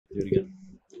Do it again.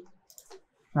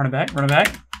 Run it back. Run it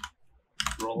back.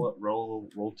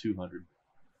 Roll 200.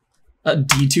 A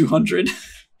D200.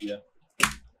 Yeah.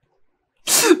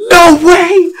 No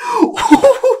way!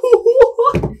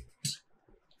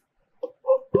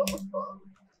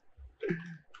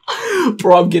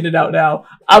 Bro, I'm getting it out now.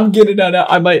 I'm getting it out now.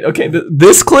 I might. Okay,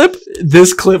 this clip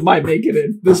might make it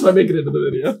in. This might make it into the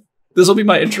video. This will be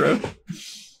my intro.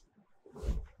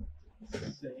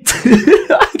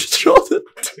 I just rolled it.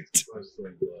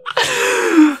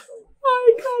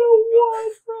 I got a 1,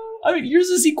 bro. I mean, yours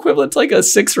is equivalent to like a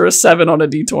 6 or a 7 on a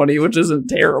D20, which isn't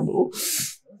terrible.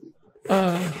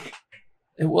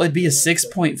 It would be a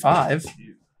 6.5.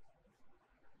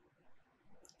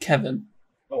 Kevin.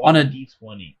 Oh, on a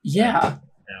D20. Yeah.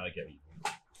 Now I get you.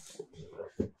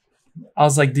 I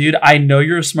was like, dude, I know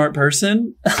you're a smart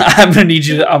person. I'm gonna need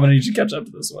you to catch up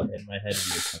to this one. In my head,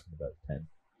 we were talking about 10.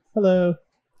 Hello.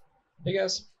 Hey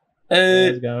guys. How's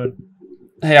it going?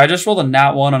 Hey, I just rolled a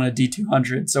nat 1 on a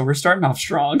D200, so we're starting off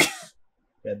strong.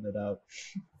 Getting it out.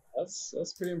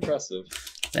 That's pretty impressive.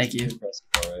 Thank you. Impressive,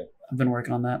 all right. I've been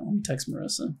working on that. Let me text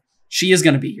Marissa. She is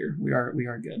gonna be here. We are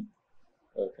good.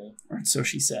 Okay. Or so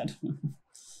she said.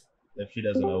 If she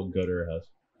doesn't know, go to her house.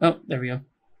 Oh, there we go.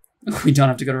 We don't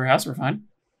have to go to her house. We're fine.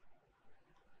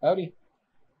 Howdy.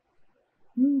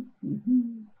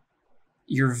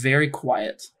 You're very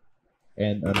quiet.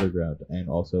 And underground, and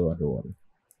also underwater.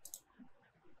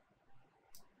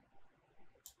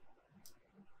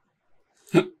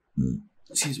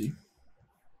 Excuse me.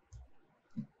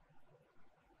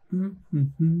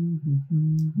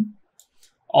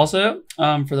 Also,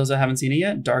 for those that haven't seen it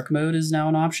yet, dark mode is now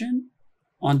an option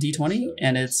on D20,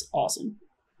 and it's awesome.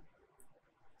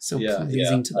 So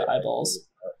pleasing to the eyeballs.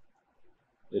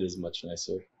 It is much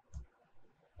nicer.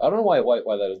 I don't know why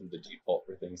that isn't the default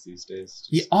for things these days.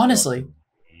 Yeah, honestly,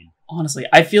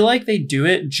 I feel like they do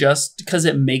it just because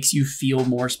it makes you feel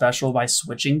more special by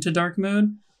switching to dark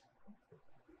mode.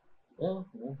 Well,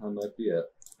 that might be it.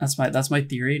 That's my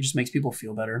theory. It just makes people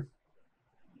feel better.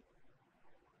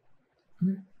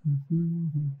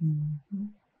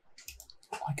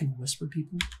 Oh, I can whisper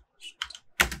people.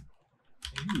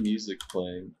 Any music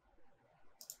playing?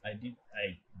 I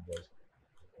was.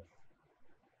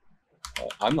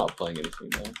 I'm not playing anything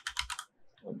now.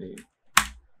 I mean,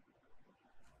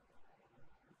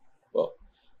 well,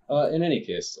 in any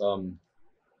case, no,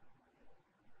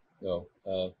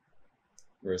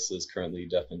 Marissa is currently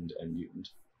deafened and mutant.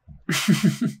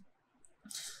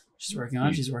 She's working on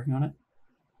it. She's working on it.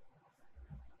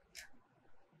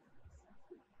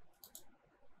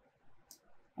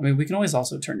 I mean, we can always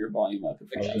also turn your volume up. If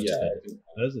we Actually, want. yeah,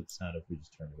 How does it sound if we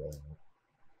just turn it volume up?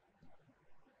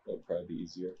 that'd probably be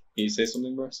easier. Can you say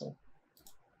something, Marissa?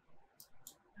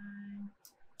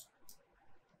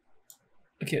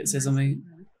 Okay, say something.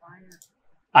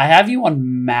 I have you on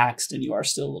maxed, and you are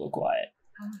still a little quiet.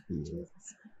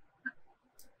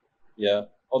 Yeah.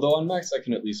 Although on max, I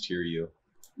can at least hear you.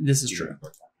 This is true.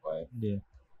 Quiet. Yeah.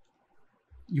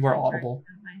 You are audible.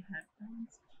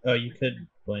 Oh, you could,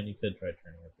 Blaine, you could try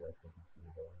turning up your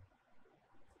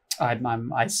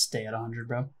volume. I stay at 100,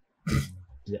 bro.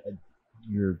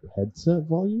 Your headset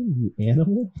volume, you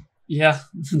animal? Yeah,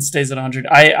 it stays at 100.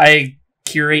 I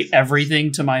curate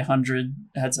everything to my 100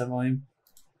 headset volume.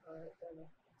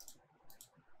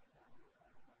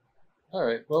 All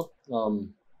right. Well,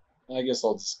 I guess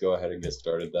I'll just go ahead and get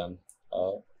started then.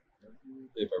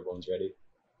 If everyone's ready.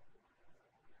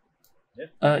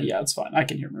 Yeah, it's fine. I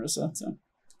can hear Marissa, so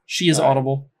she is All right.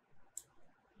 audible.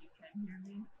 You can hear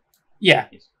me? Yeah.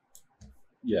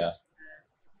 Yeah. Okay.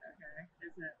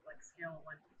 Is it like scale of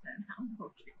 1 to 10? How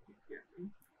okay can you hear me?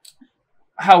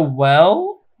 How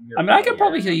well? I mean, I could Yeah.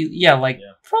 probably hear you. Yeah, like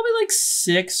Yeah. probably like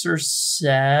 6 or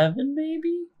 7,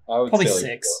 maybe I would Probably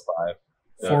say like 6. 4 or 5.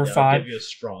 4 or Yeah, I'll 5. give you a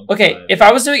strong Okay, 5. if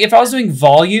I was doing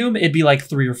volume, it'd be like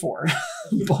 3 or 4.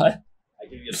 But I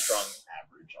give you a strong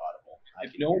average audible.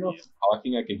 If no one else is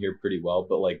talking, I can hear pretty well,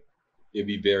 but like it'd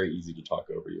be very easy to talk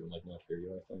over you and like not hear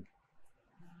you, I think.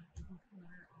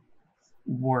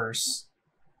 worse.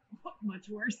 Much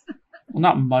worse. Well,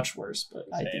 not much worse, but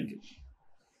I Same. think.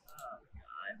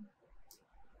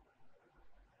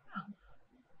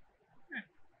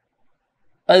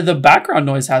 Oh god. The background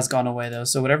noise has gone away though,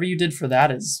 so whatever you did for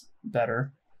that is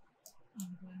better.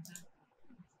 I'm glad that-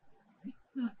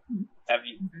 Have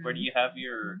you? Where do you have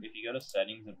your? If you go to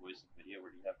settings and voice and video,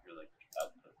 where do you have your like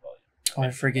output volume? Oh,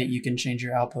 I forget you can change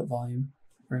your output volume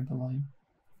or input volume.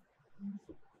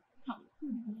 How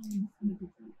volume is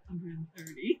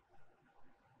 130?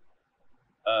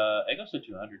 It goes to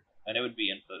 200, and it would be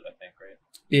input, I think, right?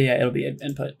 Yeah, it'll be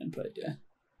input, yeah.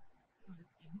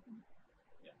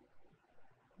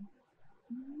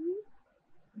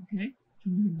 Okay.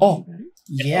 Can you hear me Oh. better?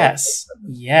 Yes.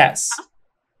 Yes.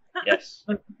 Yes.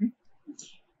 Okay.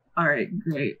 All right,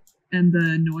 great. And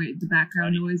the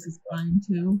background noise is fine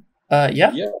too. Yeah.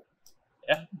 Yeah.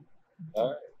 Yeah. All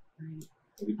right. Great.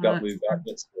 We've got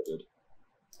it sorted.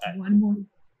 One more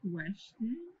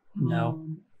question. No.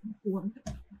 What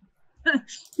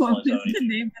is the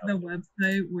name of the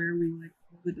website where we like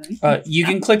roll the dice? You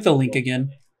can click the link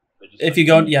again. If you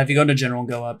go into general and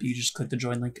go up, you just click the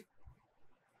join link.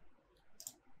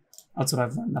 That's what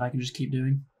I've learned that I can just keep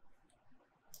doing.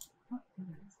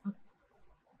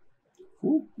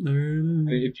 Cool. I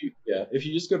mean, if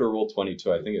you just go to Roll22,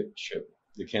 I think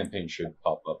the campaign should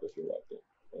pop up if you like it.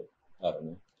 But I don't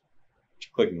know.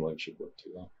 Clicking the link should work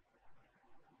too well.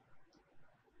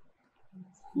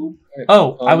 Right.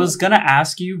 Oh, I was gonna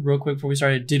ask you real quick before we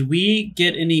started. Did we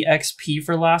get any XP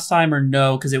for last time or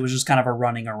no? Because it was just kind of a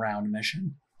running around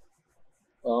mission.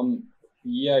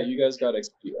 Yeah, you guys got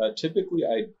XP. Typically,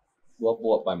 I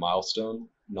level up by milestone,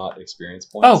 not experience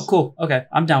points. Oh, cool. Okay,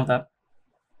 I'm down with that.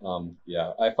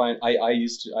 Yeah, I find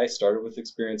I started with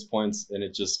experience points, and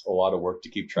it's just a lot of work to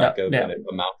keep track of, and it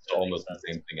amounts to almost the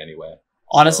same thing anyway.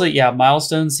 Honestly, yeah,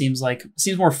 milestone seems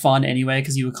more fun anyway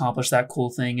because you accomplish that cool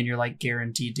thing and you're like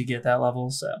guaranteed to get that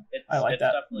level. So I like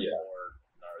that. It's definitely more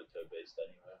Naruto based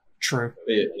anyway. True.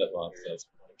 That's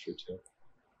true too.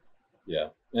 Yeah,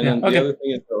 and then the other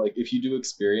thing is that like if you do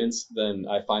experience, then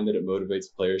I find that it motivates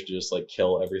players to just like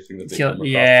kill everything that they come across.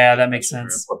 Yeah, that makes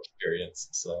sense. Experience,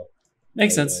 so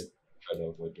makes sense. I try to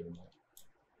avoid doing that.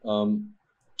 All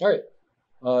right.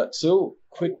 So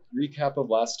quick recap of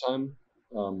last time.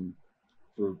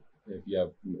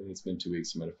 It's been 2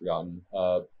 weeks. You might have forgotten.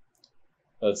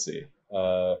 Let's see.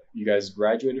 You guys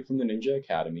graduated from the Ninja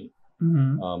Academy.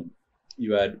 Mm-hmm.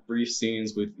 You had brief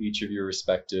scenes with each of your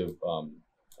respective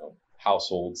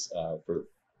households, for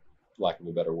lack of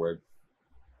a better word.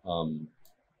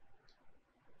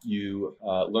 You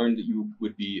learned that you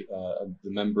would be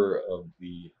members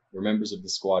of the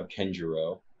squad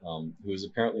Kenjiro, who is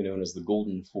apparently known as the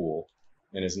Golden Fool,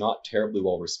 and is not terribly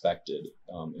well respected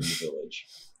in the village.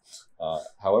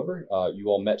 However, you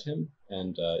all met him,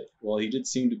 and while he did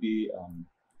seem to be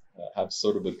have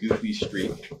sort of a goofy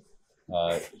streak,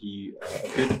 he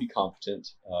appeared to be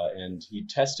competent, and he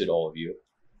tested all of you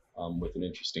with an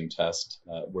interesting test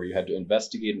where you had to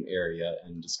investigate an area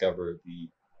and discover the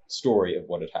story of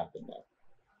what had happened there.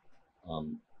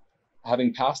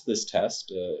 Having passed this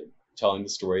test, telling the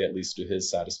story at least to his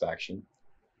satisfaction,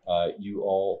 you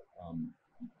all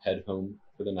head home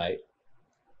for the night,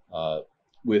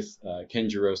 with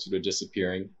Kenjiro sort of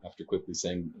disappearing after quickly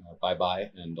saying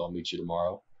bye-bye and I'll meet you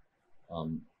tomorrow.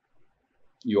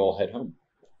 You all head home.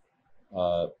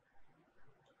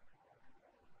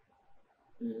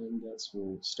 And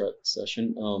we'll start the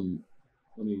session.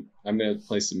 I'm gonna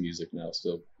play some music now,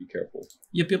 so be careful.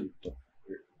 Yep.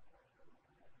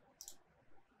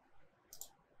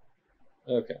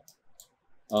 Okay.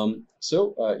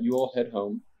 So you all head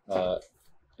home,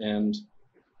 and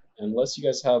unless you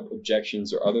guys have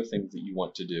objections or other things that you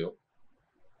want to do,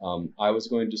 I was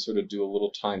going to sort of do a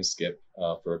little time skip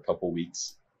for a couple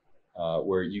weeks,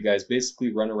 where you guys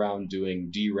basically run around doing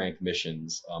D rank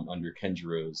missions under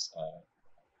Kenjiro's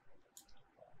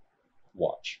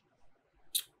watch.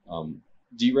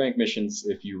 D rank missions,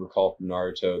 if you recall from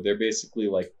Naruto, they're basically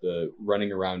like the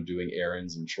running around doing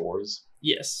errands and chores.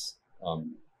 Yes.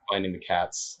 Finding the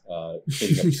cats,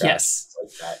 cleaning up trash, yes.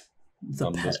 like that.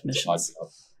 The pet missions.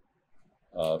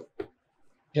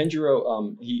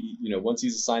 Kenjiro, he, once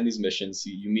he's assigned these missions,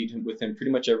 you meet with him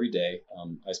pretty much every day.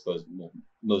 I suppose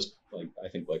most, I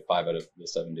think 5 out of the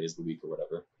 7 days of the week or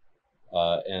whatever.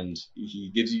 And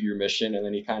he gives you your mission, and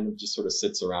then he kind of just sort of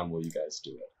sits around while you guys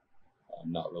do it,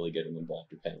 not really getting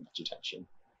involved or paying much attention.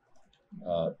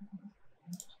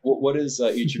 What is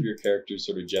each of your characters'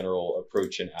 sort of general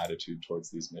approach and attitude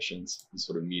towards these missions, these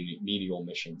sort of menial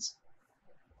missions?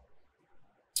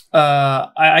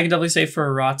 I can definitely say for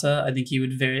Arata, I think he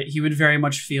would very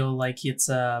much feel like it's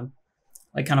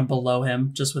like kind of below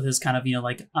him, just with his kind of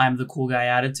I'm the cool guy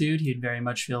attitude. He'd very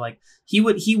much feel like he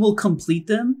will complete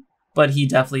them, but he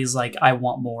definitely is like, I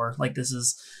want more. Like this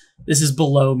is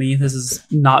below me. This is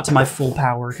not to my full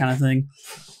power kind of thing.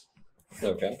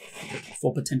 Okay.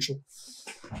 Full potential.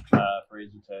 For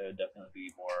Izuta, definitely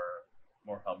be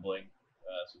more humbling.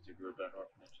 Since he grew up in an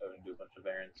orphanage, having to do a bunch of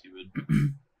errands, he would.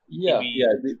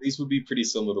 These would be pretty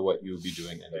similar to what you would be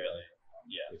doing anyway.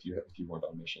 If you weren't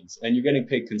on missions, and you're getting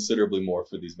paid considerably more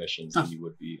for these missions than you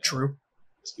would be. True.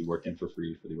 Just be working for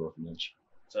free for the orphanage.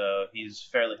 So he's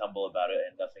fairly humble about it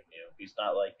and nothing new. He's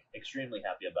not extremely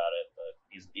happy about it, but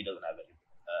he doesn't have any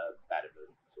bad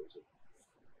mood.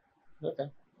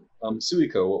 Okay.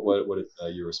 Suiko, what is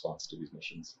your response to these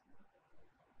missions?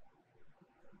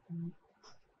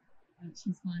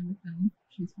 She's fine with them.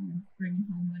 She's fine bringing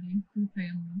home money to the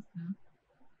family and stuff.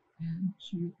 And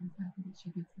she is happy that she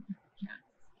gets the cat.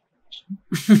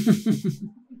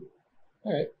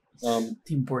 All right.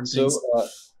 The important So,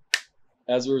 things.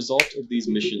 as a result of these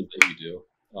missions that you do,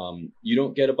 you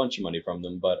don't get a bunch of money from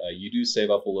them, but you do save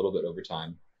up a little bit over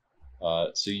time.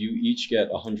 So you each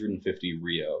get 150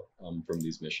 Rio from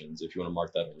these missions, if you want to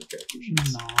mark that on your character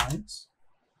sheets. Nice.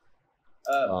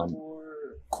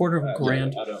 For Quarter of a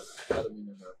grand. I don't mean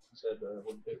to know. You said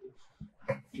 150.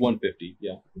 150,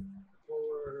 yeah.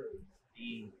 For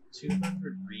the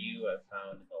 200 Ryu I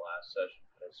found in the last session,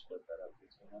 could I split that up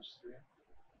between us three?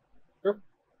 Sure.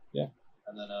 Yeah.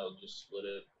 And then I'll just split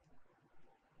it.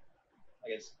 I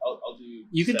guess I'll do.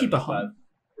 You could keep 75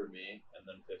 for me, and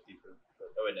then 50 for.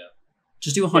 Oh wait, no.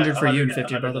 Just do 100 for you and 100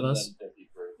 50 for both of us. 50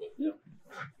 for both. Yeah.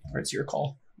 Or it's your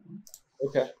call.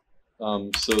 Okay.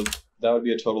 So that would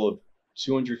be a total of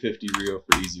 250 Rio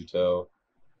for Izuto,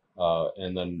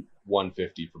 and then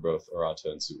 150 for both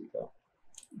Arata and Suiko.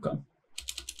 Okay.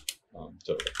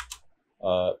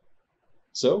 Total.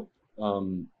 So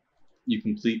you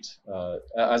complete,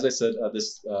 as I said,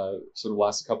 this sort of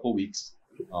lasts a couple weeks,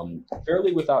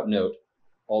 fairly without note,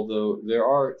 although there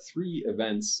are 3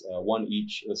 events, one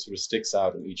each that sort of sticks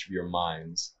out in each of your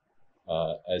minds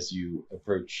as you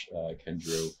approach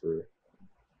Kenjiro for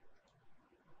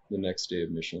the next day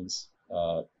of missions.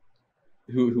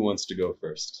 Who wants to go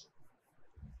first?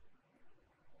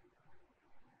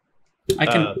 I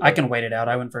can wait it out.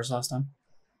 I went first last time.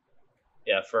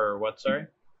 Yeah, for what? Sorry.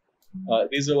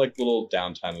 These are like little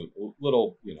downtime,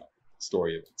 little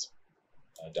story events,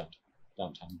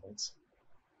 downtime events.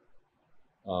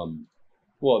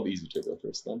 We'll have Izuto go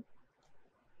first then.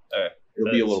 Okay.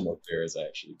 It'll be a little more clear as I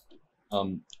actually.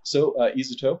 So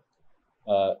Izuto.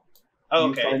 Oh,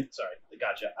 okay. Sorry.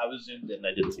 Gotcha. I was zoomed in.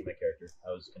 I didn't see my character.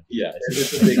 I was confused. Yeah,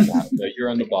 it's a big map. You're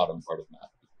on the bottom part of the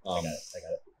map. I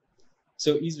got it.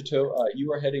 So Izuto,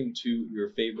 you are heading to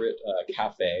your favorite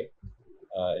cafe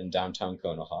in downtown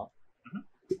Konoha,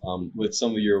 with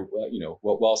some of your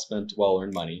well spent, well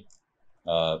earned money,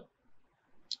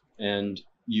 and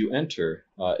you enter.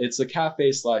 It's a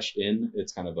cafe / inn.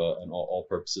 It's kind of an all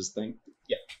purposes thing.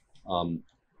 Yeah.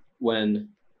 When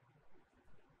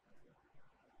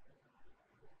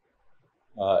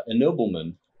a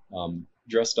nobleman,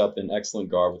 dressed up in excellent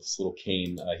garb with this little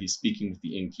cane, he's speaking with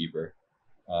the innkeeper,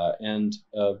 and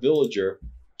a villager,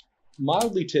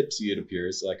 mildly tipsy it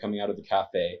appears, coming out of the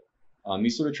cafe. He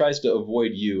sort of tries to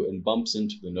avoid you and bumps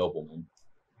into the nobleman,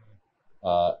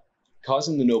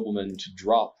 causing the nobleman to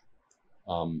drop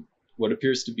what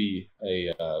appears to be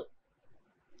a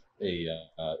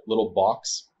little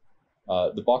box.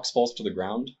 The box falls to the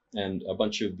ground, and a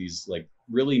bunch of these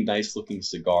really nice looking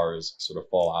cigars sort of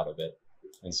fall out of it,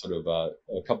 and sort of a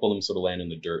couple of them sort of land in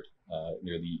the dirt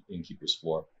near the innkeeper's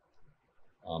floor.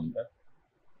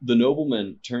 The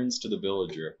nobleman turns to the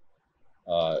villager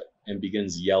and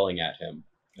begins yelling at him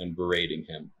and berating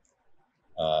him.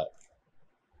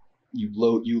 You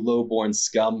low-born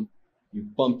scum! You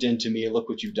bumped into me. Look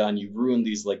what you've done. You've ruined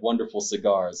these wonderful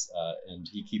cigars. And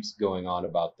he keeps going on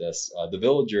about this. The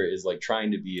villager is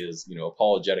trying to be as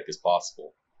apologetic as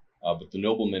possible, but the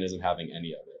nobleman isn't having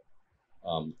any of it.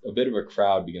 A bit of a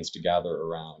crowd begins to gather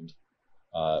around,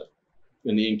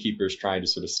 and the innkeeper is trying to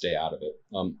sort of stay out of it.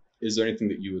 Is there anything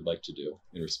that you would like to do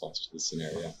in response to this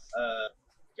scenario?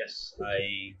 Yes,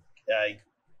 I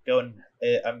go and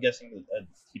I'm guessing that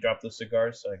he dropped those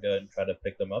cigars, so I go and try to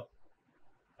pick them up.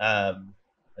 And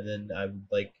then I'm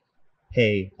like,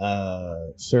 hey,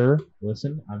 sir,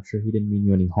 listen, I'm sure he didn't mean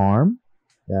you any harm.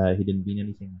 He didn't mean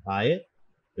anything by it.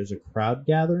 There's a crowd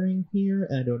gathering here,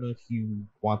 and I don't know if you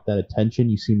want that attention.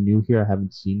 You seem new here. I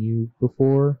haven't seen you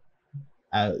before.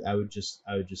 I would just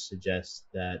suggest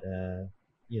that,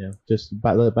 just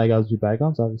let bygones be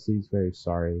bygones. Obviously, he's very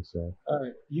sorry. So. All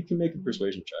right, you can make a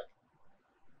persuasion check.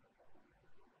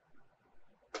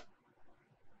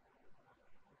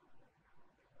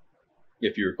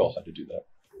 If you recall how to do that.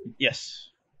 Yes.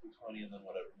 20 and then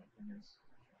whatever my thing is.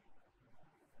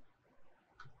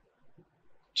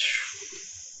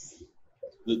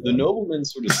 The nobleman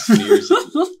sort of sneers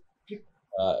at you,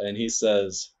 and he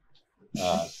says,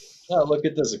 look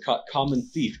at this, a common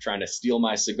thief trying to steal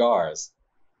my cigars.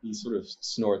 He sort of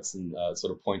snorts and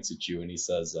sort of points at you, and he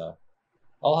says,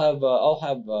 I'll have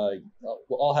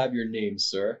your name,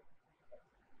 sir.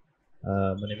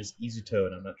 My name is Izuto,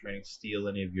 and I'm not trying to steal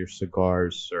any of your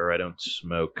cigars, sir. I don't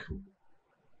smoke.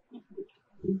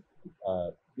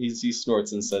 He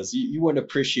snorts and says, you wouldn't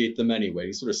appreciate them anyway.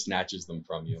 He sort of snatches them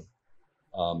from you.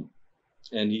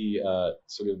 And he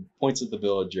sort of points at the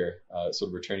villager, sort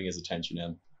of returning his attention to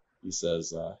him. He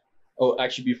says, oh,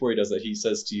 actually, before he does that, he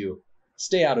says to you,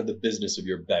 "Stay out of the business of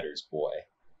your betters, boy."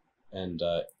 And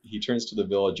he turns to the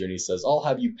villager and he says, "I'll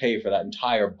have you pay for that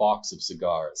entire box of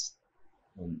cigars."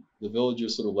 And the villager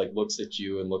sort of like looks at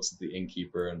you and looks at the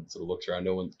innkeeper and sort of looks around.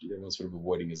 Everyone's sort of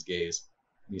avoiding his gaze.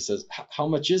 And he says, "How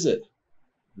much is it?"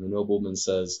 And the nobleman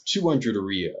says, 200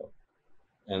 Rio.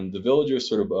 And the villager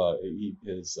sort of,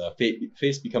 his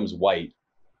face becomes white.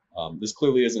 This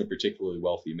clearly isn't a particularly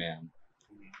wealthy man.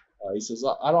 He says,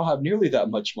 "I don't have nearly that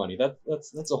much money.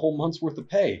 That's a whole month's worth of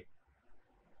pay."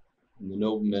 And the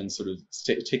nobleman sort of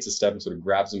takes a step and sort of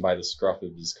grabs him by the scruff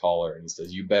of his collar and he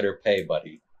says, "You better pay,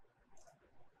 buddy."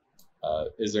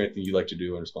 Is there anything you'd like to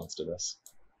do in response to this?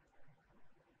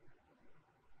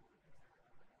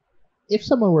 If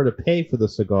someone were to pay for the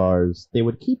cigars, they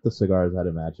would keep the cigars, I'd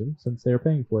imagine, since they're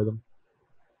paying for them.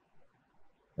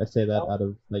 I say that out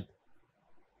of, like,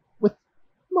 with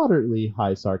moderately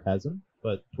high sarcasm,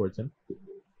 but towards him.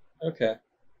 Okay.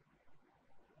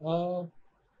 I'll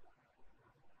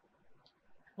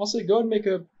say go ahead and make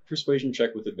a persuasion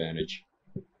check with advantage.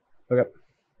 Okay.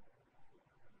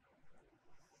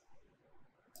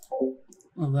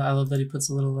 I love that he puts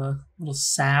a little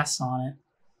sass on it.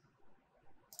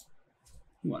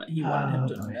 He wanted him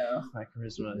to know. My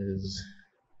charisma is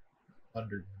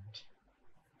under.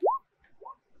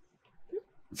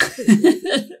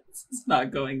 It's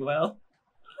not going well.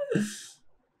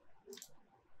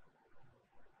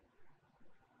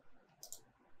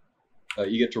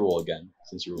 You get to roll again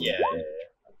since you're rolling.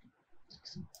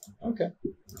 Yeah. Okay.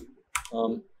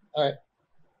 All right.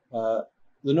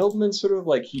 The nobleman sort of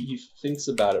like he thinks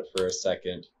about it for a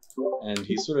second, and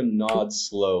he sort of nods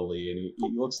slowly, and he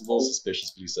looks a little suspicious,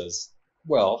 but he says,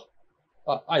 "Well,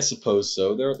 I suppose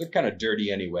so. They're kind of dirty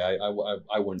anyway.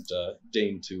 I wouldn't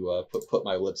deign to put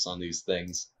my lips on these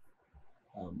things."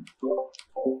 And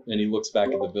he looks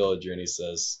back at the villager and he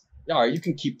says, "All right, you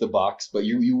can keep the box, but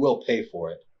you will pay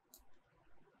for it."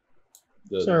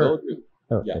 The villager,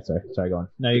 Oh, yeah. okay, sorry, go on.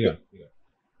 No, you go.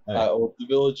 Well,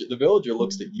 the villager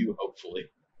looks at you hopefully,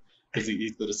 because he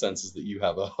sort of senses that you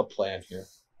have a plan here.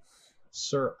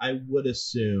 Sir, I would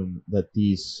assume that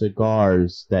these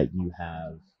cigars that you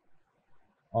have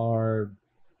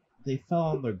they fell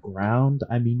on the ground.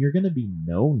 I mean, you're going to be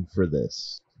known for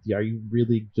this. Are you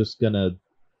really just going to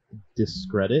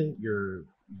discredit your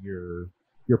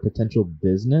potential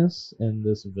business in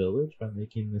this village by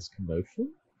making this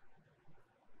commotion?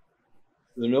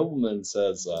 The nobleman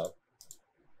says,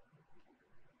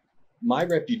 "My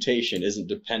reputation isn't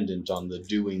dependent on the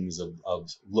doings of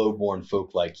low-born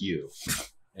folk like you."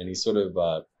 And he sort of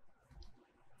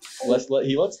lets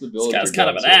the villager This guy's kind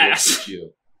of an sort look ass. at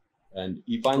you, and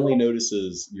he finally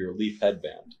notices your leaf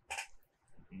headband.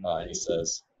 And he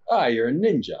says, "Ah, you're a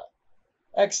ninja.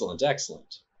 Excellent,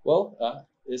 excellent. Well,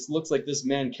 it looks like this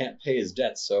man can't pay his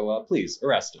debts, so please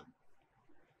arrest him."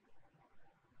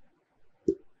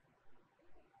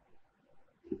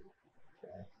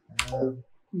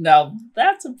 Now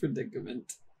that's a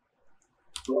predicament.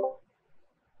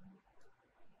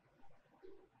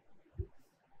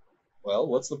 Well,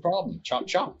 what's the problem? Chop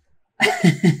chop.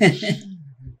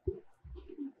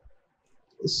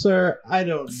 Sir, I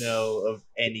don't know of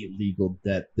any legal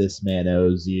debt this man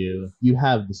owes you. You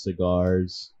have the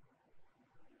cigars.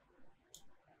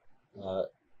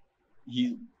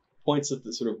 He points at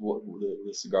the sort of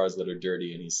the cigars that are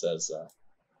dirty, and he says,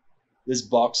 "This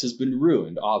box has been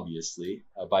ruined, obviously,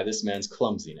 by this man's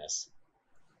clumsiness."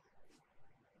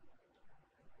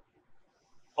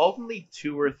 Only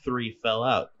 2 or 3 fell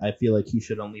out. I feel like he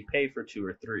should only pay for 2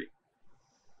 or 3.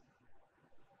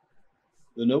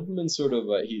 The nobleman sort of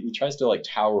he tries to like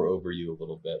tower over you a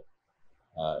little bit,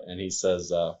 and he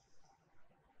says,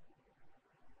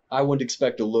 "I wouldn't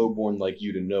expect a lowborn like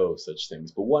you to know such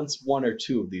things, but once 1 or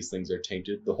 2 of these things are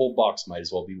tainted, the whole box might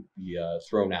as well be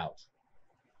thrown out."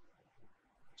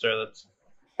 Sir,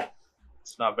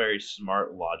 it's not very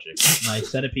smart logic. My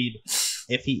centipede,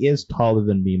 if he is taller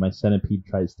than me, my centipede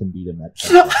tries to meet him at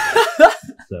that.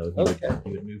 So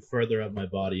he would move further up my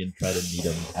body and try to meet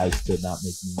him as to not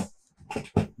make me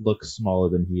look smaller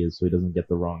than he is so he doesn't get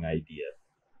the wrong idea.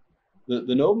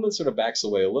 The nobleman sort of backs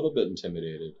away a little bit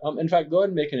intimidated. In fact, go ahead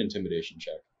and make an intimidation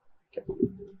check.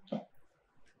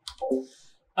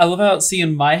 I love how, see,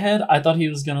 in my head, I thought he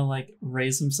was gonna like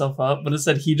raise himself up, but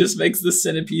instead he just makes the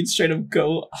centipede straight up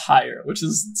go higher, which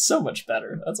is so much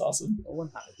better. That's awesome.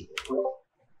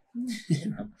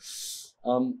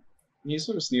 He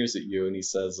sort of sneers at you and he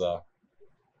says,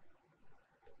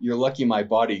 You're lucky my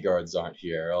bodyguards aren't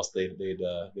here, or else they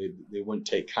wouldn't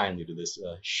take kindly to this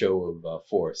show of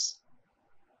force.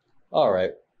 All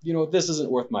right, you know, this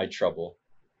isn't worth my trouble.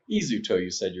 Izuto,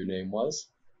 you said your name was.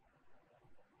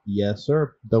 Yes,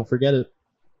 sir. Don't forget it.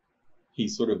 He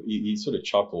sort of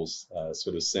chuckles,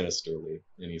 sort of sinisterly,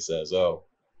 and he says, "Oh,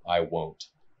 I won't."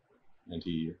 And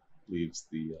he leaves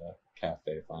the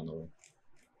cafe finally.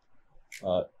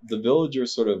 The villager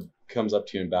sort of comes up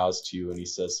to you and bows to you, and he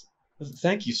says,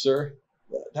 "Thank you, sir.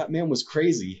 That man was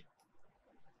crazy."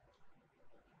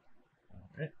 All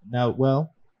right. Now,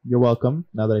 well, you're welcome.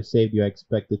 Now that I saved you, I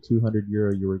expect the 200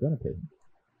 euro you were going to pay him.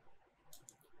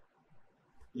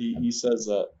 He says,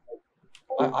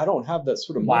 I don't have that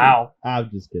sort of money." Wow. I'm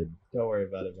just kidding. Don't worry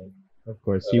about it, man. Of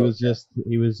course, he was just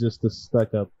a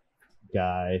stuck-up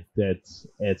guy. It's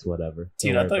whatever.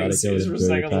 Dude, Don't I thought worry he was about it. Go serious for a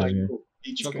enjoy your second, time like- here.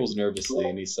 He chuckles nervously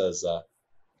and he says,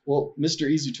 "Well, Mr.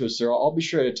 Izuto, sir, I'll be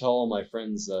sure to tell all my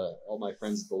friends at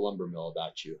the lumber mill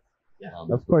about you." Yeah,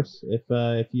 of course.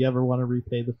 If you ever want to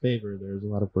repay the favor, there's a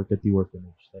lot of work at the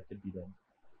orphanage that could be done.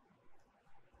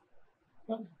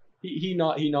 He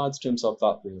nods to himself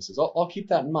thoughtfully and says, I'll keep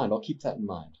that in mind. I'll keep that in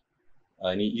mind."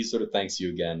 And he sort of thanks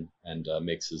you again and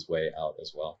makes his way out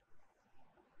as well.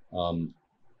 All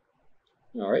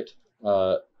right.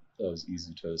 That was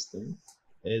Izuto's thing.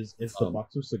 Is the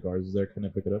box of cigars there? Can I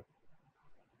pick it up?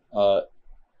 Uh,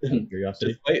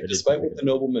 Curiosity. despite what the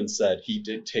nobleman said, he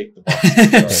did take the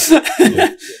box.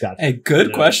 Gotcha. Hey,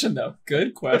 good question though.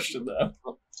 Good question though.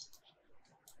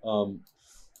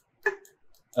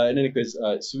 In any case,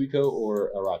 Suiko or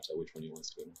Arata, which one he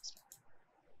wants to go next?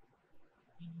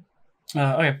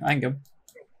 Okay, I can go.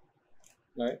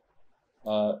 All right.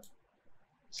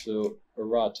 So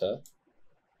Arata,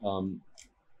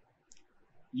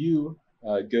 you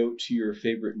go to your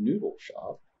favorite noodle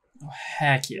shop. Oh,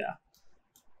 heck yeah.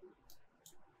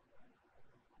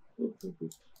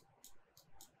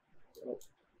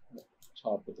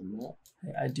 Top of the map.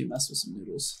 Hey, I do mess with some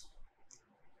noodles.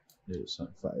 It is on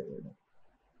fire right now.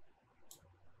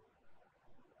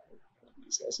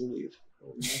 These guys will leave.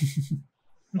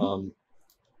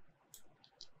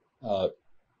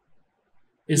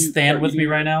 Is You- Than are with you- me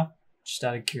right now? Just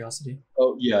out of curiosity.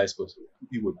 Oh yeah, I suppose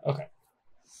he would. Okay.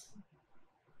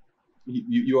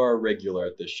 You are a regular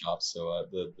at this shop, so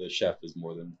the chef is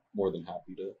more than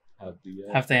happy to have the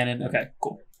Have Than in. Okay,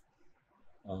 cool.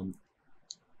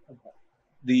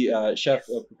 The chef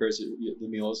prepares the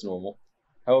meal as normal.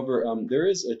 However, there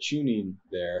is a tuning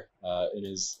there in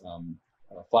his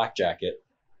flak jacket,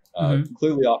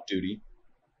 clearly off duty.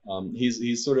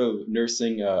 He's sort of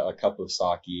nursing a cup of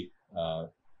sake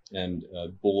and a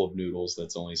bowl of noodles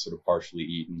that's only sort of partially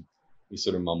eaten. He's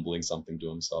sort of mumbling something to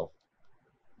himself.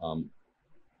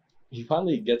 He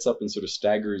finally gets up and sort of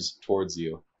staggers towards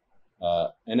you,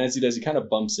 and as he does, he kind of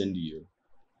bumps into you.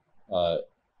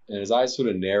 And his eyes sort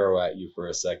of narrow at you for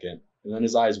a second, and then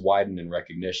his eyes widen in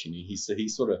recognition. He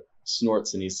sort of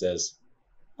snorts and he says,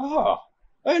 "Ah,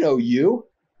 I know you.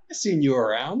 I've seen you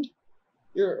around.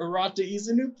 You're Arata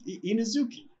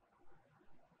Inazuki."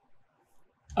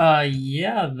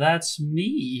 Yeah, that's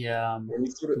me. And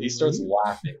he starts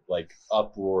laughing, like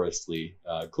uproariously.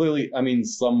 Clearly, I mean,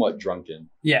 somewhat drunken.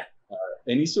 Yeah.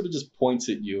 And he sort of just points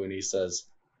at you and he says,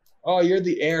 "Oh, you're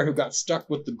the heir who got stuck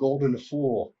with the golden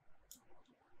fool.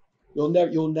 You'll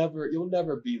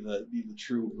never be the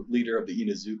true leader of the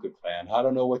Inazuka clan. I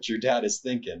don't know what your dad is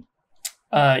thinking."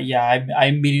 Yeah, I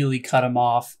immediately cut him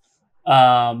off.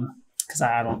 Because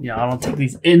I don't take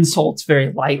these insults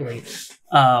very lightly.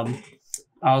 I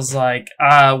was like,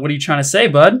 what are you trying to say,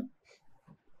 bud?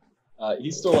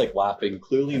 He's still like laughing,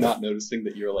 clearly not noticing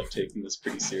that you're like taking this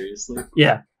pretty seriously.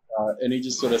 Yeah. And he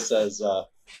just sort of says,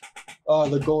 "Oh,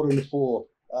 the golden fool.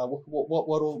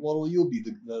 What'll you be?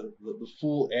 The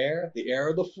fool heir? The heir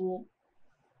of the fool?"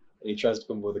 And he tries to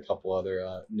come up with a couple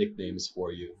other nicknames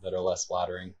for you that are less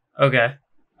flattering. Okay.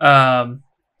 I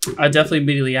definitely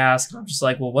immediately asked. I'm just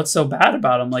like, well, what's so bad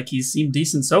about him? Like, he's seemed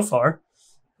decent so far.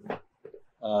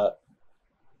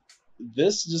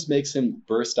 This just makes him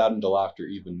burst out into laughter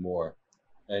even more.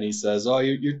 And he says, "Oh,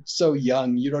 you're so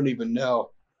young, you don't even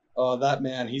know. Oh, that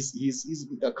man, he's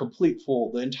a complete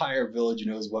fool. The entire village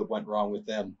knows what went wrong with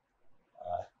him.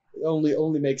 It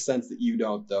only makes sense that you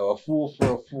don't, though. A fool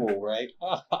for a fool, right?"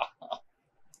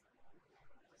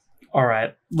 All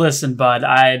right, listen, bud.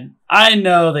 I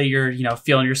know that you're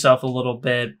feeling yourself a little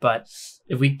bit, but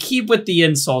if we keep with the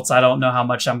insults, I don't know how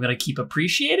much I'm gonna keep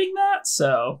appreciating that.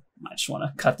 So I just want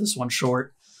to cut this one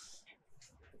short.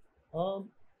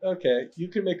 Okay, you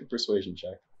can make a persuasion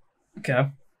check. Okay.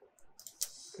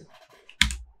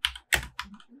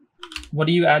 What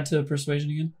do you add to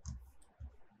persuasion again?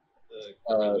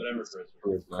 Whatever.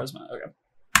 Charisma. Charisma. Okay.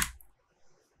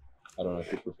 I don't know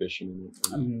if you're proficient in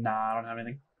it. Nah, I don't have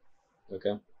anything.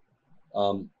 Okay.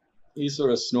 He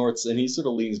sort of snorts and he sort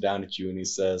of leans down at you and he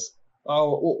says,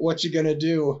 "Oh, what you gonna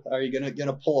do? Are you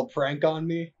gonna pull a prank on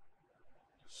me?"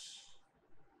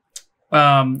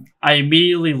 I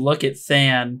immediately look at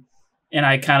Than, and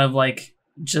I kind of like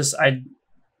just I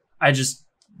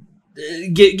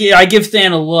give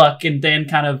Than a look, and Than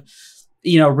kind of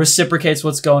reciprocates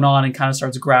what's going on and kind of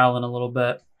starts growling a little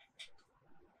bit.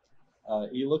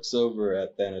 He looks over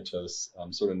at Thanatos,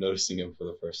 sort of noticing him for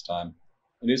the first time,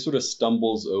 and he sort of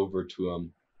stumbles over to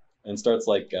him and starts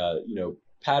like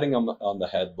patting him on the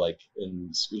head, like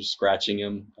and scratching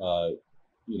him,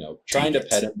 trying to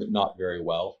pet him, but not very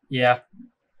well. Yeah.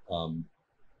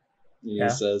 He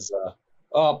says,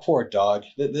 "Oh, poor dog.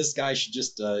 This guy should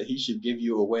just he should give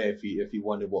you away if he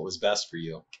wanted what was best for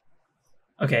you."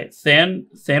 Okay, Than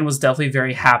was definitely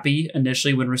very happy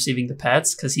initially when receiving the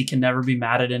pets because he can never be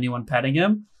mad at anyone petting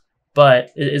him,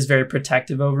 but is very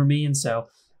protective over me, and so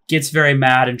gets very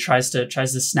mad and tries to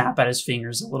snap at his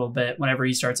fingers a little bit whenever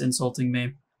he starts insulting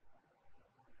me.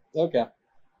 Okay.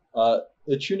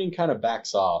 The tuning kind of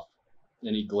backs off,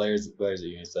 and he glares at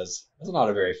you and says, "That's not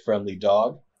a very friendly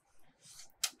dog."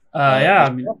 Yeah,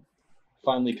 I mean,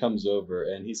 finally comes over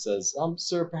and he says,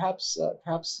 "Sir, perhaps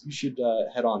you should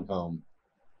head on home."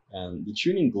 And the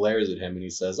tuning glares at him and he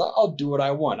says, "I'll do what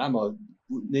I want. I'm a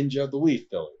ninja of the Leaf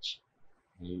Village."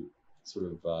 And he sort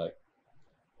of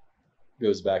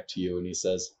goes back to you and he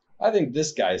says, "I think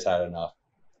this guy's had enough."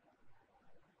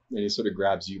 And he sort of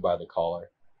grabs you by the collar.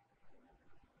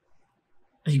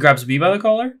 he grabs me by the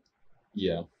collar.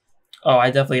 Yeah. Oh,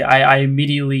 I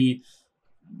immediately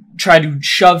try to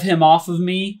shove him off of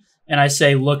me, and I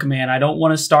say, "Look, man, I don't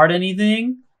want to start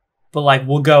anything, but like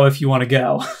we'll go if you want to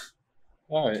go."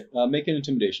 All right. Make an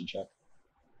intimidation check.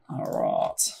 All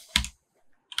right.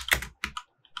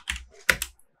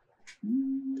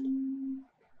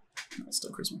 That's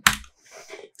still Christmas.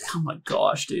 Oh my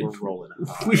gosh, dude. We're rolling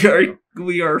out.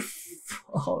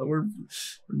 We're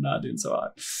not doing so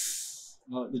hot.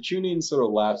 The tuning sort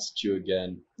of laughs at you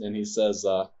again, and he says,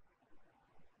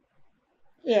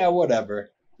 "Yeah,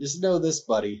 whatever. Just know this,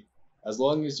 buddy. As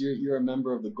long as you're a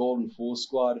member of the Golden Fool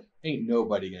Squad, ain't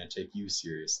nobody gonna take you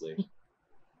seriously."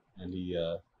 And he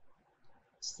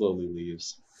slowly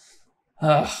leaves,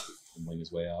 fumbling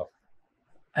his way out.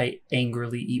 I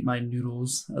angrily eat my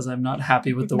noodles as I'm not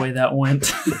happy with the way that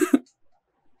went.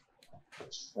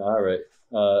 All right.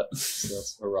 So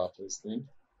that's Arata's thing.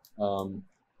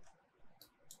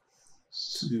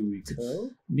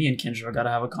 Suiko. Me and Kenjiro gotta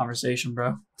have a conversation,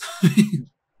 bro.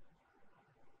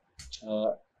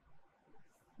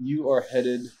 You are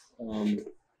headed to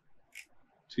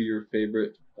your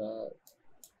favorite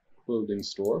clothing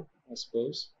store, I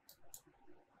suppose.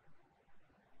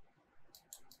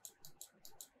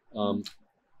 To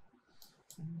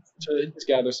just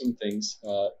gather some things,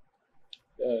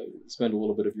 spend a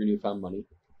little bit of your newfound money.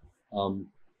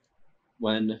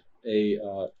 When a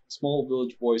small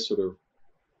village boy, sort of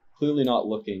clearly not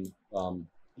looking,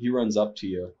 he runs up to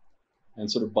you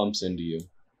and sort of bumps into you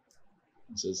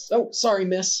and says, "Oh, sorry,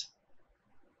 miss."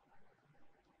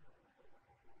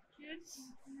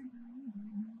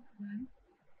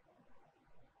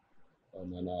 Oh,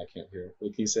 no, I can't hear.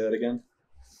 Wait, can you say that again?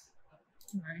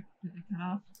 Sorry, did it cut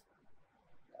off?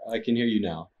 I can hear you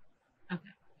now. Okay.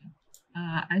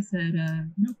 I said,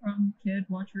 no problem, kid.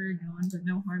 Watch where you're going, but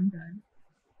no harm done.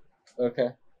 Okay.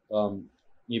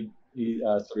 He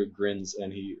sort of grins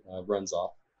and he runs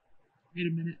off. Wait a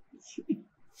minute.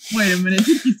 Wait a minute.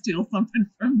 Did he steal something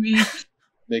from me?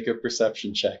 Make a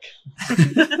perception check.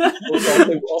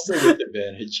 also with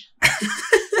advantage.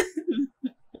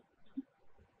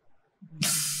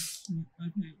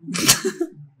 Okay.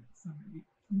 Sorry.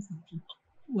 Perception.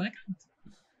 What?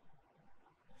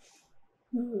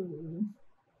 Roll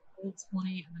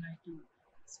 20 and then I do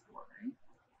score, right?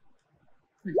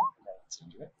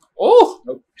 Oh,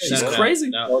 Okay. she's No, crazy.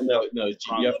 No, No, you have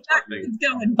to It's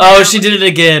going Oh, down. she did it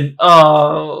again.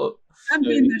 Oh, I'm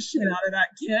beating the shit out of that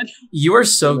kid. you are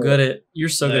so No. good at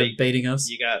No, baiting us.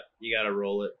 You gotta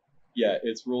roll it. Yeah,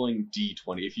 it's rolling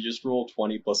D20. If you just roll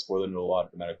 20 plus 4, then it'll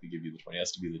automatically give you the 20. It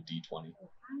has to be the D20.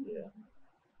 Yeah.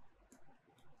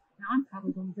 Now I'm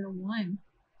probably going to get a 1.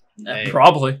 Hey.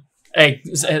 Probably. Hey,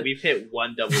 We've hit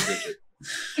one double digit.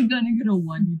 I'm going to get a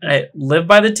 1. hey, live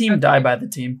by the team, die by the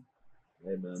team.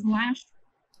 Amen. Slash.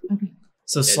 Okay.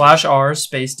 So slash R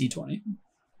space D20.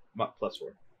 Plus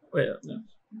 4. Wait, no.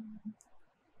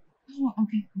 Oh,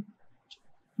 okay.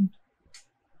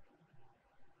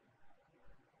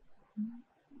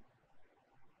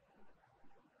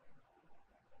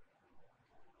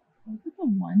 a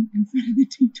 1 in front of the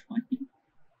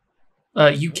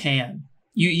D20? You can.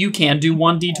 You can do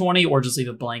 1d20 or just leave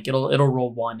it blank. It'll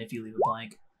roll 1 if you leave it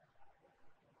blank.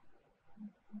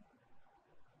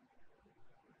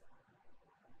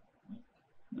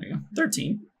 There you go.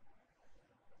 13.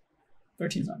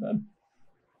 13's not bad.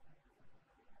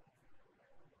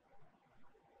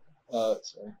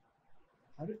 Sorry.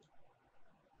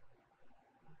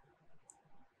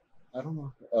 I don't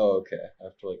know. Oh, okay. I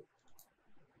have to like.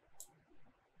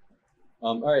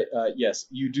 All right. Yes,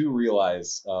 you do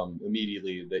realize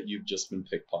immediately that you've just been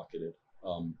pickpocketed.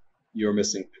 You're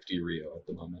missing 50 Rio at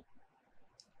the moment.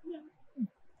 Yeah.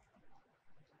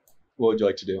 What would you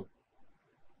like to do?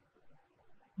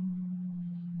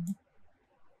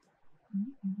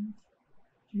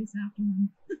 Chase after him.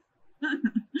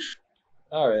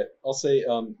 All right. I'll say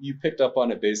you picked up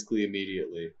on it basically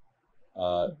immediately,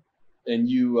 and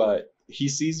he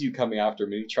sees you coming after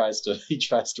him. And he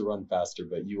tries to run faster,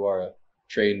 but you are a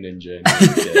trained ninja. And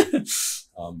you're a kid.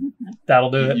 That'll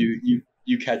do it.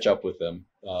 You catch up with him.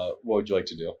 What would you like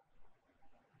to do?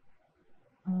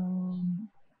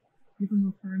 Give him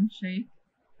a firm shake,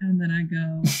 and then I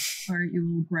go, "All right, you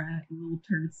little brat, you little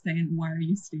turd stain. Why are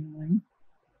you stealing?"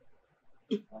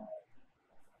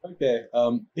 Okay.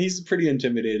 He's pretty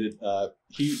intimidated.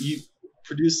 He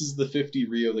produces the 50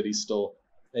 Rio that he stole,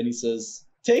 and he says,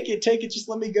 take it, just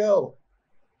let me go."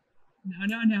 No,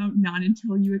 not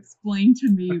until you explain to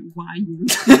me why you were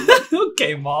stealing.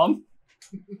 Okay, Mom.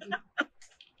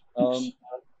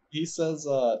 He says,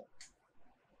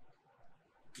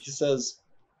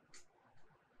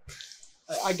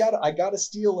 I gotta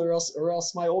steal or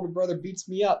else my older brother beats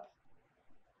me up.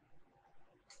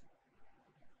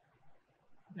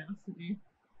 Audacity.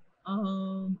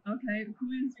 Okay,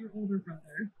 who is your older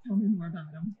brother? Tell me more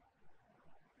about him.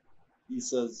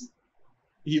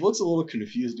 He looks a little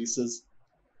confused. He says,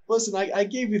 listen, I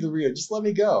gave you the Rio, just let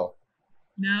me go.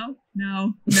 No.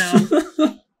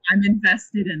 I'm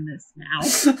invested in this now.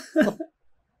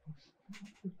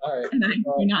 All right. And I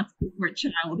do not support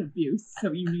child abuse,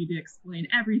 so you need to explain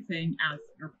everything as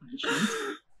your punishment.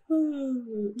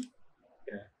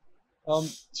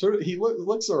 Sort of, he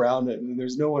looks around and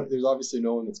there's obviously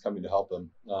no one that's coming to help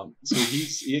him. So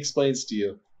he explains to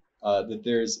you that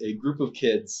there's a group of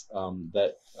kids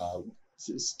that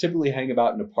typically hang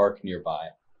about in a park nearby.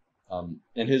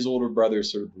 And his older brother is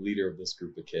sort of the leader of this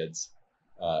group of kids.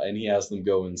 And he has them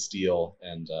go and steal.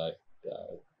 And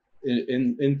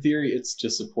in theory, it's to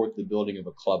support the building of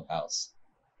a clubhouse.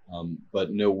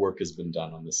 But no work has been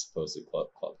done on this supposed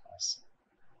clubhouse.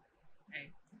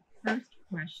 Okay, first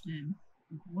question.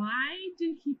 Why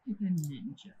did he pick a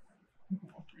ninja of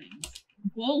all things?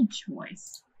 Bold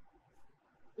choice.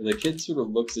 The kid sort of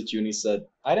looks at you and he said,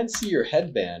 I didn't see your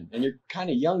headband, and you're kind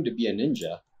of young to be a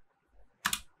ninja.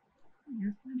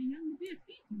 You're kind of young to be a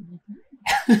thief, little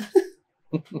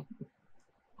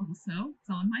Also, it's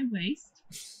on my waist.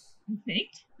 You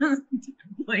faked?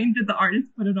 Blame, did the artist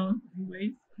put it on my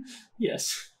waist?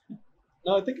 Yes.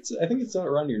 No, I think it's not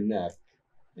around your neck,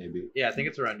 maybe. Yeah, I think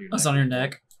it's around your neck. It's on your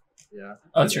neck. Yeah.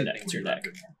 Oh, it's your neck. It's your neck.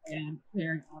 And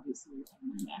very obviously it's on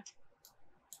my neck.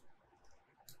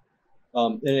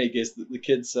 In any case, the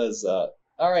kid says, all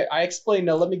right, I explained,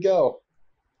 now let me go.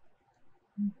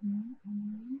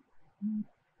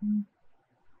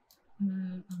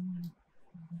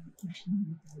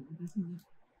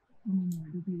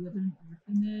 Does he live in an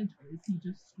orphanage, or is he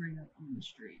just straight up on the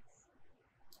streets?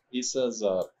 He says,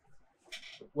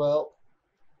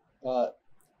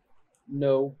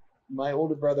 no, my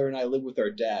older brother and I live with our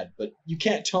dad, but you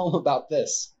can't tell him about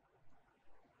this.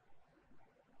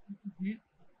 Okay.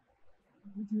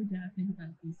 What does your dad think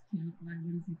about this kid? What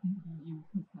does he think about you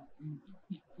pickpocketing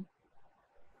people?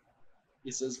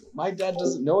 He says, my dad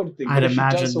doesn't know anything. I'd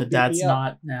imagine the dad's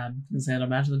not. I'd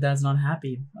imagine the dad's not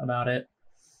happy about it.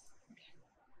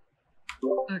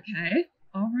 Okay.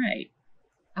 All right.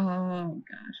 Oh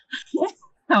gosh.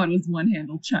 How does one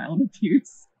handle child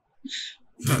abuse?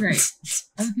 Great.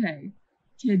 Okay.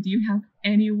 Kid, do you have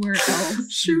anywhere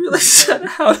else? She really said,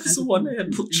 "How does one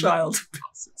handle child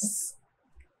abuse?"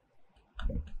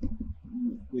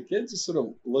 The kid just sort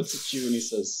of looks at you and he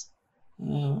says,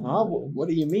 what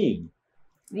do you mean?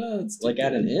 Like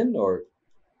at an inn or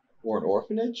an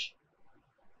orphanage?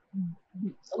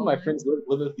 Some of my friends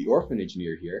live at the orphanage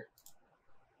near here.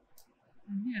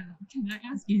 Yeah, can I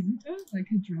ask Izuto if I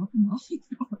could drop him off at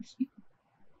the orphanage?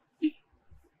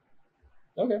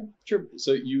 Okay, sure.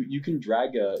 So you can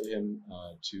drag him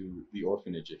to the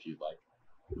orphanage if you'd like.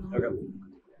 Okay.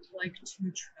 I'd like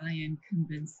to try and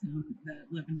convince him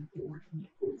that living at the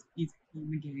orphanage is peaceful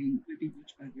in the game would be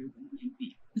much better than being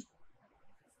beat.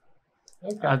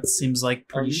 Okay. That seems like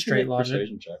pretty You can straight make a logic.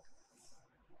 persuasion check.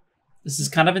 This is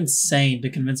kind of insane to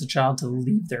convince a child to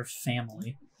leave their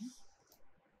family.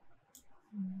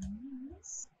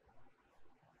 Yes.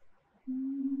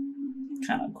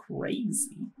 Kind of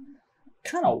crazy.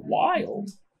 Kind of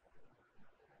wild.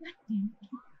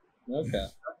 Okay.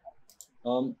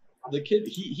 The kid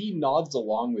he nods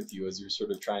along with you as you're sort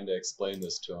of trying to explain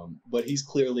this to him, but he's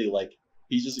clearly like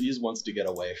he just wants to get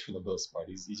away for the most part.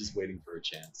 He's just waiting for a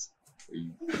chance.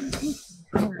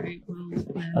 Alright, well,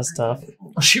 then That's tough.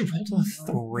 Oh, she rolled a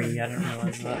 3. I didn't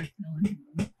realize that. Telling him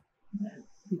that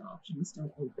the option is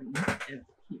still open if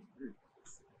he ever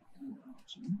another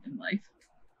option in life.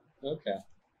 Okay.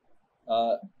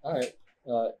 Alright.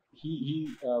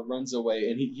 He runs away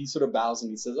and he sort of bows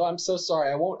and he says, "Oh, I'm so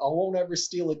sorry. I won't ever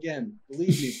steal again.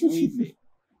 Believe me."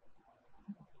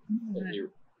 And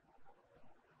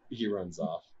he runs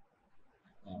off.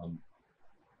 All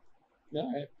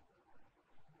right.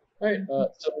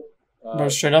 So. No,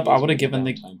 straight up, I would have given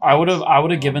the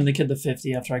kid the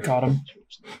 50 after I caught him.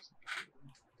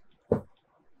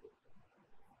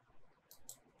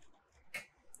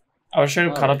 I was straight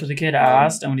up caught up to the kid,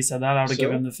 asked, and when he said that, I would have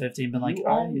given him the 50 and been like, you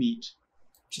all meet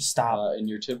just stop. in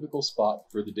your typical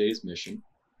spot for the day's mission.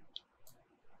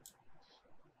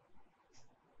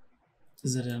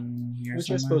 Is it in here Which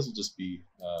somewhere? I suppose will just be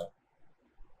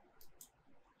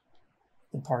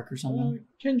The park or something?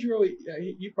 Kenjiro,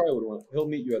 you probably would want. He'll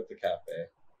meet you at the cafe.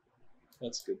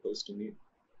 That's a good place to meet.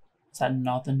 Is that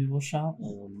not the noodle shop?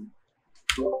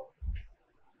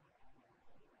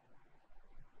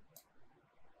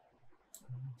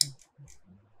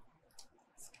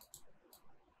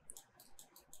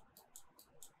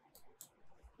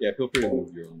 Yeah, feel free to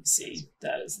move your own. See,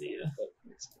 that is the... That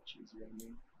makes it much easier on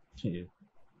me. Yeah.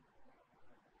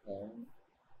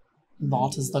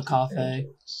 Not is the cafe.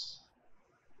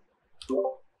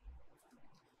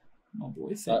 Oh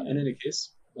boy, in any case,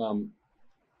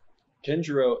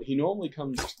 Kenjiro, he normally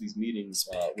comes to these meetings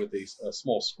with a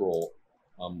small scroll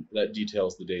that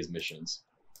details the day's missions.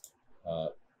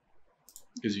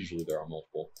 Because usually there are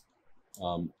multiple.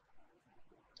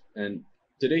 And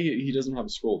today he doesn't have a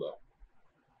scroll though.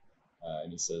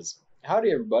 And he says,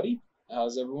 "Howdy everybody,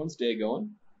 how's everyone's day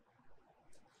going?"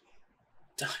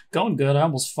 Going good. I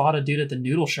almost fought a dude at the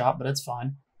noodle shop, but it's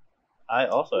fine. I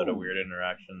also had a weird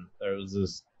interaction. There was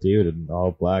This dude in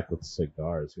all black with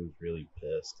cigars who was really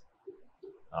pissed.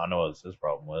 I don't know what his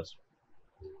problem was.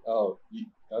 Oh,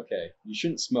 okay. You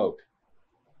shouldn't smoke.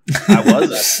 I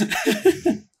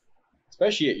wasn't.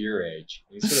 Especially at your age.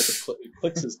 He sort of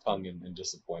clicks his tongue in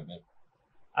disappointment.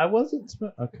 I wasn't.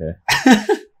 Okay.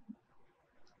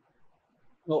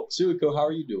 Well, Suiko, how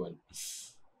are you doing?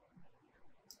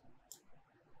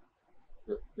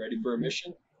 Ready for a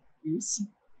mission? Yes.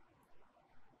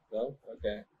 No?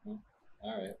 Okay. Well,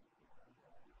 all right.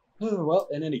 Well,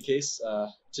 in any case,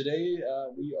 today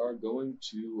we are going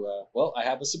to... well, I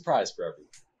have a surprise for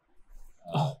everyone.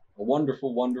 A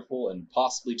wonderful, wonderful, and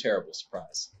possibly terrible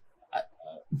surprise.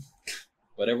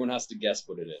 But everyone has to guess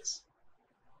what it is.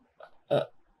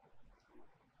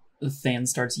 Than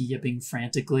starts yipping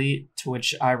frantically, to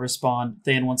which I respond,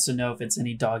 Than wants to know if it's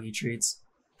any doggy treats.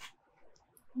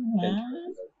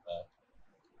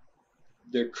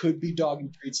 There could be doggy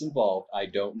treats involved. I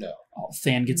don't know. Oh,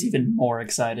 Than gets even more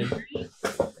excited.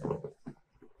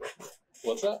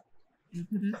 What's that? Is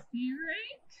it a C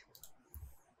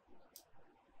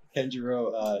rank?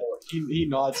 Kenjiro, he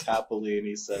nods happily and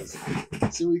he says,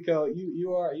 "Suiko,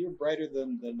 you're brighter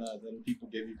than people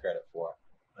give you credit for."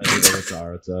 I think it was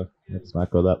Naruto. Let's not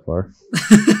go that far.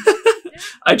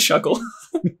 I chuckle.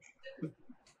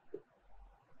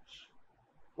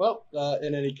 Well,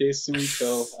 in any case,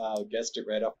 Suiko guessed it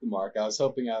right off the mark. I was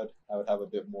hoping I would have a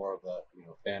bit more of a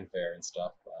fanfare and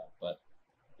stuff, but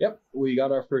yep, we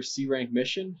got our first C rank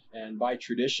mission, and by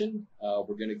tradition,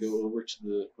 we're gonna go over to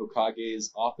the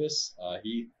Hokage's office.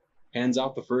 He hands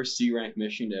out the first C rank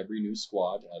mission to every new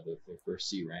squad, the first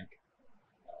C rank.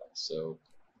 So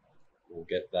we'll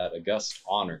get that august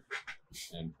honor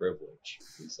and privilege,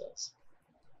 he says.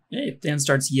 Hey, Dan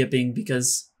starts yipping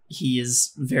because he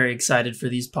is very excited for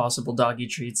these possible doggy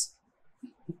treats.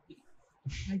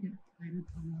 I get excited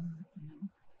along with him.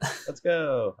 Let's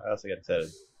go. I also get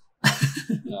excited.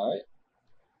 All right.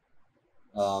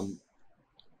 Let's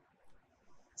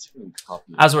see if we can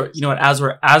copy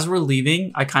As we're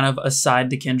leaving, I kind of aside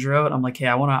to Kenjiro and I'm like, hey,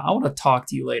 I wanna talk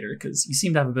to you later because you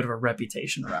seem to have a bit of a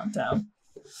reputation around town.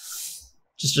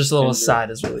 Just a little aside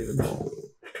as we're leaving.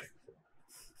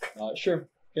 Sure.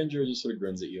 Kenjiro just sort of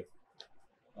grins at you.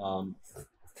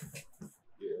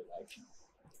 Here, I can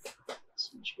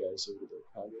switch you guys over to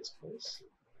Kage's place.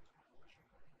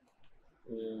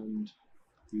 And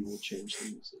we will change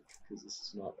the music because this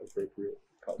is not appropriate.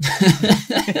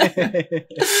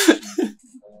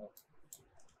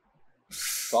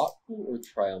 Thoughtful or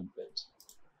triumphant?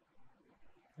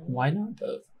 Why not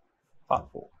both?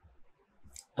 Thoughtful.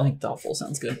 I think thoughtful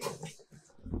sounds good.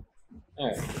 All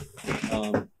right.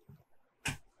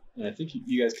 And I think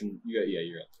you guys can.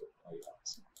 You're up to it.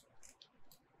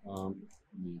 Oh, yeah. Let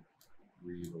me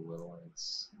read a little.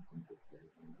 It's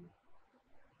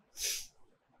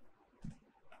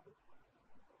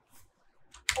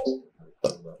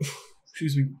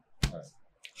Excuse me.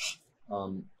 All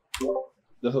right.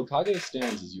 The Hokage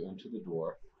stands as you enter the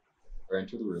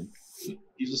room.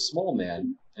 He's a small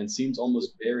man and seems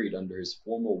almost buried under his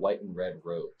formal white and red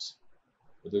robes.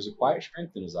 But there's a quiet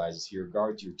strength in his eyes as he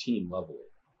regards your team levelly.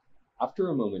 After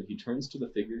a moment, he turns to the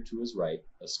figure to his right,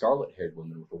 a scarlet-haired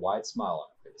woman with a wide smile on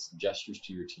her face, and gestures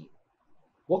to your team.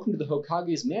 "Welcome to the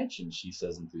Hokage's mansion," she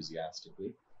says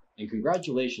enthusiastically, "and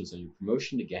congratulations on your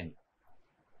promotion to Genin."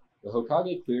 The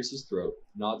Hokage clears his throat,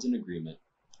 nods in agreement,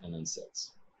 and then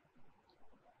sits.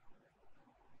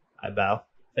 I bow.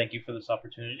 Thank you for this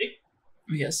opportunity.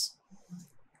 Yes.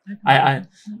 I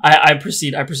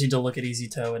proceed to look at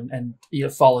Izuto and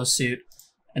follow suit.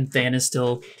 And Than is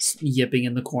still yipping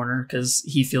in the corner because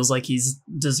he feels like he's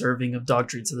deserving of dog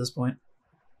treats at this point.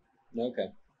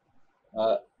 Okay.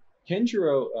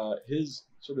 Kenjiro, his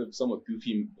sort of somewhat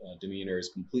goofy demeanor is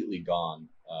completely gone.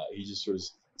 He's just sort of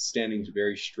standing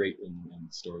very straight and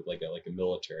sort of like a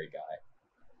military guy.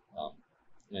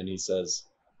 And he says,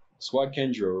 "Squad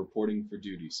Kenjiro reporting for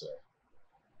duty, sir."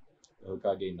 The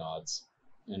Hokage nods,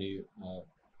 and he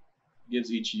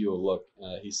gives each of you a look.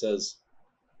 He says,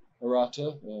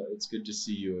 "Arata, it's good to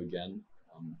see you again.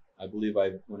 I believe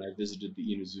when I visited the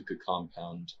Inuzuka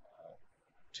compound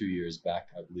 2 years back,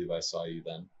 I believe I saw you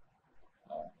then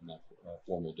in that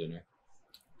formal dinner."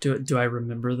 Do I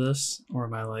remember this, or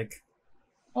am I like?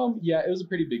 Yeah, it was a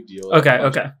pretty big deal. Okay.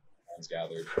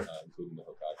 Gathered, including the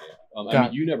Hokage. I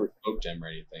mean, you never spoke to him or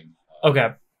anything.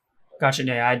 Okay. Gotcha.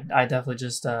 Yeah, I definitely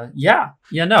just no,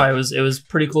 it was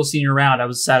pretty cool seeing you around. I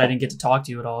was sad I didn't get to talk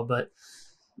to you at all, but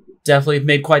definitely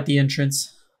made quite the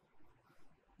entrance.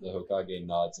 The Hokage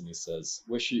nods and he says,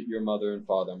 "Wish your mother and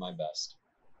father my best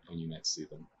when you next see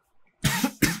them."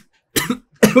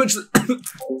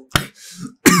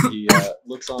 He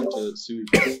looks on to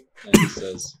Suiko and he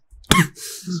says,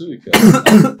 "Suiko,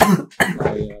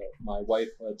 my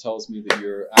wife tells me that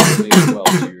you're acclimated well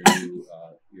to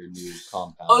your new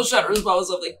compound." Oh, shut up! About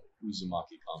something.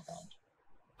 Uzumaki compound.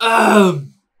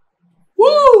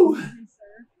 Woo!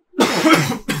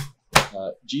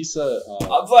 Jisa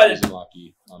I'm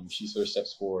Uzumaki, she sort of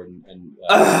steps forward and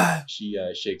she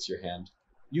shakes your hand.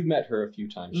 You've met her a few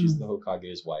times. She's the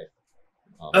Hokage's wife.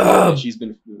 She's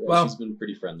been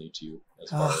pretty friendly to you as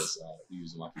far as the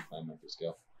Uzumaki clan members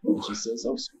go. And she says,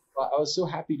 "Oh, I was so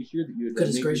happy to hear that you had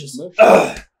made your promotion.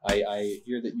 I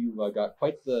hear that you've got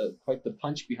quite the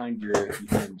punch behind your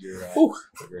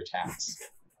attacks."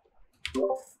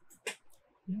 Yes,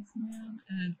 ma'am.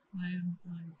 And I am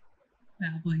like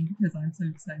babbling because I'm so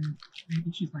excited.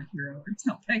 Maybe she's my hero or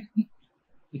something.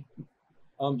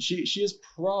 She's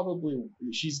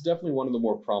definitely one of the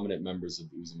more prominent members of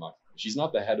the Uzumaki. She's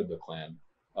not the head of the clan,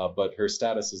 but her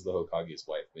status as the Hokage's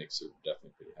wife makes her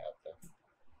definitely pretty high up there.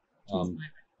 I'm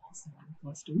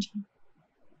flustered.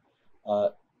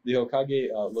 The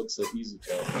Hokage looks at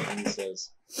Izuto and he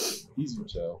says,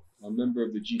 "Izuto, a member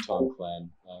of the Jiton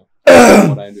clan. From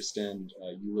what I understand,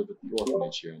 you live at the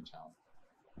orphanage here in town."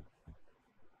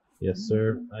 Yes,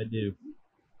 sir, I do.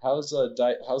 How's the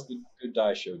good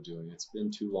Daisho doing? It's been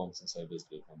too long since I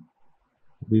visited him.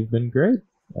 We've been great.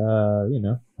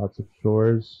 Lots of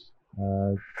chores.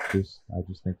 I just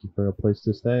thank you for a place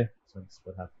to stay since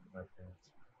what happened to my parents.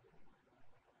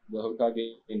 The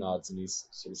Hokage nods and he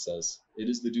sort of says, "It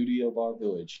is the duty of our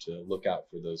village to look out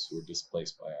for those who are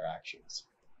displaced by our actions."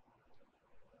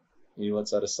 And he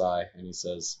lets out a sigh and he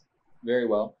says, "Very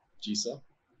well, Jisa."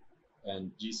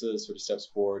 And Jisa sort of steps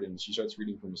forward and she starts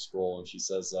reading from a scroll and she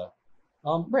says,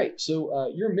 "Right, so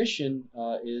your mission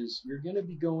is you're going to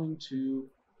be going to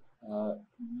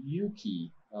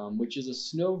Yuki, which is a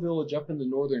snow village up in the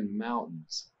northern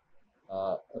mountains.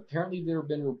 Apparently there have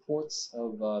been reports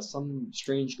of some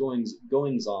strange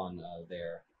goings on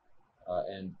there.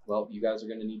 And, well, you guys are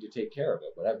going to need to take care of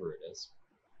it, whatever it is."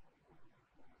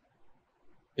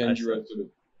 Kenjiro sort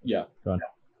of, yeah. Go on.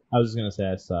 I was just going to say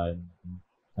I sigh.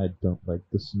 I don't like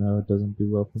the snow. It doesn't do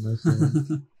well for my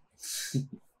skin.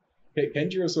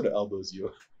 Kenjiro sort of elbows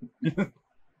you.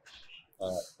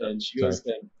 And she goes,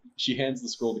 and she hands the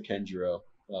scroll to Kenjiro.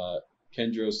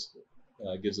 Kenjiro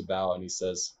gives a bow and he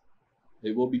says,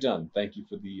 It will be done. Thank you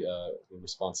for the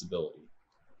responsibility.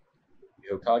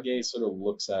 The Hokage sort of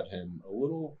looks at him a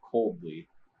little coldly,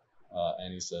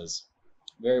 and he says,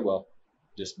 "Very well,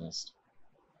 dismissed."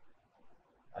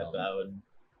 I bow and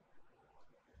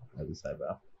At least I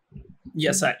bow.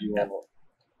 Yes, You all,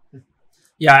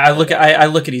 I look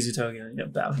at Izutogi. Yeah,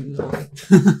 bow.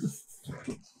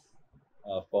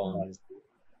 fall on his.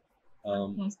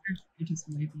 Closer, you just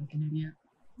wave like an idiot.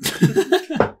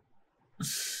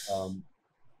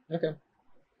 Okay.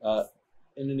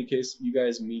 In any case, you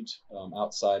guys meet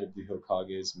outside of the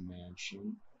Hokage's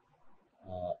mansion.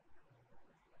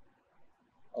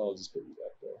 I'll just put you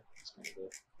back there. It's kind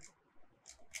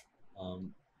of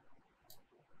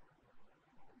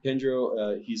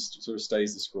Kenjiro, he sort of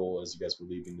studies the scroll as you guys were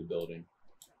leaving the building.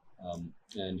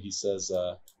 And he says,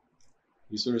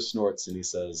 he sort of snorts and he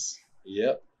says,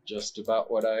 "Yep, just about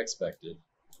what I expected."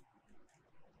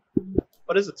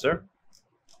 what is it, sir?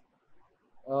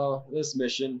 This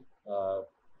mission,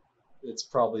 it's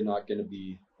probably not going to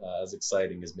be as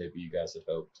exciting as maybe you guys had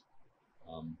hoped.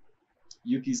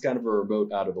 Yuki's kind of a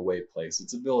remote, out-of-the-way place.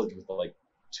 It's a village with like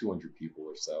 200 people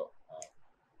or so.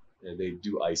 They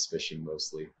do ice fishing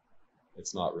mostly.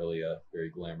 It's not really a very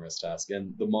glamorous task.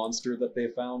 And the monster that they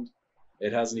found,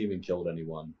 it hasn't even killed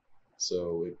anyone,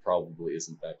 so it probably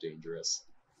isn't that dangerous.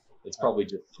 It's probably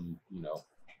just some,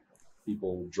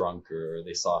 people drunk or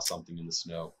they saw something in the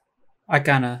snow. I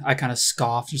kind of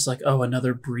scoff, just like, oh,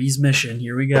 another breeze mission.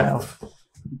 Here we go.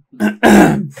 Well,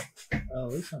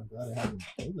 at least I'm glad I haven't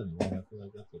killed anyone. I feel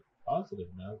like that's a positive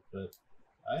note, but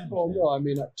I understand. Oh no, I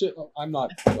mean, I'm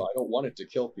not. I don't want it to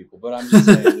kill people, but I'm just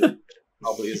saying that it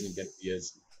probably isn't going to be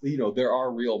as. There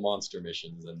are real monster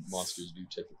missions, and monsters do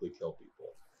typically kill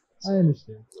people. I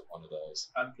understand. One of those.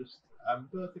 I'm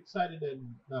both excited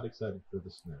and not excited for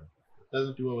the snow. It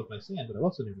doesn't do well with my sand, but I've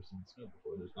also never seen snow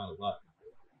before. There's not a lot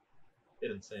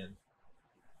hidden sand.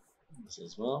 He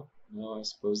says, "Well, no, I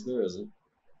suppose there isn't.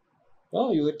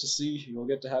 Well, you'll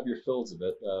get to have your fills of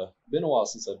it. Been a while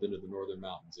since I've been to the northern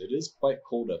mountains. It is quite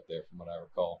cold up there, from what I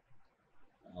recall.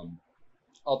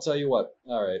 I'll tell you what.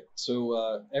 All right,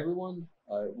 so everyone,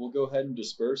 we'll go ahead and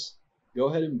disperse. Go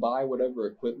ahead and buy whatever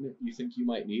equipment you think you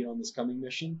might need on this coming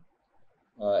mission,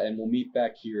 and we'll meet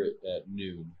back here at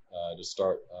noon to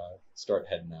start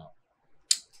heading out.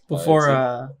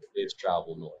 Before It's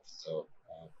travel north, so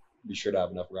be sure to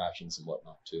have enough rations and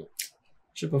whatnot too."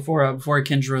 before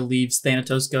Kenjiro leaves,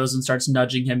 Thanatos goes and starts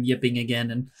nudging him, yipping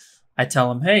again, and I tell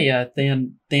him, hey,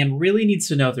 Than really needs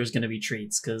to know if there's going to be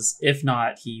treats, because if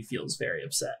not, he feels very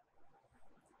upset.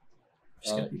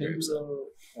 He's going to be very upset.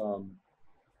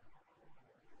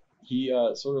 He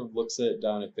sort of looks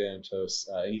down at Thanatos,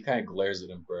 and he kind of glares at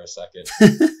him for a second.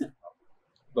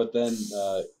 But then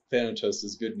Thanatos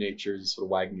is good-natured, he's sort of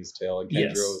wagging his tail, and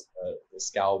Kenjiro's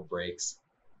scowl breaks,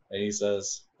 and he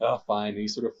says, "Oh, fine," and he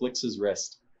sort of flicks his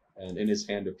wrist, and in his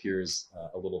hand appears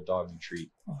a little doggy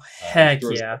treat. Oh, heck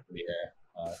yeah. In the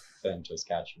air, Thanatos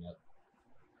catching it.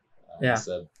 Yeah. He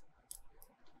said,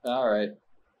 "All right.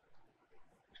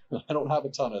 I don't have a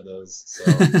ton of those, so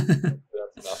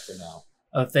that's enough for now."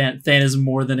 Than is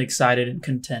more than excited and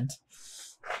content.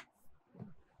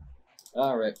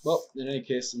 All right. Well, in any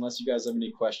case, unless you guys have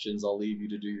any questions, I'll leave you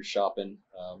to do your shopping.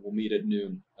 We'll meet at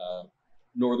noon.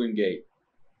 Northern Gate.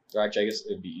 Or actually, I guess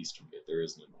it'd be Eastern Gate. There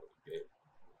isn't a Northern Gate.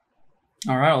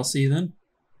 All right, I'll see you then.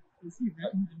 Does he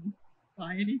recommend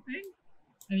buy anything?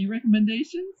 Any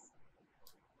recommendations?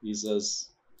 He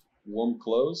says, warm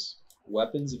clothes,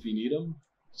 weapons if you need them,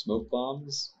 smoke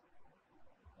bombs,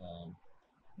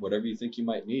 whatever you think you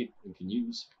might need and can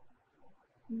use.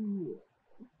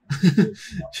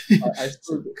 I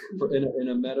suppose in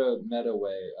a meta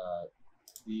way,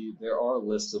 there are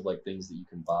lists of like things that you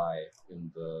can buy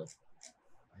in the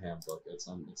handbook. It's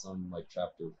on like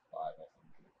chapter 5, I think.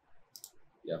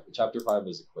 Yeah, chapter 5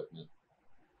 is equipment.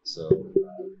 So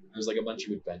there's like a bunch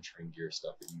of adventuring gear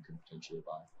stuff that you can potentially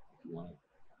buy if you want it.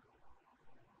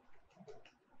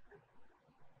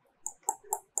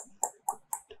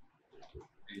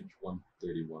 Page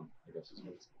 131, I guess is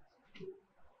what it's.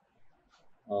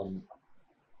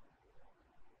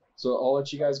 So I'll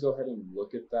let you guys go ahead and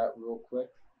look at that real quick,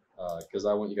 because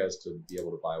I want you guys to be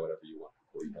able to buy whatever you want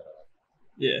before you head out.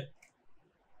 Yeah.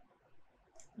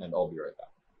 And I'll be right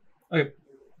back. Okay.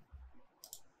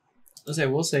 I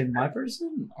will say my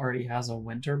person already has a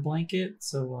winter blanket,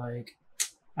 so like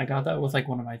I got that with like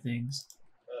one of my things.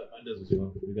 Mine does as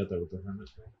well. We got that with the hermit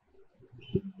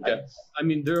thing. Okay. I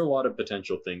mean, there are a lot of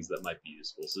potential things that might be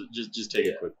useful, so just take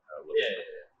a quick look.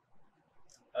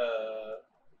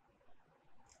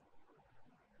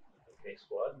 Okay,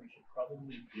 squad, we should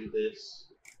probably do this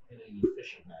in an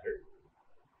efficient manner.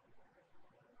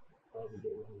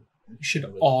 You should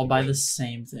all buy the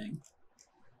same thing.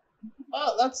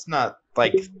 That's not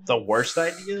like the worst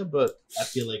idea, but I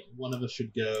feel like one of us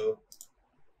should go.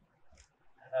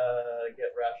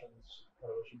 get rations.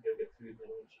 One of us should go get food, and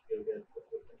one of us should go get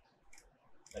equipment.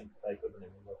 And by equipment, I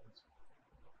mean weapons.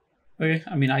 Okay,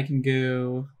 I mean I can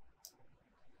go.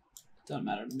 Doesn't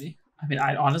matter to me. I mean,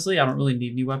 I honestly I don't really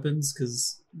need new weapons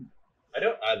because I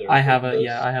don't either. I have a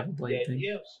blade thing. The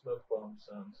idea of smoke bomb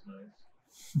sounds nice.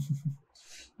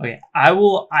 Okay,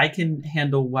 I can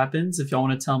handle weapons. If y'all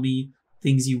want to tell me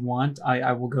things you want,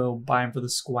 I will go buy them for the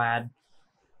squad.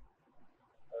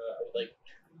 I would like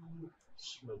 2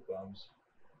 smoke bombs.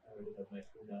 I already have my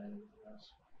food and everything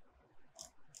else.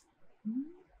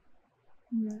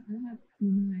 Yeah, I have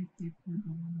kunai paper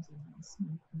bombs and a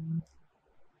smoke bomb.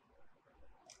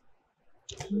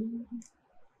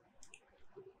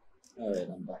 Alright,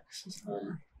 I'm back.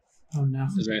 Oh no.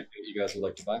 Is there anything you guys would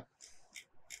like to buy?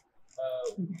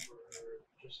 We're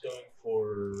just going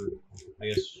for, I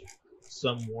guess,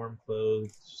 some warm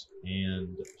clothes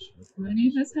and. Do any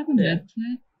of us have a med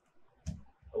kit?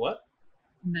 A what?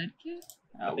 Med kit?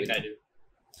 I think I do.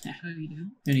 Oh, you do?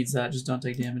 Who needs that? Just don't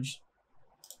take damage.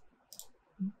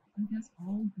 I guess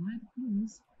all buy the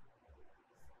clothes.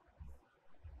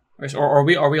 Or are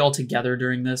we all together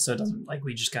during this? So it doesn't like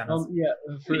we just kind of. Yeah,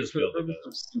 for just the build purpose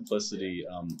of simplicity,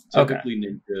 Okay.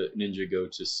 typically ninja go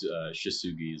to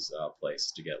Shisugi's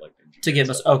place to get like ninja. To give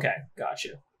us. Okay,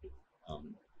 gotcha.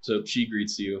 So she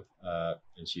greets you,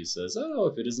 and she says, "Oh,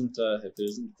 if it isn't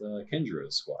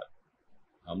Kenjiro's squad,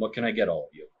 what can I get all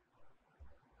of you?"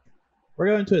 We're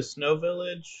going to a snow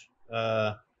village.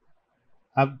 I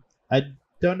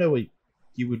don't know what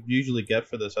you would usually get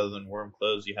for this other than warm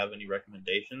clothes. You have any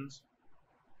recommendations?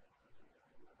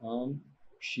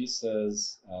 She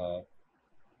says,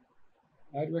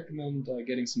 "I'd recommend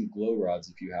getting some glow rods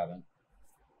if you haven't.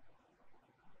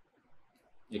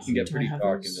 It can get Do I pretty have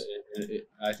dark, those? and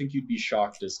I think you'd be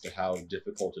shocked as to how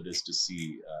difficult it is to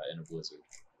see in a blizzard."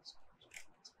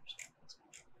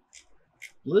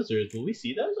 Blizzards? Will we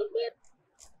see those up there?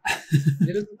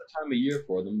 It isn't the time of year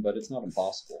for them, but it's not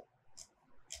impossible.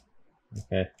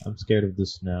 Okay, I'm scared of the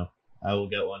snow. I will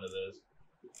get one of those.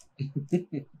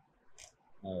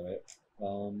 All right.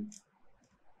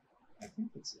 I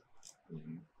think that's it.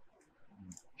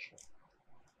 Sure.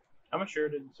 How much sure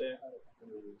did you say I had? It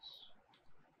was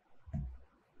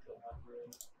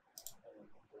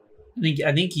 100.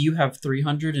 I think you have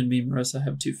 300 and me and Marissa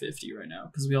have 250 right now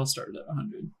because we all started at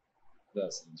 100.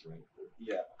 That sounds right.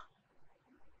 Yeah.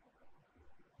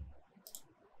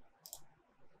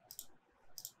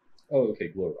 Oh, okay.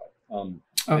 Glow rod.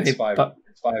 Okay, it's five. but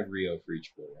It's 5 Rio for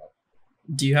each glow rod.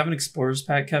 do you have an explorer's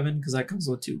pack, Kevin? Because that comes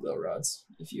with 2 glow rods.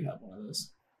 If you have one of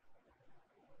those.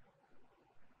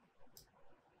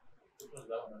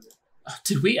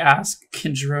 Did we ask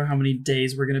Kenjiro how many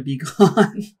days we're gonna be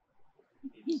gone?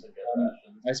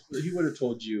 I suppose he would have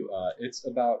told you. It's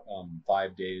about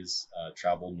 5 days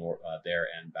travel there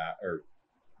and back, or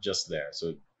just there.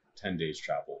 So 10 days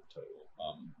travel total.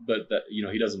 But that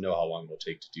he doesn't know how long it'll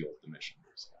take to deal with the mission.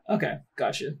 So. Okay,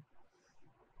 gotcha.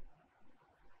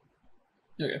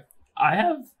 Okay. I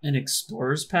have an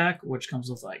explorer's pack, which comes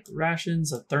with like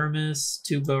rations, a thermos,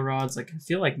 2 glow rods. Like I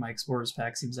feel like my explorer's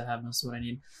pack seems to have most of what I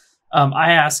need.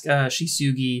 I asked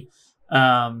Shisugi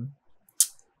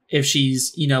if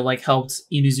she's like helped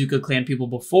Inuzuka clan people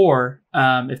before,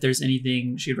 if there's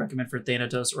anything she'd recommend for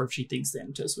Thanatos, or if she thinks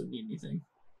Thanatos would need anything.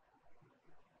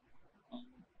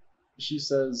 She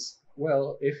says,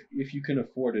 "Well, if you can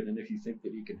afford it and if you think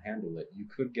that he can handle it, you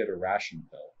could get a ration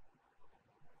pill."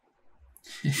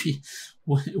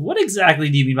 What exactly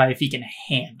do you mean by if he can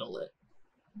handle it?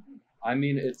 I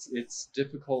mean, it's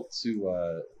difficult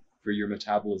to for your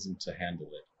metabolism to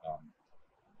handle it.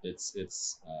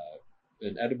 It's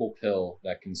an edible pill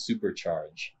that can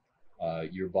supercharge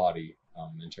your body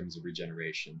in terms of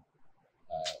regeneration.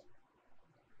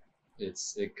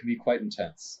 It can be quite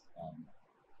intense,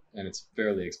 and it's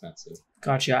fairly expensive.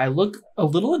 Gotcha. I look a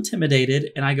little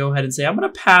intimidated, and I go ahead and say I'm going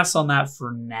to pass on that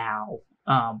for now.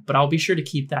 But I'll be sure to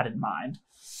keep that in mind.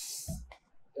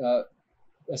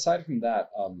 Aside from that,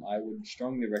 I would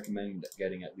strongly recommend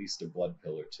getting at least a blood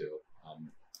pill or 2.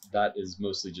 That is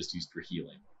mostly just used for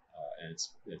healing, and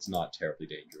it's not terribly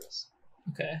dangerous.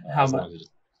 Okay. How much?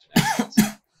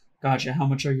 Gotcha. How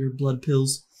much are your blood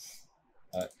pills?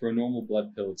 For a normal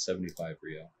blood pill, it's 75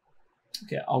 Rio.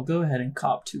 Okay, I'll go ahead and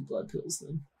cop 2 blood pills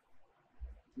then.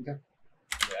 Okay.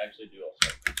 I actually do also.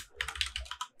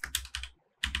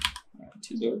 Alright,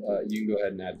 2 So blood pills. you can go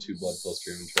ahead and add 2 blood pills to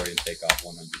your inventory and take off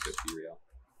 150 Rio.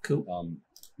 Cool.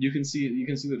 You can see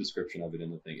the description of it in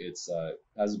the thing. It's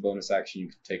as a bonus action, you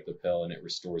can take the pill, and it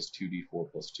restores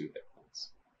 2d4 plus 2 hit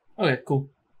points. Okay, cool.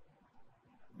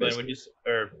 But when you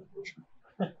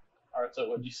Alright, so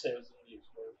what'd you say was in the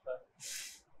Explorer's pack?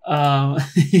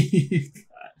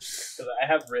 Because I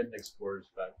have written Explorer's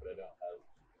pack, but I don't have.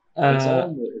 It's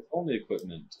all in the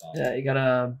equipment. Yeah, you got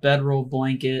a bedroll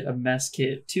blanket, a mess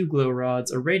kit, 2 glow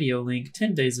rods, a radio link,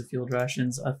 10 days of field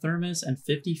rations, a thermos, and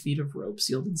 50 feet of rope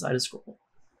sealed inside a scroll.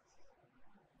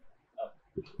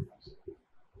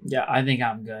 Yeah, I think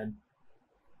I'm good.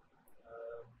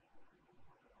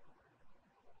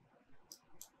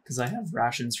 Because I have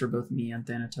rations for both me and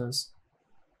Thanatos.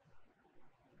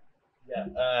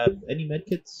 Yeah. Any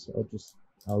medkits?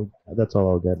 That's all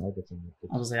I'll get. I'll get some medkits.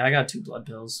 I'll say I got 2 blood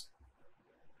pills.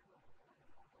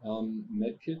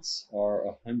 Medkits are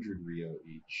 100 Rio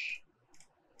each.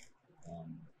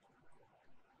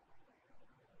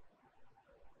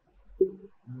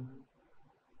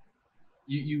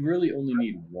 You really only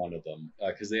need one of them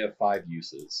because they have 5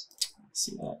 uses. Let's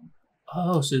see that.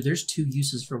 Oh, so there's 2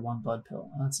 uses for 1 blood pill.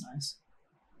 Oh, that's nice.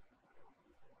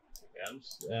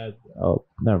 Yeah, Oh,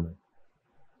 never mind.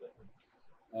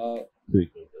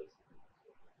 Sweet.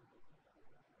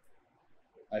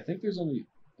 I think there's only.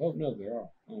 Oh no, there are.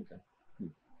 Okay.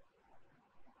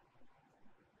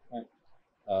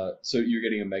 Alright. So you're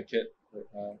getting a med kit?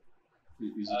 no,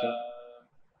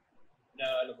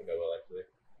 I don't think I will actually.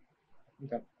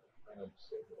 Okay. I hope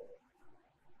so.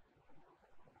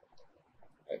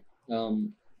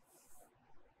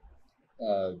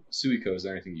 Suiko, is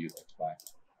there anything you'd like to buy?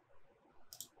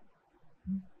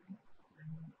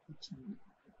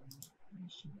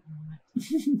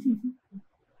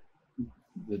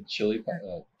 The chili pepper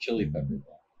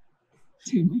bomb.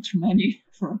 Too much money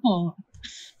for all.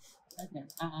 Okay.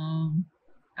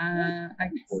 I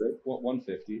What,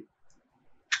 150.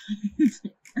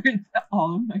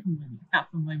 all of my money,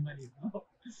 half of my money though.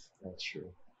 That's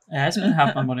true. Yeah, I spent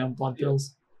half my money on blood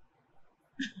pills.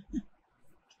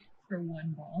 For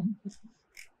 1 bomb.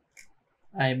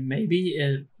 Maybe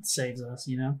it saves us,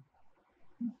 you know?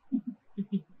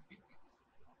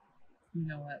 You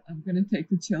know what? I'm gonna take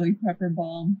the chili pepper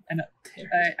bomb and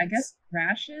I guess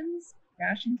ration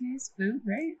case, food,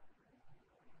 right?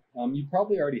 You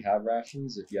probably already have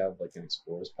rations if you have like an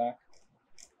explorer's pack.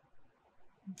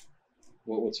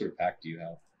 What sort of pack do you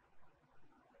have?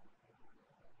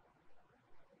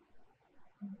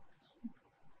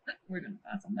 We're gonna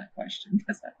pass on that question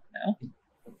because I don't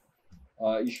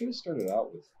know. You should have started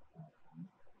out with.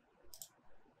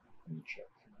 Let me check.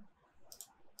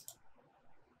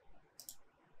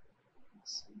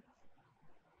 Let's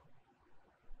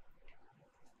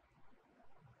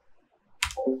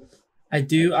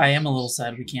see. I am a little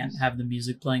sad we can't have the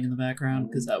music playing in the background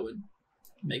because that would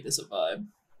make this a vibe.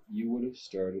 You would have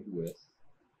started with.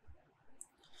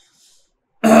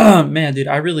 Man, dude,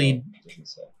 I really Doesn't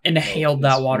say. inhaled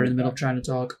that water in the middle of trying to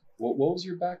talk. What was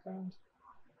your background?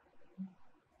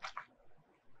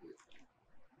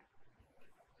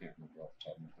 Can't remember off the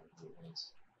top of my head what it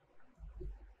was.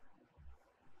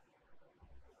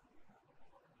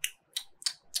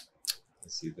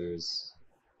 Let's see. There's.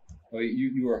 Oh,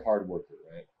 you were a hard worker,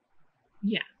 right?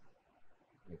 Yeah.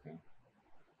 Okay.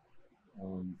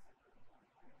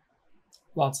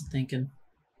 Lots of thinking.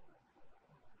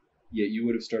 Yeah, you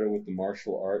would have started with the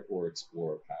martial art or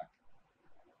explorer pack.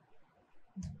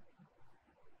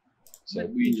 So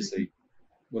What we can page just are say,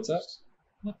 what's that?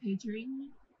 What page are you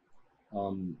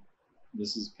on?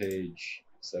 This is page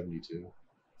 72.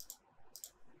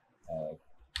 I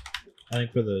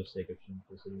think for the sake of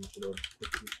simplicity, we should all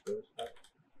put the explorer's pack.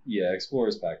 Yeah,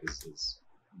 explorer's pack is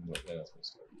what that's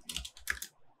most of it.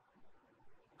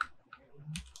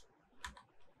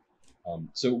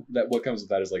 So that what comes with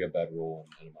that is like a bedroll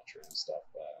and a bunch of random stuff.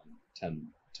 10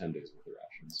 days worth of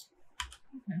rations.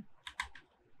 Okay.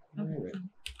 Alright.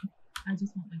 I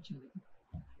just want my chili.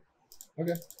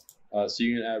 Okay. So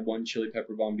you can add 1 chili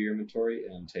pepper bomb to your inventory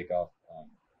and take off.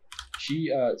 She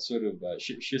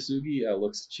Shisugi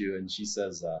looks at you and she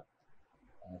says,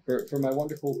 for my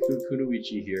wonderful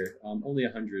Kunoichi here, only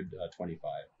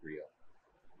 125 Rio.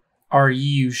 Are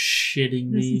you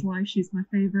shitting This me? is why she's my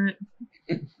favorite.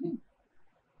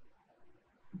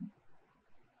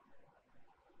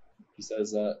 He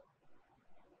says,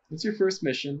 it's your first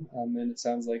mission, and it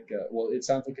sounds like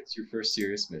it's your first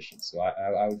serious mission. So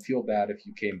I would feel bad if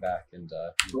you came back and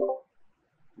you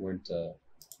were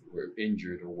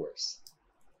injured or worse.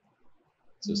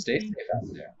 So stay safe out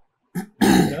there. You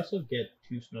can also get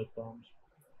 2 smoke bombs.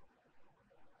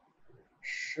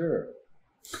 Sure.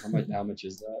 How much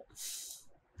is that?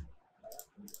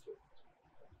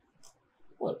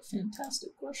 What a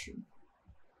fantastic question.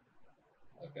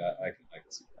 Okay, I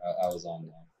can see. I was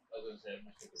on. I was gonna say I'm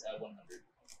just gonna add 100.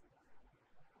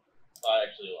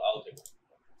 Actually, I'll take it.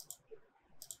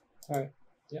 All right.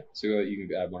 Yeah. So you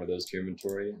can add one of those to your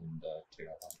inventory and take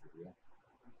off 100.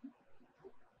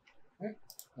 All right.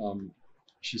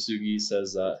 Shisugi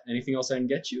says, "Anything else I can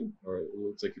get you? Or it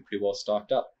looks like you're pretty well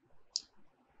stocked up."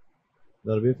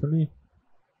 That'll be it for me.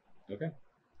 Okay.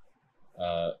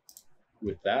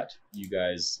 With that, you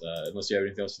guys, unless you have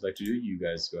anything else you'd like to do, you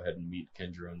guys go ahead and meet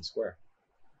Kenjiro in the square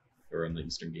or on the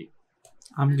eastern gate.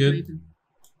 I'm good.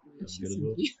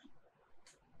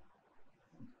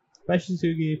 Bye,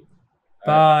 Shisugi.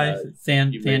 Bye. Alright,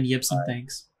 Than you may- Gibson,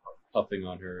 thanks. puffing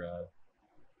on her,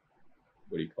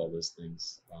 what do you call those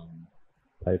things?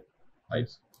 Pipe.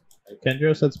 Pipes.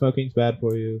 Kenjiro said smoking's bad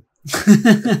for you.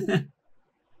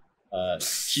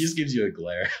 She just gives you a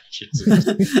glare.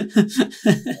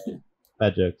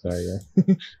 Bad joke, sorry, yeah.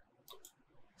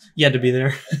 You had to be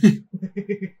there.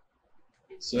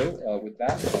 So, with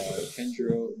that,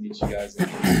 Kenjiro meets you guys at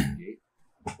the eastern gate.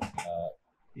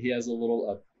 He has a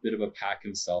bit of a pack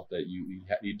himself that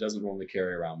he doesn't normally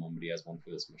carry around one, but he has one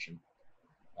for this mission.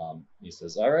 He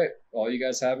says, "All right, all you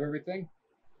guys have everything?"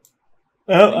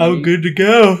 Oh, I'm good to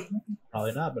go.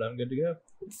 Probably not, but I'm good to go.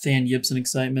 Than Gibson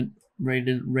excitement.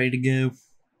 Ready to go.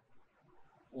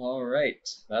 All right,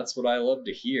 that's what I love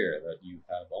to hear, that you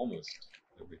have almost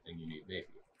everything you need, maybe.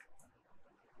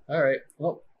 All right,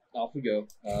 well, off we go.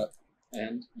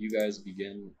 And you guys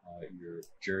begin your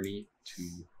journey to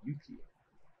Yuki.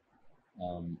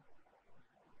 On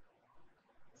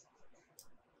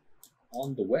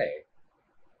the way,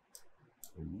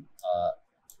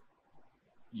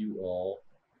 you all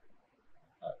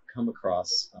come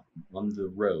across on the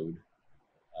road.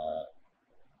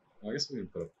 I guess we can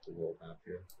put up the world map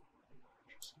here.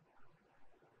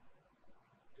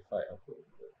 If I upload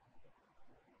it,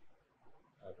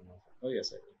 I don't know. Oh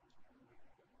yes, I did.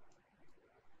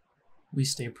 We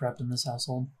stay prepped in this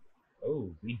household.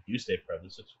 Oh, we do stay prepped.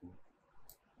 This looks cool.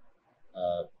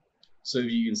 So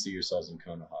you can see yourselves in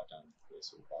Konoha down the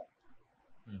place of the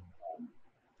bottom.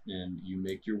 And you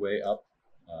make your way up,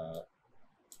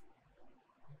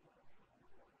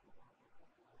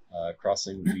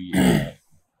 crossing the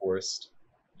forest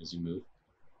as you move.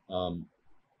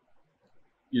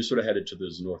 You're sort of headed to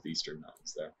those northeastern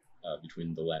mountains there,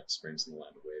 between the Land Springs and the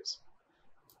Land of Waves.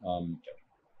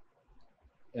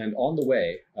 And on the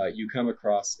way, you come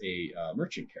across a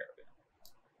merchant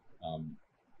caravan.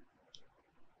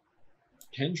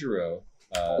 Kenjiro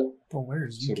But where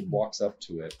is sort you? of walks up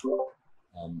to it,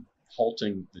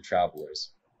 halting the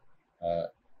travelers,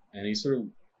 and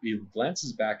he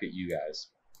glances back at you guys,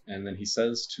 and then he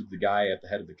says to the guy at the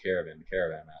head of the caravan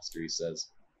master, he says,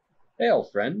 "Hail,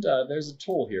 friend, there's a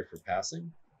toll here for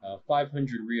passing,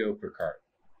 500 Rio per cart."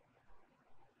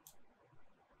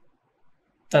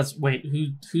 Wait,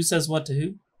 who says what to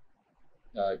who?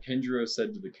 Kenjiro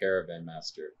said to the caravan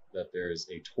master that there is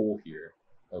a toll here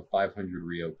of 500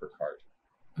 Rio per cart.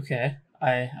 Okay.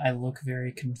 I look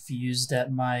very confused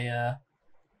at my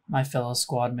my fellow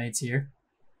squad mates here.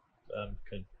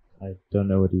 Good. I don't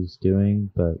know what he's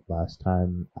doing, but last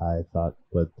time I thought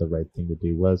what the right thing to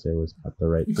do was. It was not the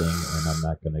right thing, and I'm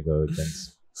not going to go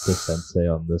against the sensei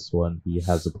on this one. He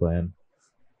has a plan.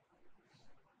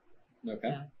 Okay.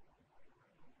 Yeah.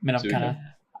 I mean, I'm So kind of.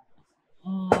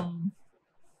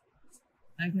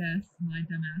 I guess my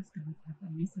dumbass goes, I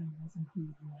thought you said it was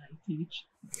included in what I teach.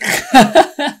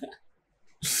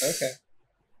 Okay.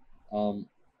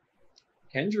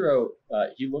 Kenjiro,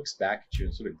 he looks back at you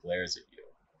and sort of glares at you.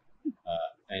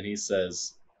 And he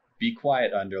says, "Be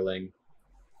quiet, underling.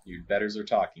 Your betters are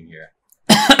talking here."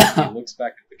 He looks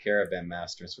back at the caravan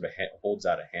master and sort of holds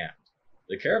out a hand.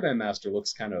 The caravan master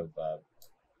looks kind of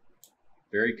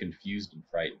very confused and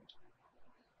frightened.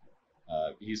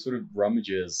 He sort of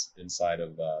rummages inside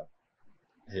of a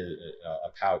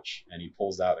pouch, and he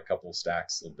pulls out a couple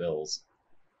stacks of bills,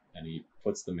 and he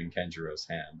puts them in Kenjiro's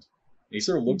hand. And he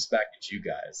sort of looks back at you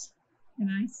guys. Can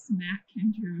I smack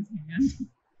Kenjiro's hand?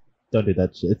 Don't do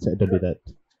that shit. Don't do that.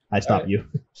 I stop Alright. you.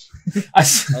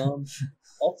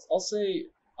 I'll say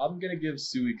I'm gonna give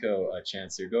Suiko a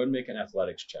chance here. Go ahead and make an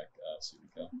athletics check,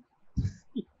 Suiko.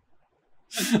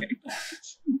 Okay.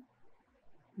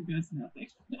 It does nothing.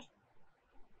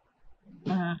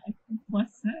 I think +6.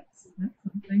 That's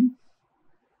something.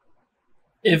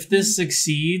 If this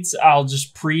succeeds, I'll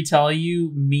just pre-tell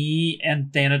you, me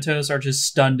and Thanatos are just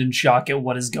stunned in shock at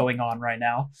what is going on right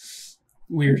now.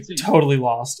 We're totally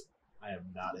lost. I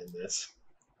am not in this.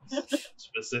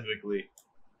 Specifically.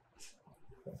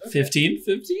 15?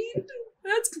 15?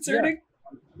 That's concerning.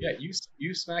 Yeah,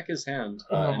 you smack his hand,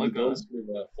 Oh and my the bills sort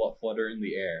of flutter in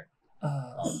the air.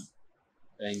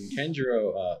 And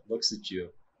Kenjiro looks at you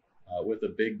with a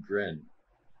big grin,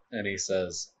 and he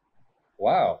says,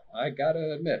 "Wow, I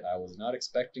gotta admit, I was not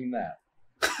expecting that."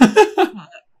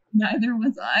 Neither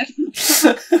was I.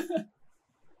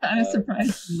 Kind of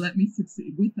surprised you let me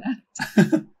succeed with that.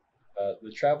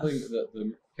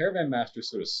 The caravan master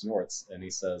sort of snorts, and he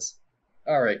says,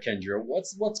 "All right, Kenjiro,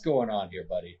 what's going on here,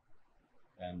 buddy?"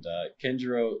 And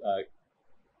Kenjiro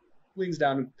leans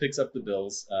down and picks up the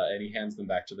bills, and he hands them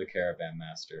back to the caravan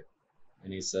master.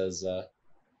 And he says,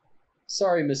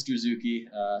 "Sorry, Mr. Zuki.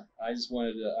 I just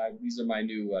wanted to. These are my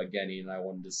new Geni, and I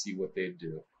wanted to see what they'd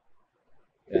do."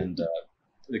 And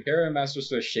the caravan master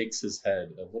sort of shakes his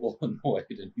head, a little annoyed,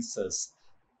 and he says,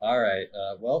 "All right.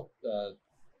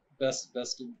 Best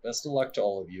of luck to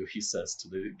all of you," he says to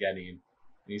the Geni. And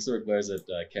he sort of glares at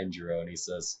Kenjiro, and he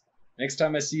says, "Next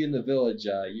time I see you in the village,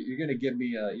 you're gonna give me,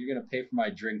 you're gonna pay for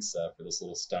my drinks for this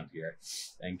little stunt here."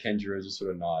 And Kenjiro just sort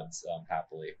of nods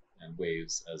happily and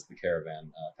waves as the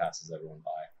caravan passes everyone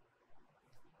by.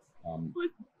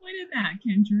 What's the point of that,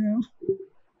 Kenjiro?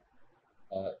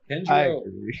 Kenjiro, I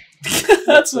agree.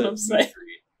 That's what I'm saying.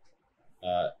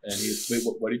 And he, wait,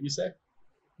 what did you say?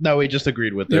 No, we just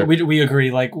agreed with Yeah, it. we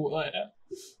agree. Like,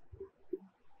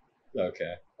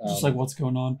 Okay. just like what's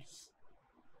going on?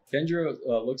 Kenjiro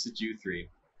looks at you three.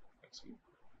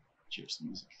 Cheers to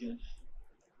music again.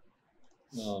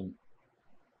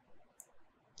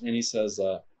 And he says,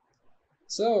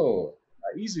 "So,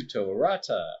 Izuto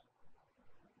Arata,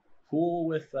 cool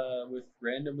with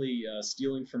randomly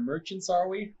stealing from merchants, are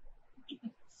we?"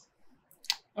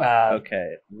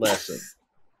 Okay, listen.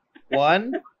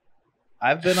 One,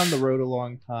 I've been on the road a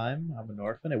long time. I'm an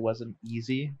orphan. It wasn't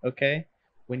easy, okay?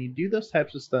 When you do those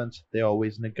types of stunts, they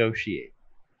always negotiate.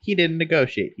 He didn't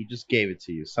negotiate. He just gave it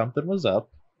to you. Something was up,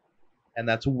 and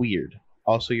that's weird.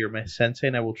 Also, you're my sensei,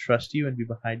 and I will trust you and be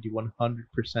behind you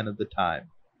 100% of the time.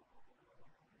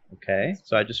 Okay?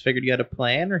 So I just figured you had a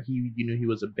plan, or you knew he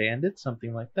was a bandit,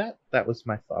 something like that. That was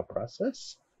my thought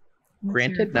process.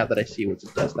 Granted, now that I see what's a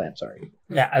test, I am sorry.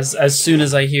 Yeah, as soon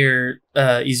as I hear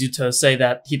Izuto say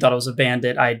that he thought it was a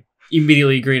bandit, I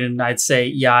immediately agreed, and I'd say,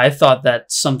 yeah, I thought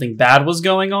that something bad was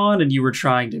going on, and you were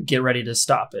trying to get ready to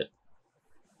stop it.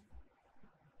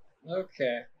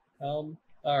 Okay. All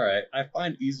right. I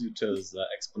find Izuto's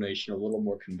explanation a little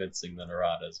more convincing than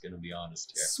Arata's, going to be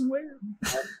honest here. Swear.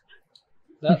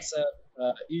 That said,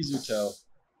 Izuto,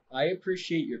 I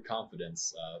appreciate your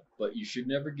confidence, but you should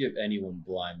never give anyone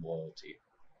blind loyalty.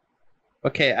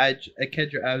 Okay,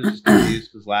 Kendra, I was just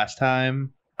confused because last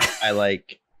time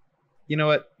you know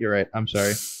what? You're right. I'm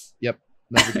sorry. Yep.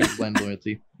 Never give blind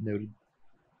loyalty. Noted.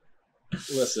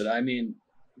 Listen, I mean,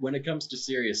 when it comes to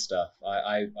serious stuff,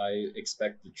 I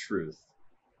expect the truth.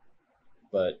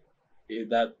 But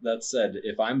that said,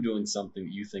 if I'm doing something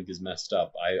that you think is messed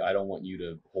up, I don't want you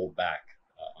to hold back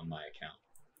on my account.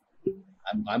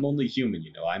 I'm only human,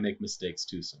 you know. I make mistakes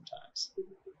too sometimes.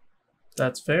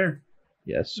 That's fair.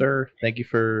 Yes, sir. Thank you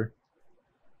for.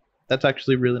 That's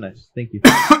actually really nice. Thank you.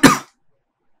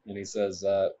 And he says,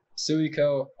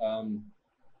 "Suiko,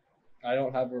 I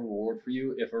don't have a reward for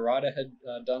you. If Arata had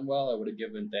done well, I would have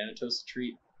given Thanatos a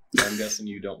treat. But I'm guessing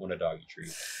you don't want a doggy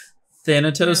treat."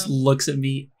 Thanatos looks at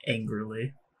me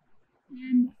angrily.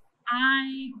 And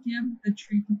I give the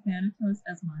treat to Thanatos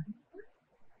as my reward.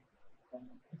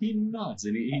 He nods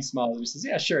and he smiles and he says,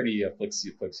 "Yeah, sure." And he flicks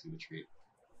you the treat.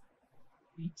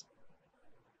 Sweet.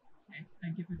 Okay, I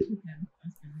give it to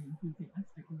Thanatos very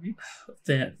enthusiastically.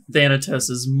 Thanatos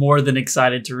is more than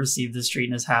excited to receive this treat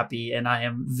and is happy, and I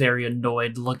am very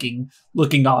annoyed looking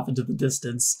off into the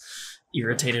distance,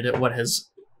 irritated at what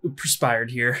has perspired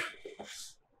here.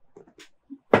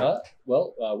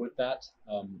 With that,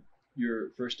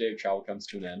 your first day of travel comes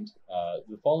to an end.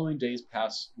 The following days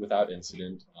pass without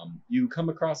incident. You come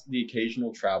across the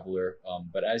occasional traveler,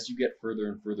 but as you get further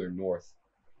and further north,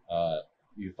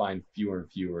 you find fewer and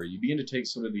fewer. You begin to take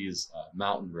sort of these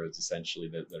mountain roads, essentially,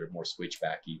 that are more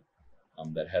switchbacky,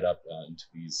 that head up into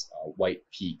these white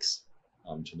peaks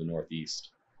to the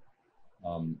northeast.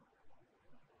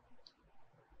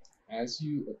 As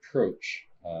you approach,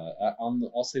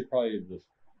 I'll say probably the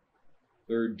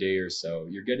third day or so,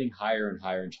 you're getting higher and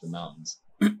higher into the mountains,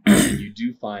 and you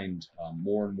do find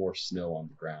more and more snow on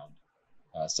the ground.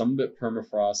 Some of it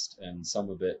permafrost, and some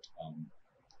of it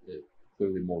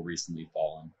clearly more recently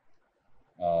fallen.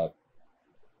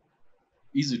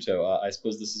 Izuto, I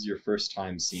suppose this is your first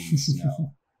time seeing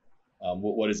snow.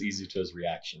 What is Izuto's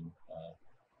reaction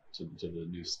to the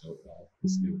new snow?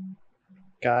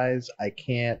 Guys, I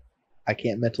can't I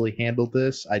can't mentally handle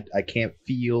this. I can't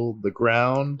feel the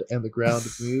ground, and the ground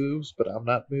moves, but I'm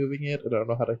not moving it, and I don't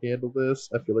know how to handle this.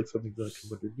 I feel like something's going to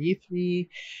come underneath me,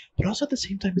 but also at the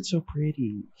same time, it's so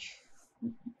pretty.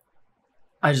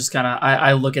 I just kind of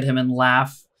I look at him and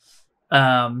laugh,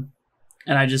 and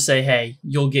I just say, "Hey,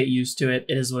 you'll get used to it.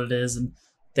 It is what it is." And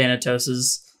Thanatos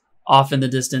is off in the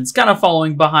distance, kind of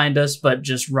following behind us, but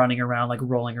just running around, like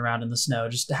rolling around in the snow,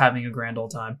 just having a grand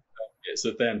old time. Yeah,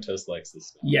 so Thanatos likes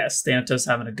this. Yes, Thanatos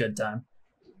having a good time.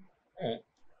 All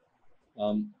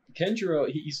right. Kenjiro,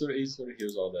 he sort of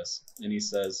hears all this, and he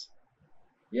says,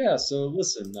 "Yeah. So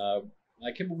listen,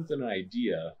 I came up with an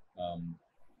idea.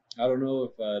 I don't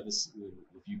know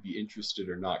if you'd be interested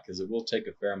or not, because it will take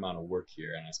a fair amount of work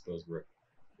here, and I suppose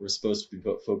we're supposed to be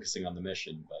focusing on the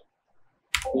mission. But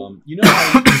you know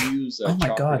how you can use Oh my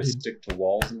chopper God, to dude. stick to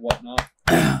walls and whatnot,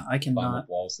 I climb cannot. up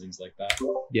walls, things like that.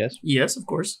 Yes. Yes, of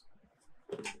course.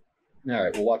 All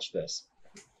right, well, watch this."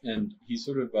 And he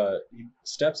sort of he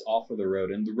steps off of the road,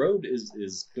 and the road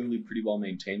is clearly pretty well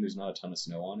maintained. There's not a ton of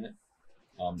snow on it,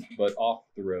 but off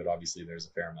the road, obviously, there's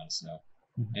a fair amount of snow.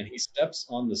 And he steps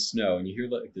on the snow, and you hear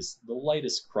like the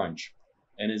lightest crunch,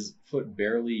 and his foot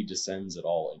barely descends at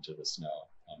all into the snow,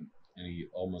 and he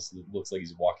almost looks like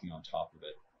he's walking on top of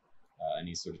it. And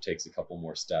he sort of takes a couple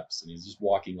more steps, and he's just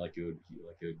walking like it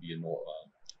would be a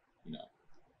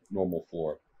normal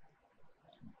floor.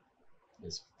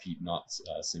 His feet not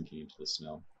sinking into the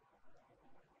snow.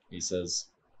 He says,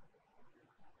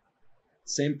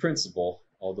 "Same principle,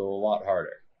 although a lot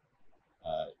harder.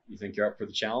 You think you're up for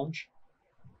the challenge?"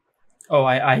 Oh,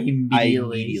 I I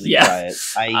immediately, immediately yeah. try it.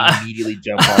 I immediately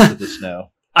jump onto the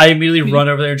snow. I immediately run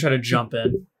over there and try to jump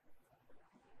in.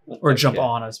 Or jump Okay.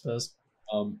 on, I suppose.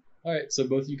 All right, so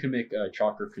both of you can make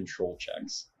chakra control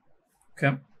checks.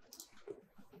 Okay.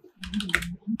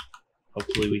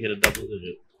 Hopefully we hit a double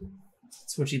digit.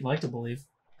 That's what you'd like to believe.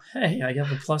 Hey, I got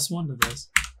a +1 to this.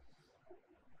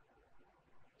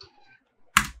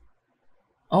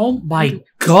 Oh my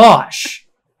gosh!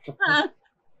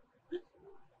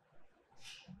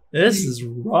 This is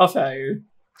rough out here.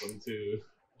 22.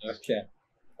 Okay.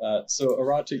 So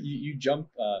Arata, you jump.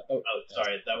 Oh,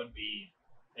 sorry. That would be.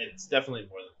 It's definitely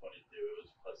more than 22. It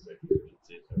was +6. You can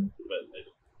see, so, but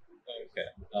Okay.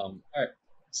 All right.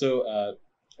 So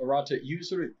Arata, you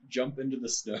sort of jump into the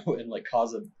snow and like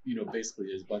cause basically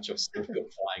a bunch of snow go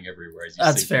flying everywhere as you.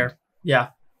 That's sink fair. in. Yeah.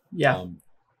 Yeah.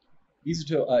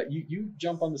 Izuto, you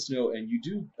jump on the snow and you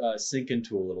do sink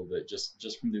into a little bit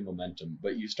just from the momentum,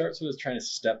 but you start sort of trying to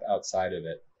step outside of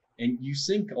it, and you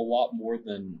sink a lot more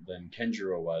than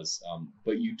Kenjiro was,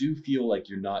 but you do feel like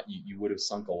you're not. You would have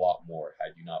sunk a lot more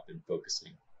had you not been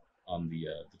focusing on the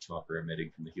chopper emitting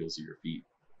from the heels of your feet.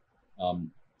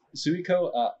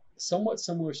 Suiko, somewhat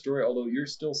similar story, although you're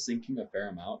still sinking a fair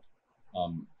amount,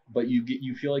 but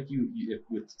you feel like if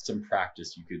with some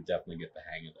practice you could definitely get the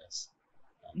hang of this.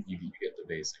 You get the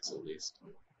basics at least.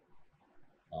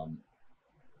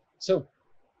 So,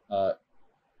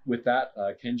 with that,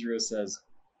 Kenjiro says,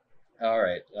 "All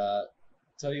right,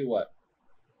 tell you what.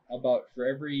 About for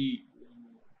every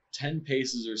 10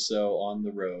 paces or so on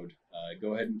the road,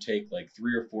 go ahead and take like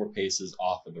 3 or 4 paces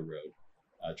off of the road,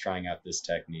 trying out this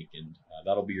technique, and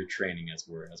that'll be your training as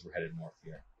we're headed north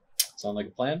here. Sound like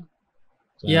a plan?"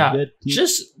 Yeah. Good.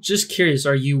 Just curious,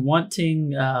 are you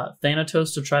wanting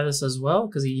Thanatos to try this as well?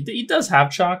 Because he does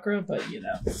have chakra, but you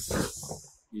know.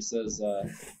 He says,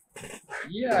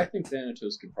 "Yeah, I think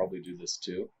Thanatos could probably do this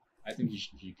too. I think he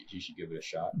should give it a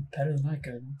shot." Better than I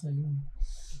could, I'll tell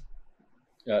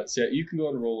you. So yeah, you can go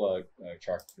ahead and roll a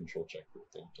chakra control check for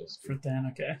Thanatos. For Than,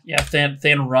 okay. Yeah,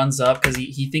 Than runs up because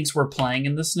he thinks we're playing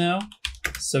in the snow.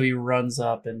 So he runs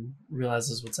up and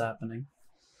realizes what's happening.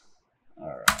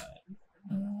 Alright.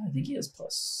 I think he has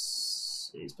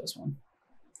he's +1.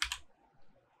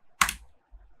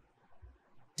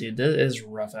 Dude, that is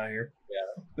rough out here.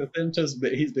 The Thanatos,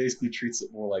 he basically treats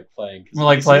it more like playing. More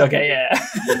like play, okay, yeah.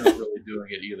 You're not really doing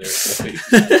it either. So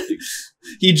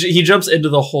he jumps into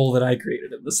the hole that I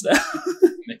created in the snow.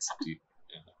 next to you.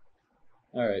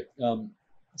 Yeah. All right.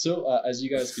 So as you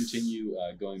guys continue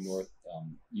going north,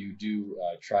 you do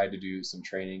try to do some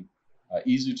training.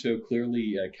 Izuto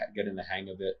clearly getting the hang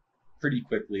of it pretty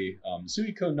quickly.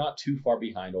 Suiko not too far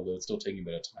behind, although it's still taking a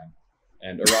bit of time.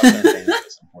 And Arata and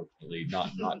Thanatos, unfortunately,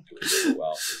 not doing very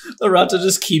well. Arata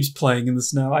just keeps playing in the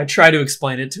snow. I try to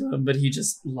explain it to him, but he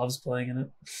just loves playing in it.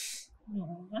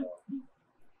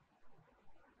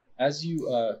 As you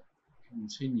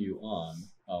continue on,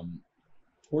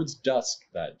 towards dusk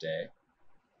that day,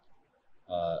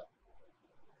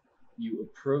 you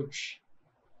approach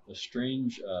a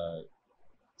strange,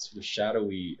 sort of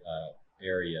shadowy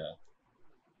area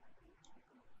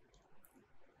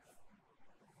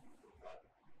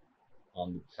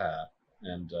on the path,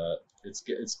 and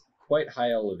it's quite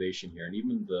high elevation here, and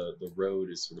even the road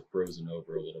is sort of frozen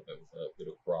over a little bit with a bit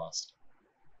of frost.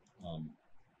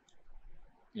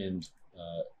 And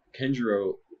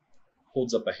Kenjiro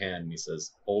holds up a hand and he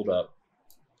says, "Hold up,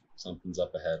 something's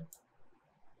up ahead."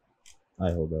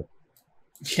 I hold up.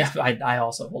 Yeah, I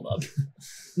also hold up.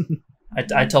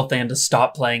 I tell Than to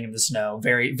stop playing in the snow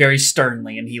very, very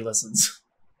sternly, and he listens.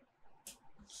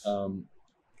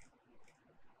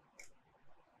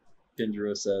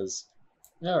 Kenjiro says,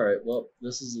 "All right, well,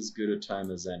 this is as good a time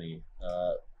as any.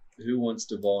 Who wants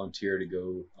to volunteer to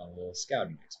go on a little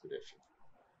scouting expedition?"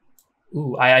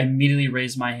 Ooh, I immediately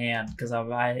raise my hand because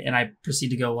I proceed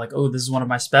to go like, "Oh, this is one of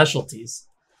my specialties."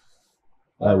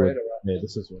 I would. All right. Yeah,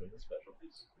 this is one of the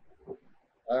specialties.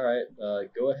 All right,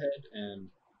 go ahead and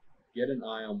get an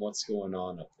eye on what's going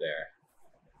on up there.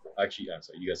 Actually, I'm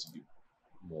sorry, you guys would be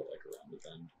more like around the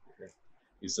bend. Okay.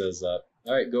 He says, "All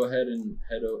right, go ahead and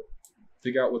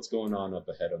figure out what's going on up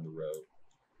ahead on the road."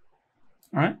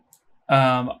 All right.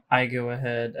 I go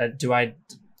ahead. Do I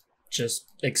just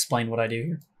explain what I do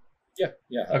here?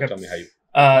 Yeah. Okay. Tell me how you.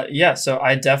 Yeah. So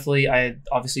I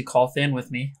obviously call Than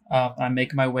with me. I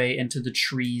make my way into the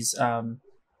trees,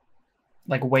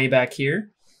 like way back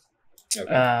here.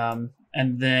 Okay.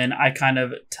 And then I kind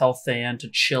of tell Than to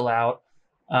chill out,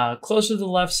 closer to the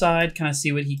left side, kind of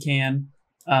see what he can.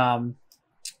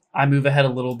 I move ahead a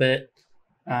little bit,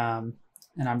 and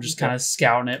I'm just kind of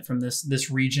scouting it from this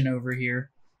region over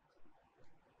here.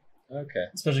 Okay.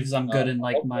 Especially because I'm good in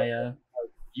like my.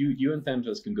 You and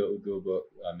Thanatos can go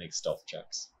make stealth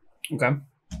checks. Okay.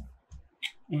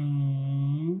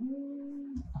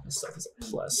 This stuff is a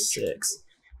 +6.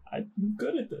 I'm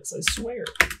good at this, I swear.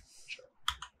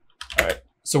 All right.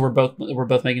 So we're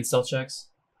both making stealth checks.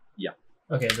 Yeah.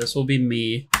 Okay. This will be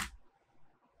me.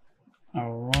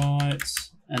 All right.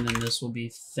 And then this will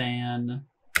be Than.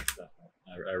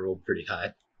 I rolled pretty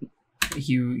high.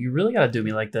 You really gotta do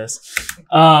me like this.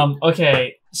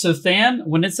 Okay, so Than,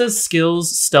 when it says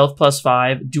skills stealth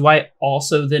 +5, do I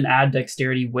also then add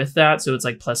dexterity with that? So it's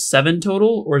like +7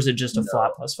 total, or is it just a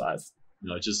flat +5?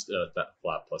 No, just that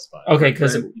flat +5. Okay,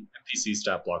 because NPC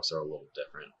stat blocks are a little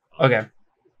different. Okay.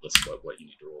 Let's what you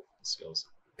need to roll for the skills.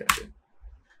 Gotcha.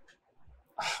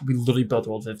 We literally both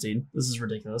rolled 15. This is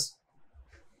ridiculous.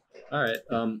 All right.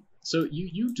 So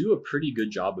you do a pretty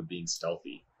good job of being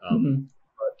stealthy.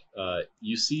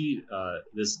 You see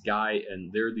this guy,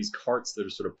 and there are these carts that are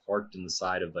sort of parked in the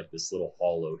side of like this little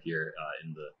hollow here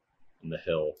in the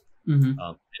hill.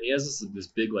 And he has this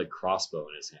big like crossbow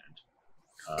in his hand.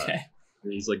 Okay.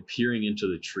 And he's like peering into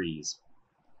the trees,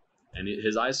 and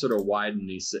his eyes sort of widen, and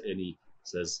he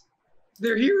says,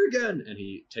 "They're here again!" And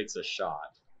he takes a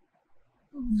shot.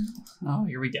 Oh,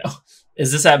 here we go.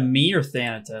 Is this at me or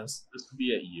Thanatos? This would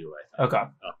be at you, I think. Okay.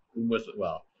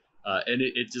 And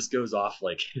it just goes off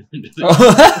like into the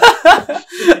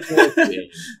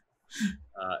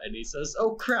and he says,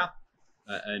 "Oh crap!"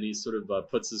 And he sort of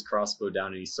puts his crossbow down,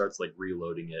 and he starts like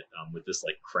reloading it with this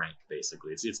like crank.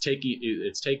 Basically, it's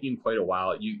taking quite a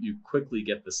while. You quickly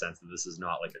get the sense that this is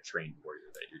not like a trained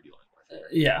warrior that you're dealing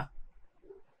with. Yeah.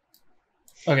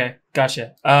 Okay,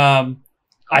 gotcha.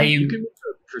 You can make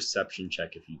a perception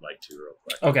check if you'd like to, real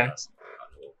quick. Okay. A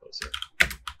little closer.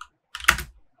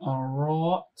 All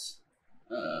right.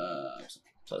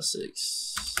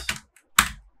 +6.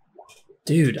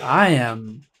 Dude, I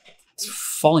am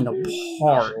falling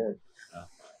apart.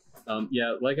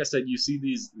 Yeah, like I said, you see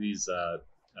these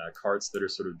carts that are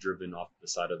sort of driven off the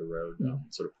side of the road,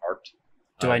 sort of parked.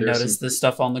 Do I notice this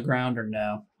stuff on the ground or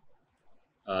no?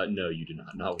 No, you do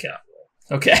not. Not with that roll.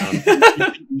 Okay.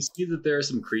 You see that there are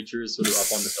some creatures sort of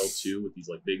up on the hill too, with these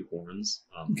like big horns.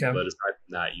 Okay. But aside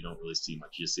from that, you don't really see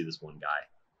much. You just see this one guy.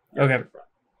 Okay.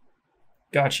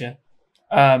 Gotcha.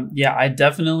 Yeah, I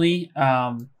definitely.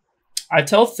 I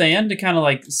tell Than to kind of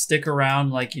like stick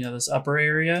around, like this upper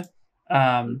area,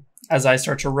 as I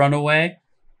start to run away,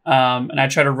 and I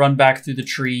try to run back through the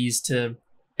trees to,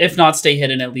 if not stay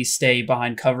hidden, at least stay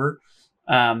behind cover,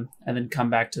 and then come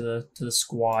back to the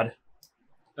squad.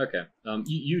 Okay.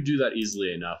 You do that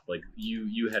easily enough. Like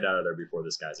you head out of there before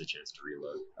this guy has a chance to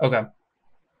reload. Okay.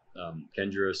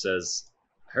 Kenjiro says,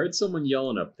 "I heard someone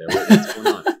yelling up there. What's going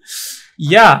on?"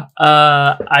 Yeah.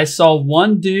 I saw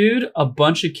one dude, a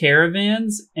bunch of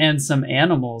caravans, and some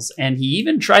animals, and he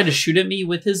even tried to shoot at me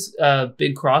with his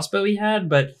big crossbow he had,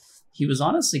 but he was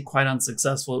honestly quite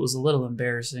unsuccessful. It was a little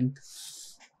embarrassing.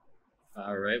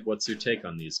 All right. What's your take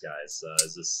on these guys?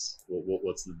 Is this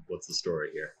what's the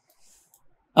story here?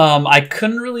 I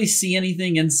couldn't really see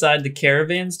anything inside the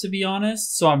caravans, to be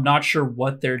honest, so I'm not sure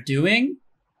what they're doing,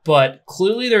 but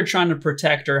clearly they're trying to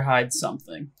protect or hide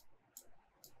something.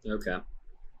 Okay.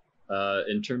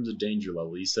 In terms of danger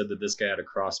level, you said that this guy had a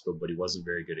crossbow, but he wasn't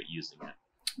very good at using it.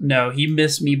 No, he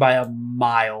missed me by a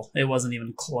mile. It wasn't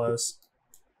even close.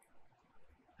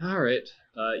 All right.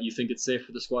 You think it's safe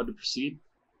for the squad to proceed?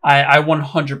 I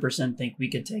 100% think we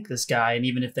could take this guy, and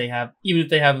even if they have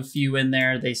a few in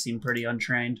there, they seem pretty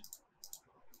untrained.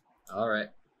 All right.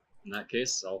 In that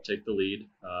case, I'll take the lead.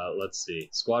 Let's see.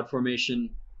 Squad formation.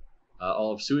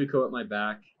 I'll have Suiko at my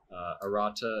back,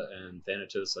 Arata and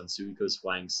Thanatos on Suiko's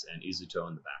flanks, and Izuto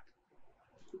on the back.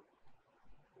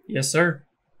 Yes, sir.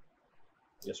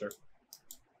 Yes, sir.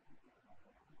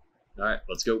 All right,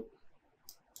 let's go.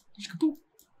 Shkapoo.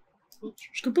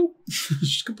 Shkapoo.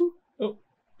 Shkapoo. Oh,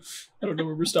 I don't know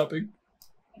where we're stopping.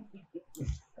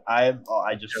 I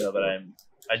just know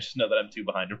that I'm two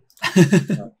behind him.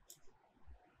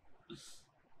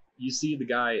 You see the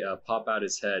guy pop out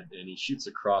his head, and he shoots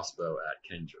a crossbow at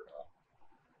Kenjiro.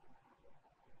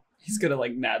 He's gonna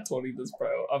like nat 20 this,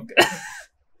 bro. I'm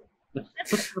gonna.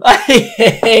 I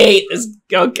hate this.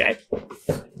 Okay.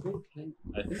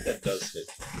 I think that does hit.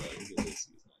 I think it is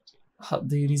 19. Oh,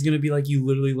 dude, he's gonna be like, you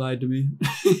literally lied to me.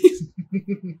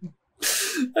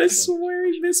 I swear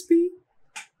he missed me.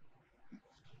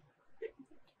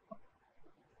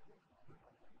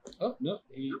 Oh no,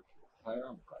 he higher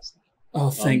armor class. Oh,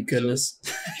 thank goodness.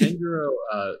 So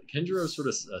Kenjiro sort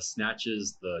of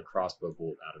snatches the crossbow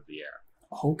bolt out of the air.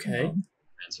 Okay. And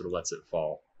sort of lets it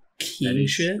fall. King And he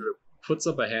shit. sort of puts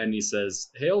up a hand and he says,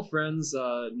 "Hail, friends!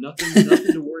 Nothing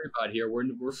to worry about here.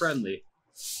 We're friendly."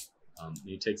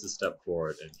 He takes a step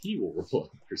forward and he will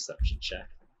roll a perception check.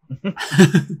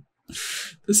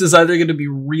 This is either going to be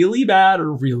really bad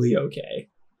or really okay.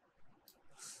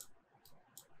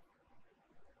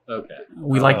 Okay.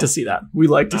 We like to see that. We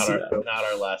like to see that. Not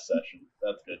our last session.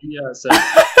 That's good. Yeah. So,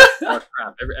 oh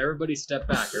crap! Everybody step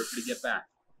back. Everybody get back.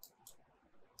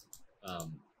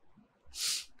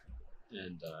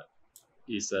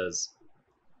 He says,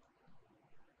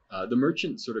 the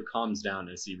merchant sort of calms down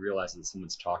as he realizes that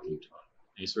someone's talking to him.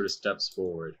 And he sort of steps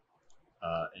forward,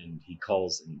 and he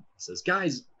calls and says,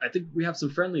 "Guys, I think we have some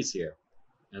friendlies here."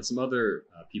 And some other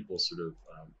people sort of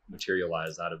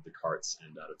materialize out of the carts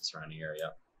and out of the surrounding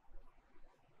area.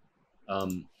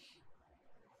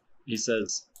 He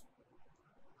says,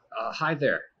 "Hi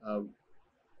there.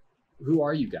 Who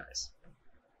are you guys?"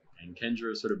 And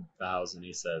Kenjiro sort of bows and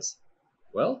he says,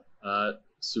 "Well,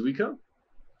 Suiko?" And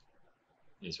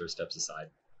he sort of steps aside,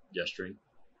 gesturing.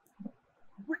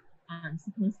 What? I'm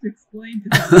supposed to explain to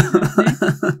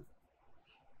them.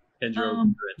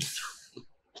 Kenjiro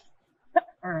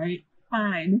Alright,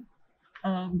 fine.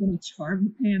 I'm gonna charm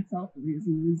the pants off of these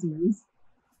losers.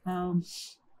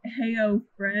 Heyo,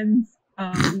 friends.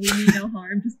 We mean no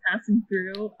harm, just passing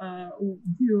through.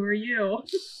 Who are you?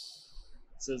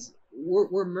 Says,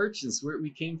 we're merchants.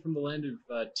 We came from the land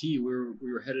of tea. We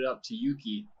were headed up to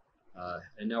Yuki,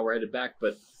 and now we're headed back.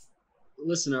 But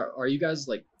listen, are you guys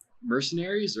like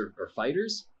mercenaries or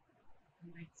fighters?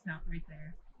 Wait, stop right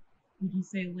there. Did you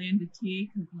say land of tea?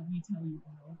 Because let me tell you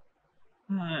all.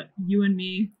 You and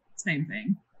me, same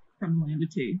thing. From the land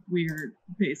of tea. We are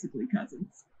basically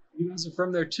cousins. You guys are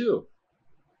from there too.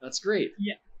 That's great.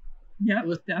 Yeah. Yep,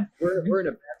 Listen, we're in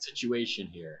a bad situation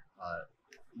here.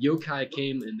 Yokai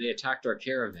came and they attacked our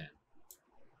caravan.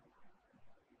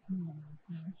 Oh my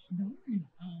gosh, don't worry.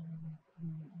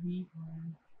 We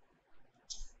are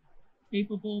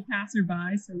capable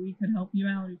passerby, so we could help you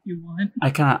out if you want. I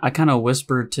kind of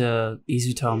whispered to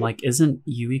Izuto, I'm like, isn't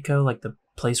Yuiko like the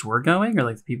place we're going, or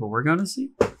like the people we're going to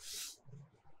see? I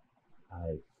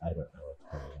don't know what's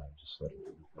going on. I'm just letting you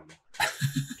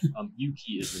know.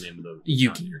 Yuki is the name of the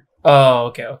Yuki. town. Oh,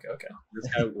 okay. This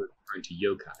guy we're referring to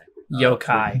Yokai.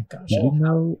 Yokai. Gotcha. Do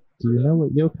you know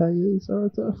what yokai is,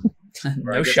 Arata?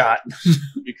 No shot.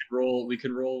 We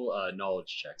could roll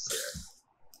knowledge checks here.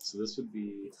 So this would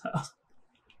be I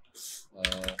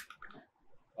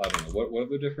don't know, what are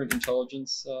the different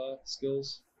intelligence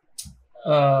skills?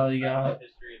 Yeah.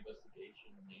 History,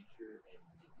 investigation, nature,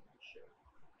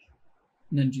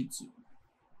 and Ninjutsu.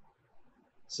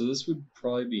 So this would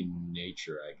probably be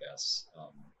nature, I guess.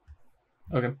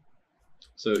 Okay.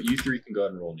 So you three can go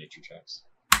ahead and roll nature checks.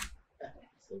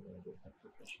 Still gonna go have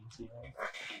proficiency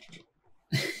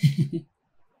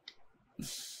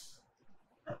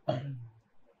I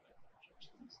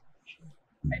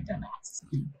don't know.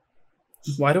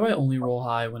 Why do I only roll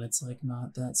high when it's like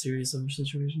not that serious of a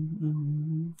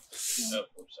situation? Oh,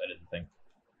 oops, I didn't think.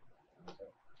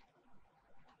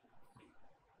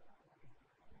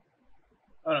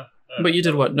 Oh no. But you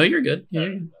did what? No, you're good. No, Yeah.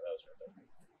 no, that was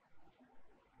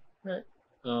right.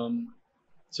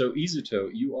 So Izuto,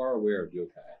 you are aware of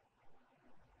yokai.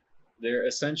 They're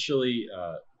essentially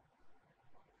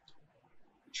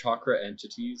chakra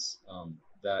entities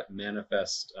that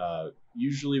manifest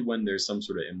usually when there's some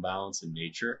sort of imbalance in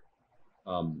nature.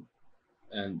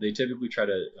 And they typically try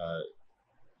to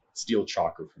steal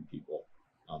chakra from people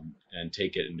and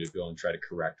take it and go and try to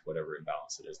correct whatever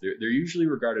imbalance it is. They're usually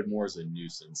regarded more as a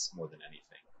nuisance more than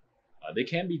anything. They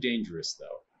can be dangerous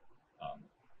though.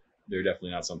 They're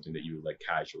definitely not something that you would like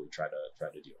casually try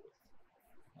to deal with,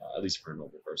 at least for a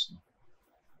normal person.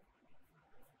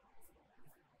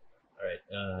 All right.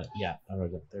 Yeah. All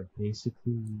right. They're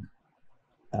basically,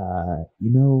 you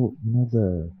know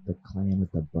the clan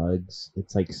with the bugs.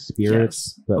 It's like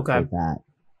spirits, Yes. but Okay. for that.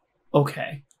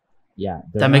 Okay. Yeah.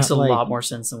 That makes a not, lot more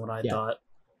sense than what I thought.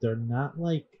 They're not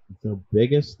like the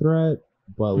biggest threat,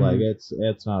 but like it's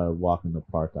not a walk in the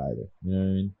park either. You know what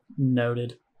I mean?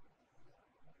 Noted.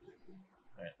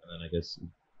 All right. And then I guess.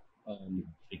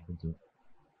 Take them to.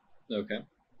 Okay.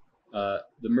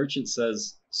 The merchant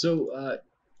says, so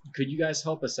could you guys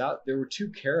help us out? There were 2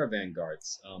 caravan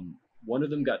guards. One of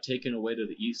them got taken away to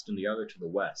the east and the other to the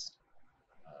west.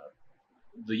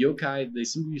 The yokai, they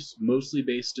seem to be mostly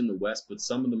based in the west, but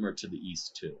some of them are to the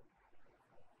east too.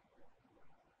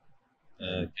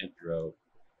 Kenjiro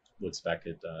looks back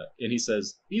at, and he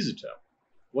says, Izuto,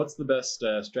 what's the best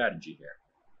strategy here?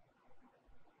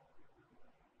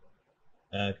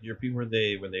 Could you repeat where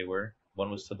they were?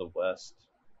 One was to the west.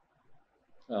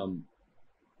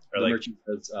 The merchant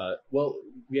says, well,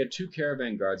 we had 2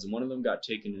 caravan guards, and one of them got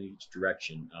taken in each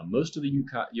direction. Most of the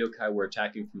yokai were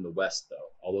attacking from the west,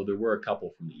 though, although there were a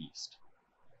couple from the east.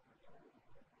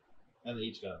 And they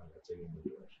each got taken in the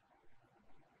direction.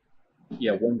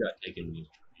 Yeah, one got taken in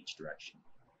each direction.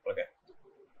 Okay.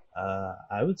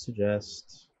 I would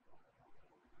suggest.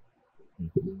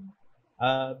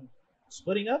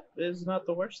 Splitting up is not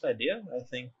the worst idea. I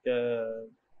think,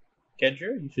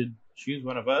 Kenjiro, you should choose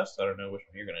one of us. I don't know which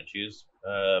one you're going to choose.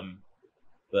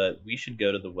 But we should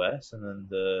go to the west, and then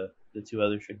the 2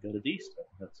 others should go to the east.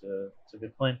 That's a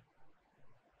good plan.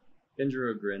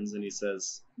 Kenjiro grins and he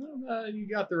says, well, you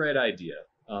got the right idea.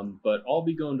 But I'll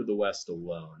be going to the west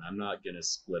alone. I'm not going to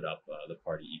split up the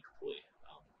party equally.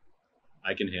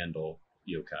 I can handle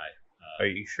yokai. Are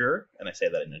you sure? And I say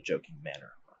that in a joking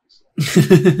manner.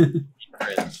 He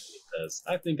grins and he says,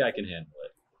 I think I can handle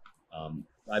it.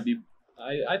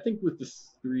 I think with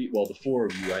the 4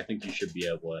 of you, I think you should be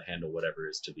able to handle whatever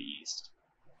is to the east.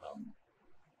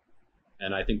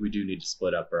 And I think we do need to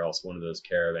split up, or else one of those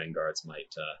caravan guards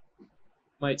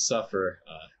might suffer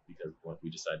because we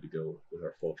decide to go with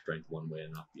our full strength one way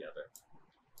and not the other.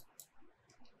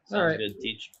 Sounds All right. good,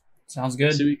 Teach. Sounds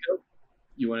good. Suiko,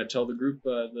 you want to tell the group,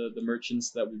 the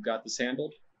merchants, that we've got this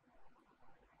handled?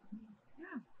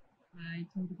 Yeah. I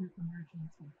told the group of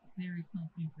merchants with a very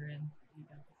confident grin we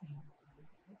got the same.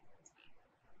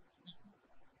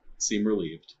 Seem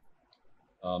relieved.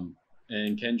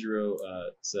 And Kenjiro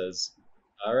says,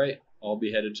 all right, I'll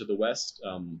be headed to the west.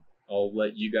 I'll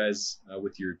let you guys,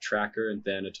 with your tracker and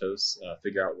Thanatos,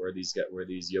 figure out where these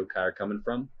yokai are coming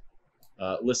from.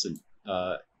 Listen,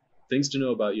 things to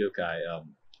know about yokai.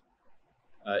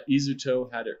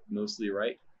 Izuto had it mostly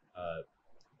right.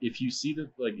 If you see that,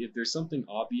 like, if there's something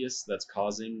obvious that's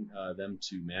causing them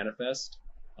to manifest,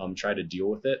 try to deal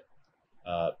with it.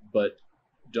 But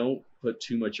don't put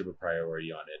too much of a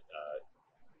priority on it.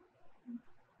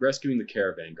 Rescuing the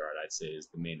caravan guard, I'd say, is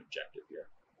the main objective here.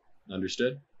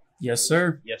 Understood? Yes,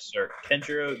 sir. Yes, sir.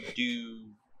 Kenjiro, do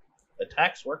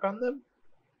attacks work on them?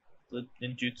 The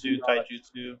ninjutsu,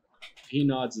 taijutsu? He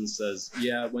nods and says,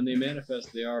 yeah, when they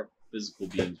manifest, they are physical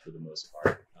beings for the most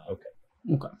part. Okay.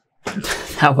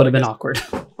 That would have been awkward.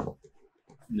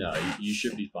 No, you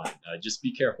should be fine. Just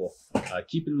be careful.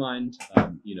 Keep in mind,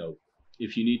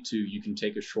 if you need to, you can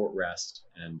take a short rest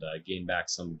and gain back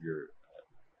some of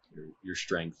your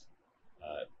strength.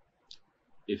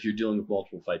 If you're dealing with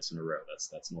multiple fights in a row,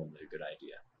 that's normally a good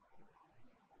idea.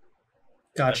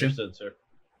 Gotcha. Understood, sir.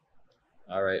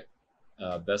 All right.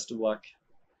 Best of luck.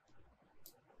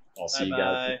 I'll see you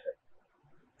guys.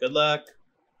 Good luck.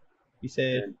 Be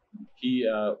safe. And he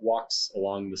walks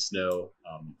along the snow,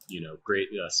 great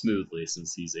smoothly,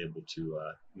 since he's able to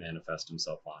manifest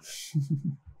himself on it.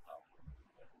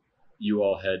 You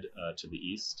all head to the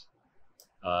east,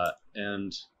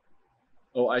 and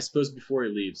I suppose before he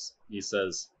leaves, he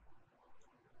says,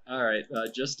 "All right,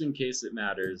 just in case it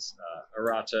matters,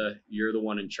 Arata, you're the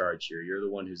one in charge here. You're the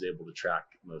one who's able to track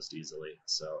most easily,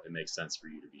 so it makes sense for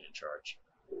you to be in charge."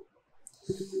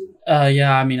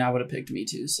 Yeah, I mean, I would have picked me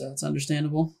too, so it's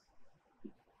understandable.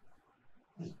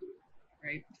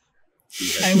 Right.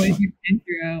 I wait for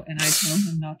Kenjiro and I tell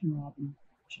him not to rob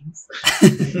merchants.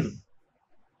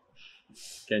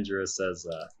 Kenjiro says,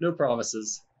 "No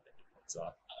promises." It's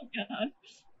off. Oh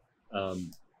god.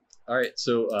 All right,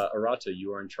 so Arata,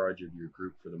 you are in charge of your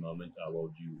group for the moment. What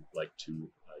would you like to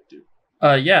do?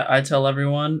 Yeah, I tell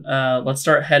everyone, let's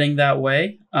start heading that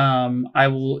way. I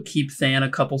will keep Than a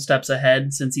couple steps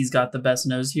ahead since he's got the best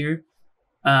nose here.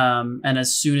 And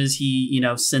as soon as he,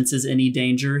 senses any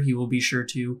danger, he will be sure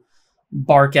to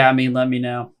bark at me and let me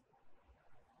know.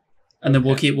 And then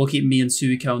we'll keep me and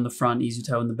Suiko in the front,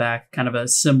 Izuto in the back, kind of a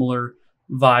similar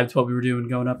vibe to what we were doing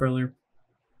going up earlier.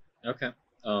 Okay.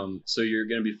 So you're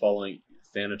going to be following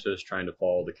Thanatos, trying to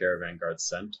follow the caravan guard's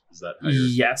scent. Is that how you're?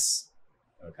 Yes.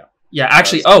 Okay. Yeah,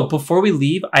 actually, before we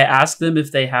leave, I asked them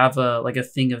if they have a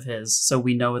thing of his, so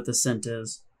we know what the scent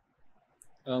is.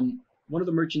 One of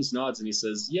the merchants nods and he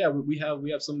says, "Yeah, we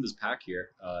have some of this pack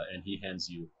here." And he hands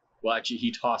you. Well, actually,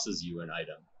 he tosses you an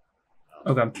item.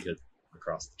 Okay. Because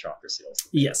across the chakra seals.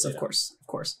 Yes, of course.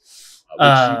 Which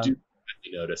you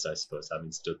do notice, I suppose,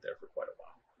 having stood there for quite a while.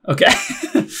 Okay.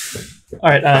 All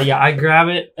right. I grab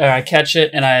it, or I catch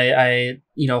it, and I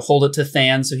hold it to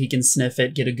Than so he can sniff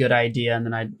it, get a good idea, and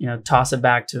then I toss it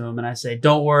back to him, and I say,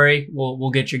 "Don't worry,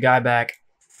 we'll get your guy back."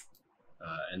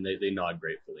 And they nod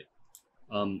gratefully.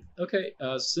 Okay.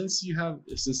 Since he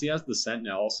has the scent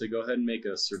now, also go ahead and make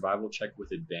a survival check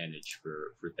with advantage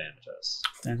for Thanatos.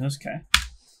 Thanatos, okay.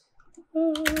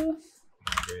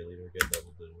 Very leader get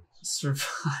double digits.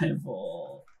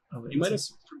 Survival. You might have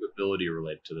some sort of ability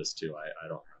related to this too. I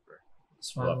don't remember.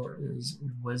 Survival is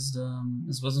wisdom.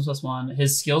 Is wisdom +1.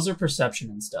 His skills are perception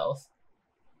and stealth.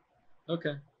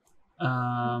 Okay. He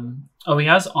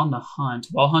has on the hunt.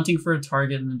 While hunting for a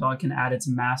target, the dog can add its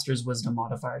master's wisdom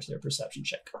modifier to their perception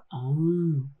check.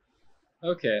 Oh.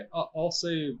 Okay. I'll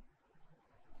say.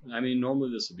 I mean,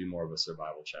 normally this would be more of a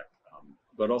survival check,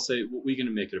 but I'll say we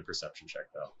can make it a perception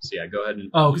check though. So yeah, go ahead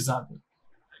and. Because I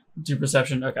do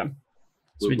perception. Okay.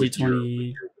 So we with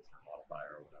D20 your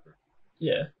modifier or whatever.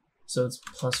 Yeah. So it's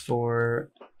 +4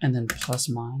 and then plus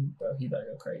mine. Bro, he better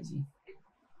go crazy.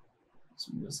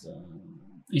 So wisdom.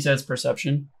 You said it's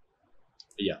perception?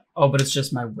 Yeah. Oh, but it's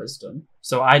just my wisdom.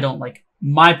 So I don't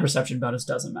my perception bonus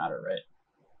doesn't matter, right?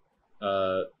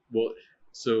 Well,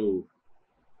 so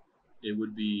it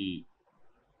would be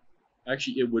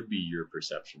your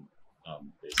perception,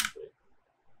 basically.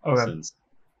 Okay.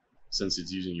 Since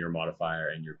it's using your modifier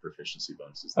and your proficiency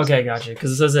bonuses. Okay, gotcha.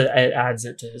 Because it says it adds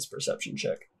it to his perception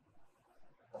check.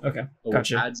 Okay,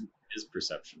 gotcha. It adds his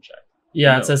perception check.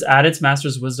 Yeah, it says add its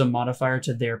master's wisdom modifier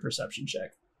to their perception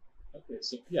check. Okay,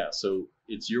 so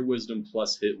it's your wisdom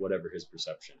plus hit whatever his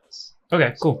perception is.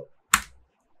 Okay, cool.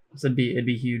 So it'd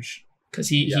be huge because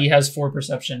he has 4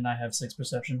 perception and I have 6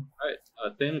 perception. All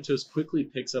right, Thanatos quickly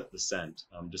picks up the scent,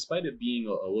 despite it being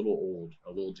a little old, a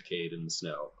little decayed in the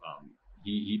snow.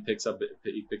 He picks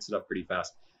it up pretty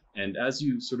fast, and as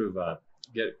you sort of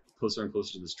get closer and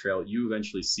closer to this trail, you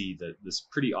eventually see that this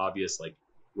pretty obvious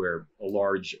where a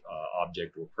large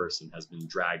object or person has been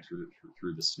dragged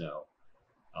through the snow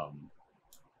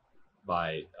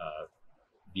by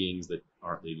beings that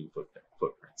aren't leaving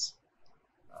footprints,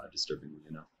 disturbingly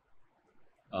enough.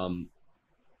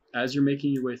 As you're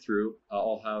making your way through,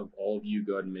 I'll have all of you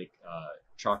go ahead and make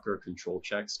chakra control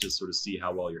checks to sort of see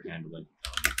how well you're handling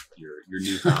your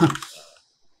newfound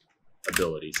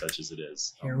ability, such as it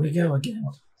is. Here we go again.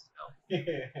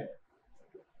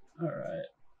 All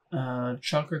right.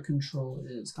 Chakra control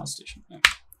is Constitution.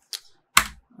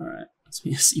 All right.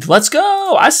 Let's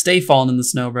go. I stay falling in the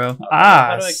snow, bro.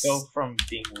 How do I go from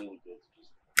being really good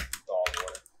to just dog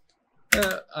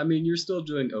water? I mean, you're still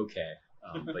doing okay,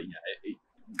 but yeah,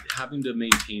 having to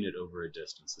maintain it over a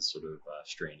distance is sort of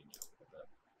straining you a little bit.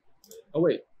 Oh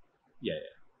wait, yeah.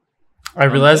 I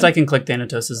realized I can click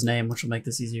Thanatos' name, which will make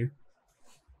this easier.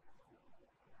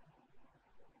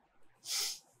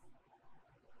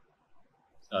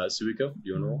 Suiko, do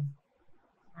you want to roll?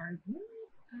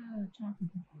 Chakra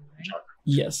control, right? Chakra.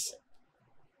 Yes.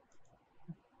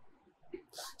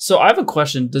 So I have a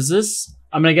question. Does this...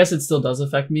 I mean, I guess it still does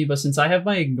affect me, but since I have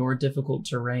my ignore difficult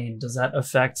terrain, does that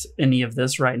affect any of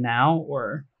this right now?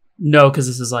 Or no, because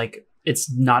this is it's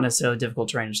not necessarily difficult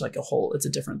terrain. It's like it's a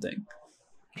different thing.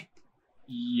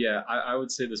 Yeah, I would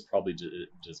say this probably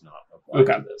does not apply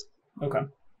to this. Okay.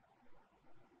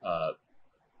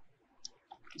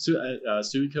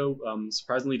 Suiko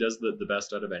surprisingly does the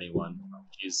best out of anyone.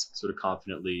 She's sort of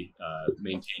confidently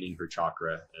maintaining her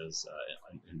chakra as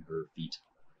in her feet,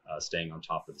 staying on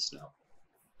top of the snow.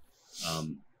 All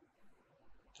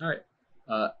right.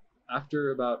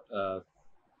 After about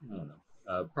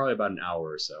probably about an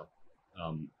hour or so,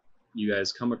 you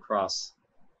guys come across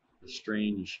a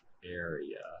strange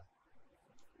area.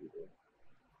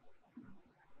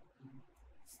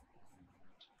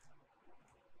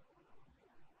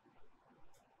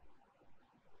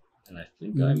 And I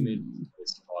think I made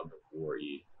this fog of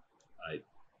worry.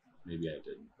 Maybe I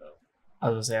didn't though. I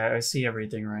was gonna say I see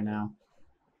everything right now.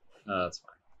 That's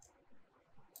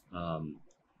fine.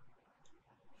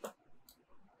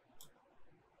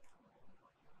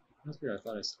 That's weird. I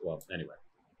thought I saw. Well, anyway,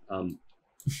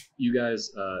 you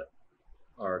guys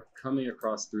are coming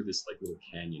across through this like little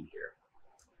canyon here.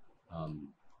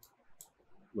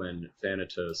 When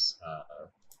Thanatos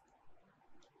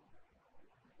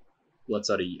lets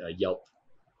out a yelp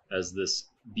as this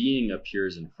being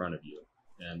appears in front of you.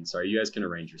 And sorry, you guys can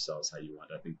arrange yourselves how you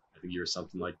want. I think you were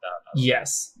something like that.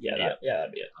 Yes. Yeah.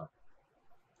 That'd be it.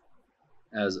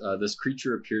 As this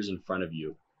creature appears in front of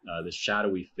you, this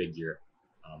shadowy figure.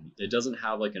 It doesn't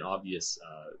have like an obvious.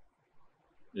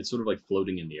 It's sort of like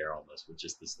floating in the air almost, with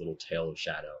just this little tail of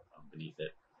shadow beneath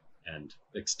it, and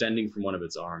extending from one of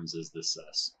its arms is this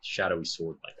shadowy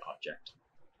sword-like object.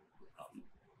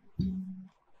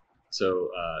 So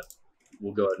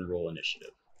we'll go ahead and roll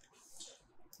initiative.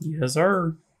 Yes,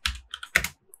 sir.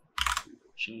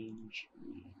 Change.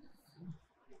 There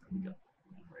we go. I'm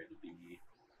ready to be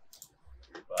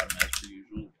very bottom as per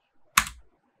usual.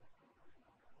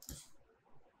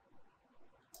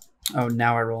 Oh,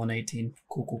 now I roll an 18.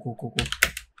 Cool.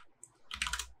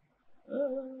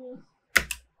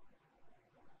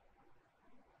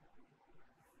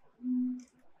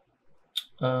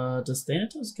 Does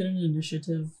Thanatos get an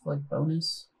initiative like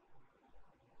bonus?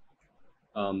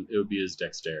 It would be his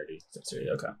dexterity. Dexterity,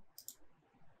 okay.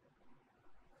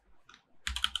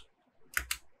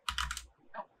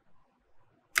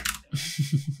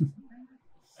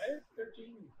 I have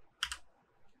 13.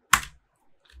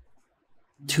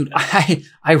 Dude,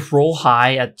 I roll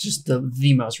high at just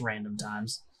the most random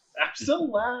times. I'm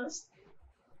still last.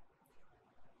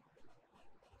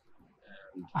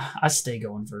 I stay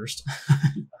going first.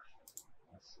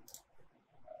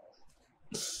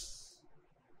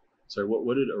 Sorry,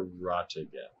 what did Arata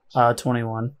get?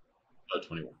 21. Oh,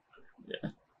 21. Yeah.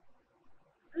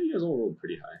 You guys all rolled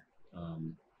pretty high.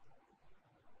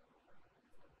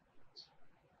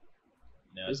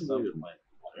 No, This it's is not weird. my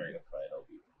during a fight. I'll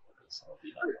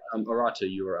be not last. Arata,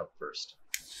 you are up first.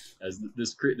 As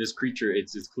this creature,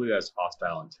 it's clearly has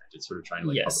hostile intent. It's sort of trying to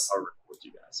like Yes. hover towards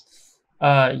you guys.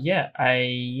 Yeah,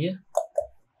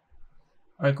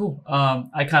 Alright, cool.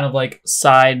 I kind of like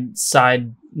side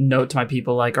note to my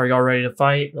people, like, are y'all ready to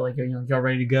fight? Or, like, y'all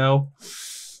ready to go?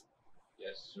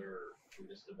 Yes, sir. We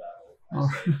missed the battle. Oh.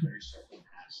 I say very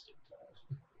sarcastic.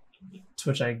 To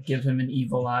which I give him an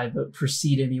evil eye, but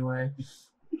proceed anyway.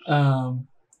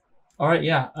 Alright,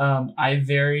 yeah. I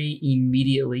very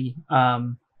immediately,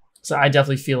 so I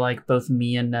definitely feel like both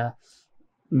me and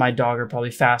my dog are probably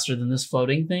faster than this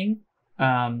floating thing.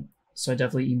 So I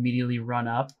definitely immediately run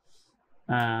up.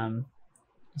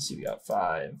 Let's see, we got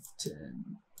 5,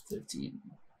 10, 15,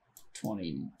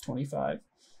 20, 25,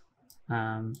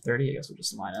 30. I guess we'll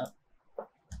just line up.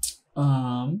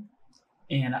 And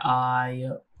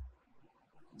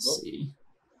let's see.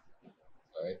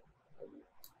 Sorry.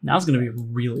 Now it's gonna be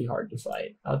really hard to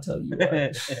fight. I'll tell you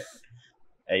what.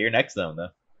 Hey, you're next though.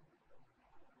 Alright,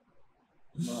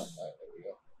 there we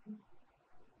go.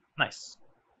 Nice.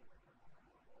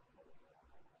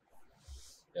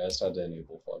 Yeah, I just had to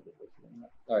enable fog before doing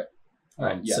that.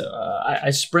 Alright. Yeah. So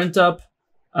I sprint up,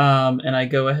 and I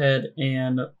go ahead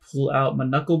and pull out my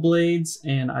knuckle blades,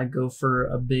 and I go for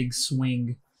a big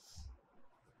swing.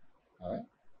 Alright.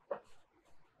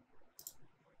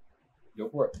 Go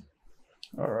for it.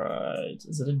 All right.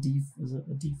 Is it a D4? I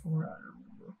don't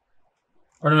remember.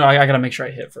 Or no, I gotta make sure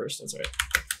I hit first. That's right.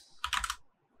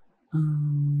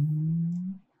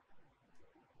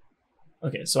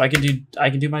 Okay, so I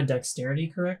can do my dexterity,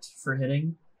 correct, for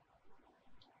hitting.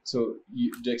 So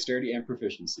dexterity and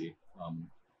proficiency,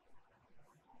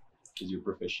 because you're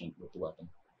proficient with the weapon.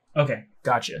 Okay,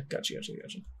 gotcha. Okay,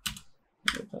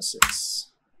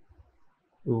 +6.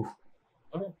 Ooh.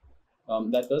 Okay.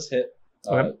 That does hit.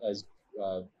 Okay. As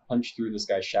punch through this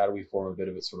guy's shadowy form, a bit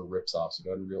of it sort of rips off. So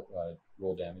go ahead and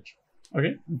roll damage.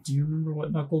 Okay. Do you remember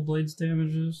what knuckle blades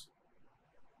damage is?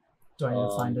 Do I need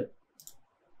to find it?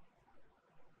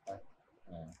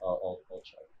 I'll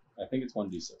check. I think it's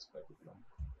 1d6, but I could be wrong.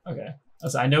 Okay.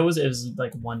 So I know it was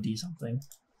like 1d something.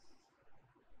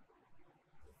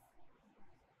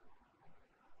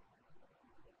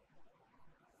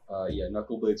 Yeah,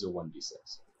 knuckle blades are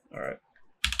 1d6. All right.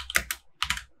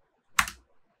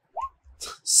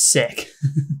 Sick.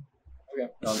 Okay.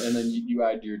 And then you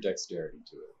add your dexterity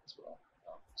to it as well.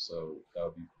 So that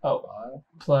would be 5.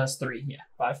 +3. Yeah,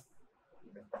 5.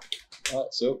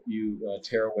 So you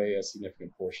tear away a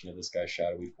significant portion of this guy's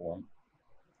shadowy form.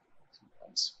 2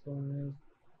 times 5.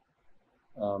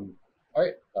 All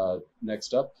right.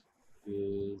 Next up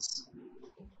is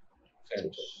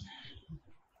Thanatos.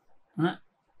 Alright.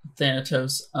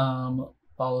 Thanatos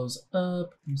follows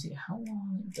up. Let me see how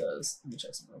long it does. Let me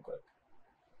check something real quick.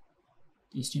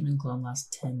 Beast Human Clone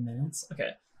lasts 10 minutes.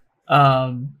 Okay.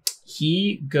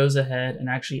 He goes ahead and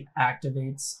actually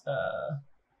activates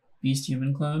Beast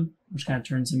Human Clone, which kind of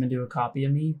turns him into a copy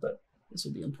of me, but this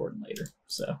will be important later.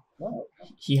 So Oh,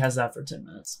 okay. he has that for 10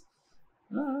 minutes.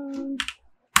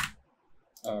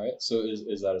 All right. So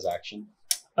is that his action?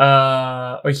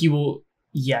 Or he will,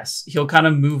 yes, he'll kind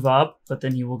of move up, but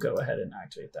then he will go ahead and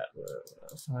activate that.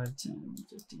 5, 10,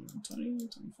 15, 20,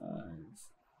 25,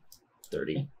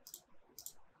 30.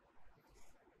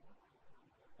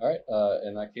 All right.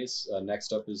 In that case,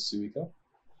 next up is Suiko.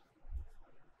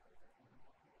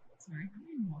 Sorry, how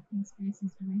many walking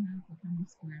spaces do we have? Like, how many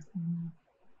squares can we move?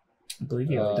 I believe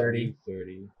you have 30.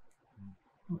 30.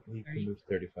 Oh, He can 30. move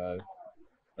 35.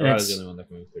 And Arata's it's- the only one that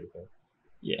can move 35.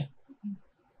 Yeah.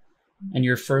 And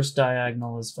your first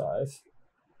diagonal is 5.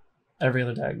 Every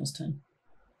other diagonal is 10.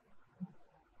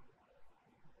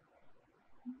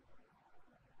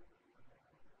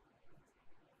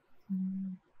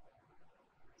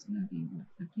 So that'd be what,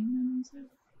 15 then, you said?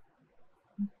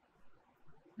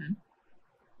 10.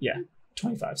 Yeah,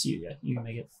 25. So you can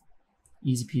make it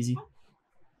easy peasy.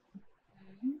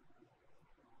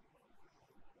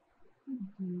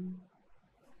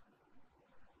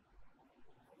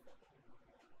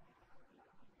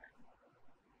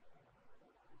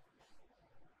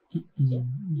 Okay. So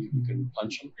you can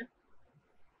punch him.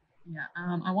 Yeah,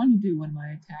 I want to do one of my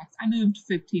attacks. I moved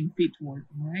 15 feet toward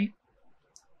him, right?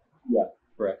 Yeah,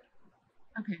 correct.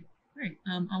 Okay, great.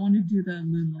 I want to do the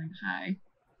Moonlight High,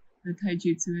 the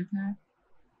Taijutsu attack.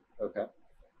 Okay.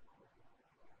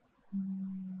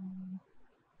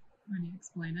 I need to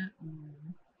explain it.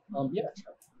 Or... Yeah,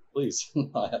 sure. Please.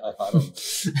 I don't know.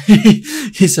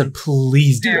 He said,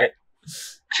 "Please do it."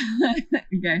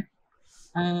 Okay.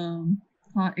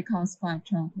 It costs 5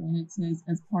 chakra, and it says,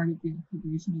 as part of the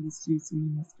activation of this jutsu, you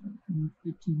must move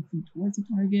 15 feet towards a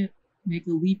target, make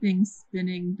a leaping,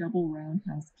 spinning, double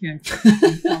roundhouse kick,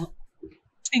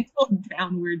 single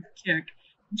downward kick,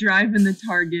 driving the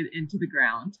target into the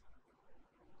ground.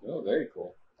 Oh, very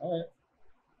cool. All right.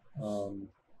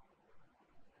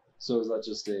 So is that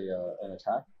just an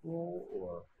attack roll,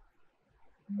 or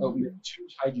we have 2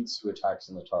 taijutsu attacks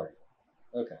on the target?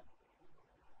 Okay.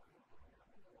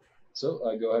 So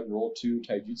go ahead and roll 2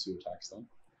 taijutsu attacks then.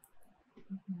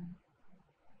 Okay.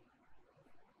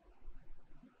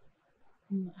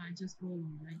 Do I just roll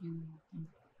a regular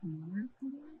D4 for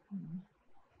that?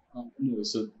 Or... No,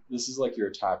 so this is like your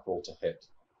attack roll to hit.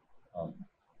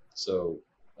 So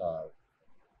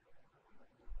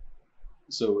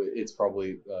it's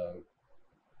probably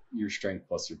your strength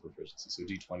plus your proficiency. So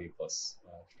D20 plus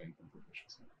strength and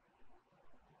proficiency.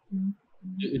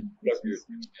 Whatever your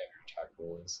standard attack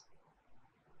roll is.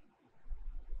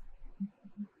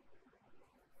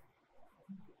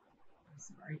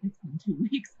 Sorry, it's been 2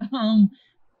 weeks.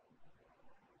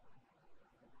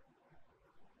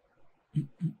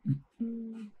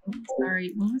 Sorry,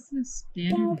 what was the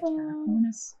standard attack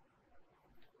bonus?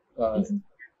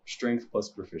 Strength plus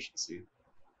proficiency.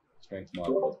 Strength mod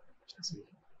plus proficiency.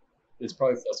 It's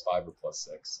probably +5 or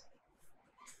 +6.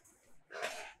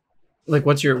 Like,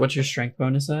 what's your strength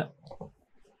bonus at?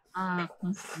 +3,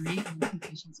 and the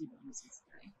proficiency bonus is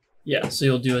 3. Yeah, so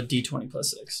you'll do a D20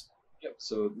 plus 6. Yep.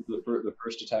 So the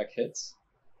first attack hits.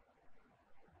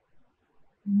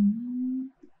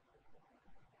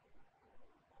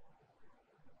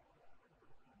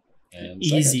 And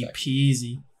Easy second attack.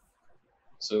 peasy.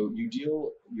 So you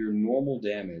deal your normal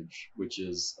damage, which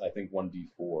is I think 1d4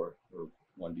 or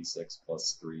 1d6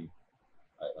 plus 3.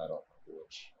 I don't remember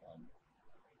which.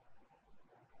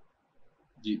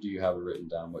 Do you have it written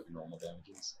down what your normal damage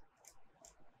is?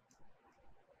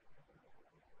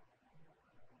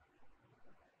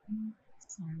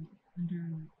 Sorry,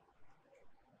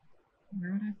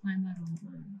 where would I find that on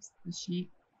the sheet?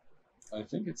 I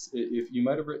think it's if you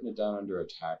might have written it down under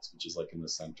attacks, which is like in the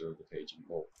center of the page, and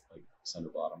well, like center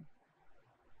bottom.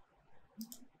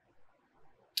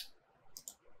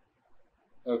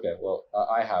 Okay, well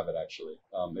I have it actually.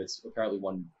 It's apparently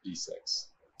 1d6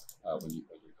 when you're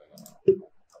going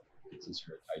on, since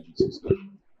you're a taijutsu special.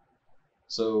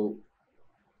 So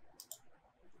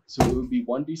it would be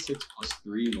 1d6 plus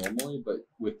 3 normally, but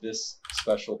with this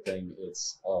special thing,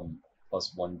 it's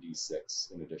plus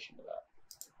 1d6 in addition to that.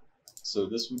 So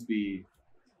this would be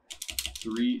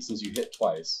 3, since you hit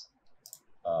twice,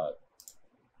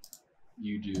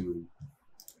 you do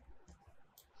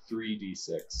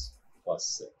 3d6 plus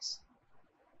 6.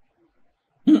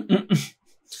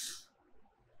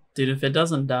 Dude, if it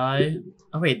doesn't die...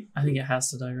 Oh, wait. I think it has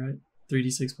to die, right?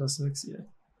 3d6 plus 6? Yeah.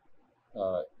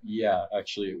 Yeah,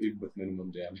 actually, with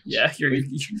minimum damage. Yeah, But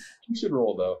you should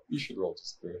roll, though. You should roll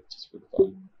just for the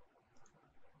fun.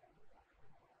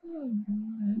 Oh,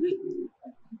 God.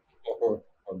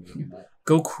 Or maybe not.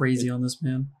 Go crazy on this,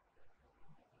 man.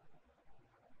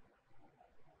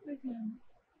 Okay.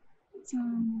 So,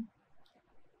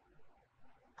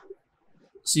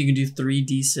 So you can do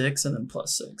 3d6 and then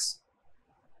plus 6.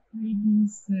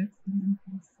 3d6 and then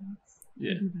plus 6.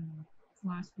 Yeah. Do the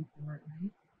slash before it,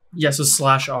 right? Yeah, so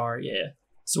slash R, yeah.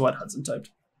 So what Hudson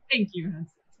typed? Thank you,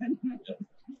 Hudson.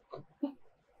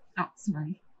 Oh,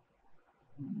 sorry.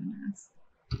 I'm an ass.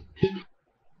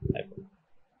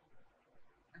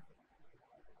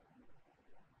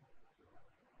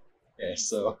 Okay,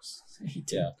 so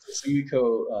yeah,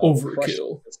 Sumiko Overkill.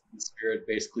 crushes the spirit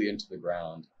basically into the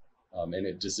ground, and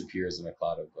it disappears in a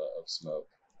cloud of smoke.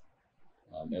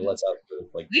 It lets out a bit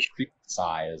of like creepy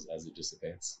sigh as it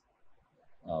dissipates,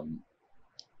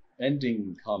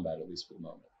 ending combat at least for the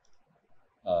moment.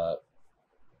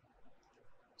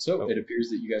 So it appears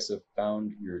that you guys have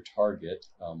found your target.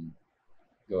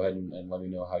 Go ahead and let me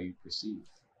know how you proceed.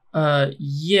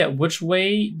 Yeah, which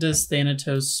way does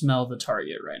Thanatos smell the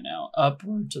target right now? Up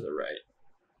or to the right?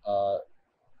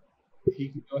 He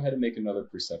can go ahead and make another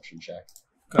perception check.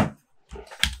 Okay.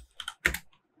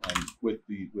 With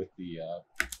the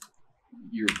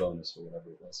year bonus or whatever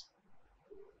it was.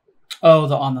 Oh,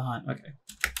 the on the hunt. Okay.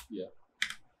 Yeah.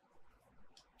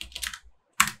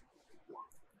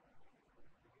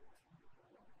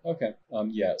 Okay.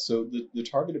 Yeah. So the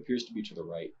target appears to be to the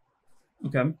right.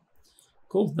 Okay.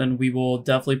 Cool. Then we will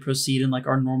definitely proceed in like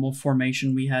our normal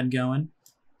formation we had going.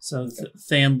 So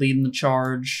Than leading the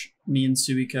charge, me and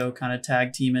Suiko kind of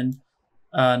tag teaming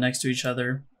next to each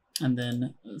other, and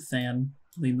then Than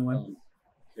leading the way.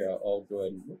 Yeah, I'll go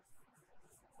ahead and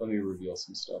let me reveal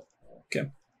some stuff. Okay.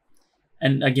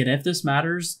 And again, if this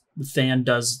matters, Than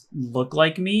does look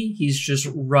like me. He's just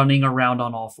running around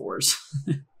on all fours.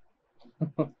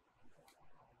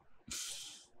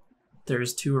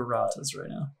 There's 2 erratas right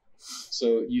now.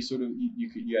 So you sort of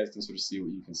you guys can sort of see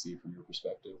what you can see from your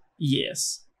perspective.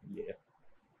 Yes. Yeah.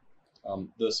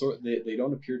 They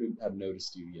don't appear to have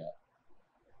noticed you yet.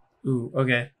 Ooh,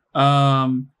 okay.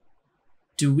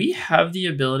 Do we have the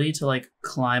ability to like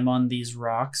climb on these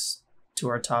rocks to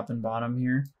our top and bottom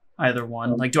here? Either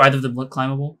one. Like, do either of them look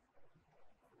climbable?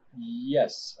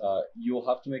 Yes. You'll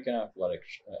have to make an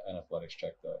athletics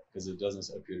check though, because it doesn't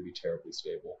appear to be terribly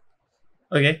stable.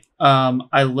 Okay.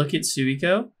 I look at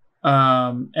Suiko,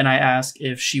 and I ask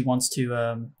if she wants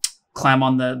to climb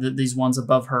on these ones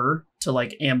above her to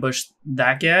like ambush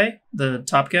that guy, the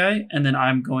top guy, and then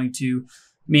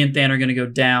me and Than are gonna go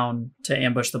down to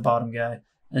ambush the bottom guy,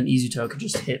 and Izuto could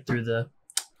just hit through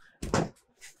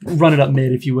run it up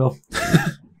mid, if you will.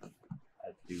 I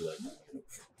do like that.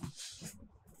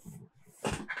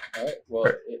 All right.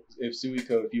 Well, if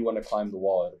Suiko, if you want to climb the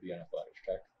wall, it'll be an athletics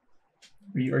check.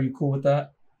 Are you cool with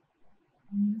that?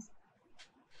 Yes.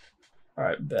 All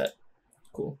right, bet.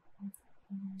 Cool.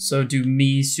 So do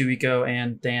me, Suiko,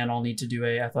 and Dan all need to do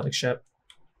a athletics check?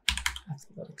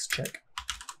 Athletics check.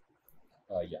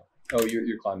 Yeah. Oh,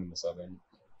 you're climbing the southern.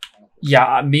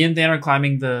 Yeah, me and Dan are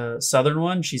climbing the southern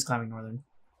one. She's climbing northern.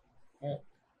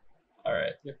 All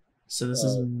right. Yep. So this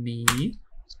is me.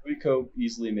 Suiko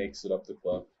easily makes it up the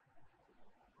cliff.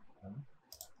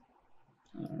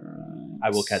 I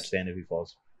will catch Stan if he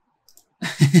falls.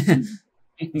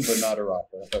 But not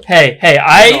Arata. Hey,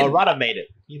 No, Arata made it.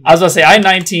 I was gonna say I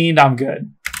 19'd. I'm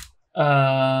good.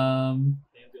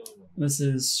 This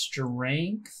is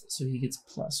strength, so he gets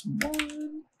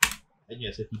 +1. And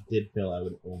yes, if he did fail, I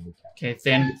would only catch. Okay,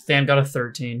 Than got a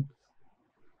 13.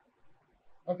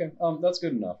 Okay, that's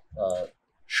good enough.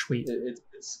 Sweet.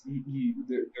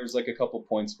 There's like a couple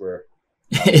points where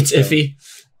It's iffy.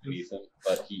 beneath him,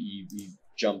 but he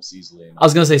jumps easily. I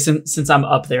was gonna say since I'm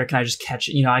up there, can I just catch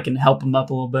it? I can help him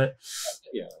up a little bit.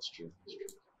 Yeah, that's true.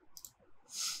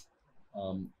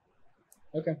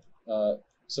 Okay.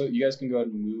 So you guys can go ahead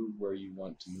and move where you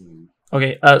want to move.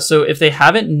 Okay. So if they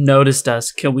haven't noticed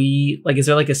us, can we is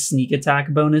there like a sneak attack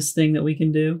bonus thing that we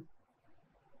can do?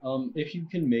 If you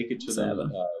can make it to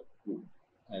them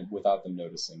and without them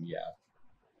noticing, yeah.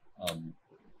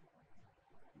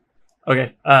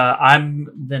 Okay. I'm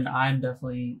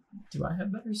definitely. Do I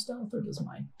have better stealth or does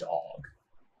my dog?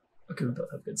 Okay, we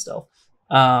both have good stealth.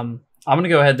 I'm gonna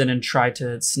go ahead then and try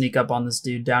to sneak up on this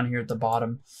dude down here at the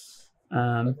bottom,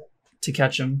 to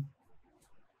catch him.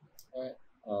 All right.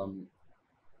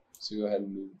 So go ahead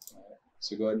and move.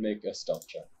 So go ahead and make a stealth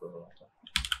check for Arata.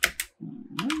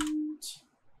 Alright.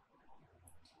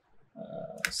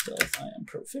 Stealth, I am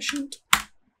proficient.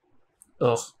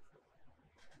 Ugh.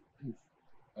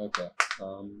 Okay.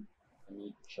 Let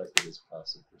me check his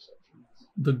passive perception.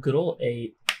 The good old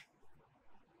 8.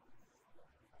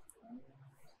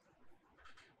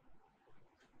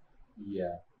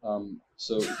 Yeah.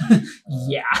 So he,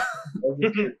 Yeah.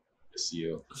 notice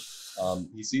you.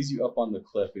 He sees you up on the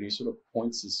cliff, and he sort of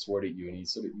points his sword at you, and you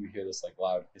hear this like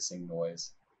loud hissing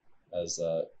noise as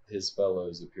his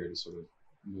fellows appear to sort of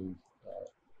move.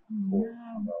 Forward.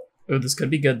 Oh, this could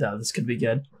be good though. This could be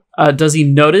good. Does he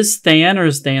notice Than, or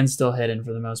is Than still hidden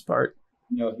for the most part?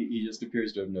 No, he just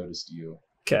appears to have noticed you.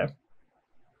 Okay.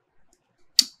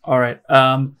 All right.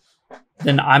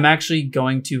 Then I'm actually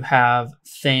going to have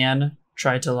Than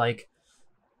try to like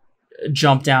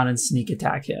jump down and sneak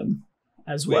attack him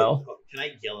as well. Wait, can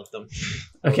I yell at them?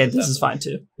 Okay, this is fine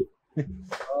too.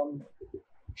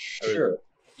 Sure.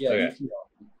 Yeah. Okay. You can go.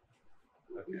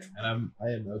 Okay. And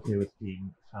I am okay with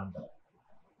being combat.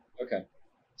 Okay.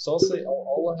 So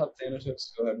I'll have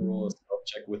Thanatos go ahead and roll a stealth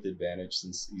check with advantage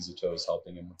since Izuto is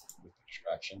helping him with the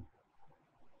distraction.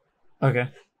 Okay.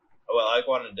 Well, I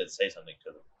wanted to say something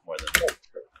to them more than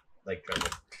like trouble.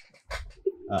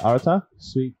 Arata,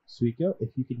 Suiko, if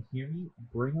you can hear me,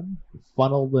 bring them,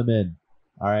 funnel them in.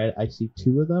 All right, I see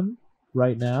 2 of them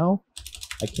right now.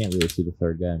 I can't really see the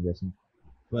third guy, I'm guessing.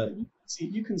 But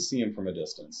You can see him from a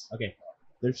distance. okay,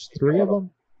 there's 3 of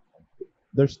them.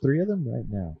 There's 3 of them right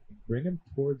now. Bring them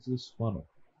towards this funnel.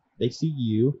 They see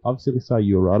you. Obviously, they saw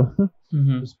you, Arata.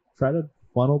 Mm-hmm. Just try to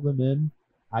funnel them in.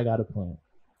 I got a plan.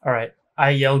 All right. I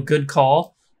yell, "Good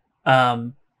call,"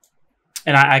 and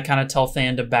I kind of tell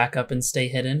Than to back up and stay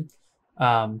hidden,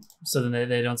 so then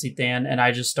they don't see Than, and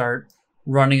I just start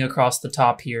running across the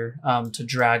top here to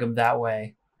drag him that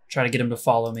way, try to get him to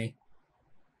follow me.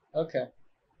 Okay.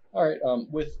 All right.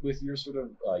 With your sort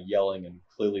of yelling and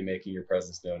clearly making your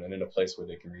presence known, and in a place where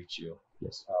they can reach you.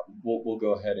 Yes. We'll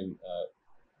go ahead and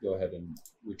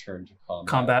return to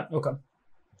combat. Combat. Okay.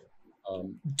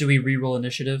 Do we reroll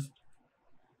initiative?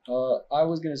 I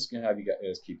was just gonna have you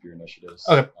guys keep your initiatives.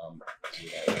 Okay.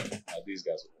 These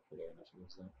guys will for their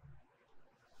initiatives.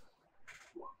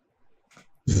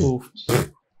 Ooh.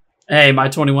 Hey, my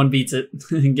 21 beats it.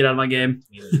 Get out of my game.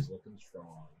 He's looking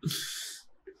strong.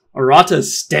 Arata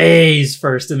stays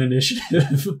first in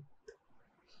initiative.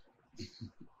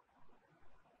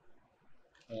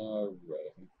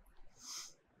 Right.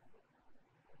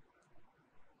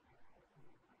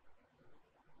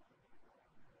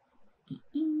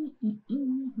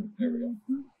 There we go.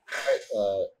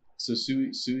 All right. So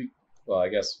Sui. Well, I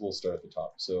guess we'll start at the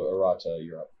top. So Arata,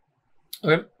 you're up.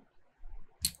 Okay.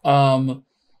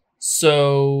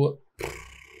 So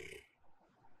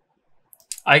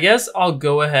I guess I'll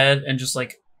go ahead and just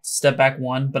like step back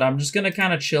 1, but I'm just gonna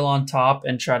kind of chill on top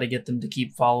and try to get them to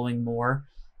keep following more.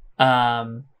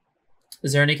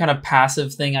 Is there any kind of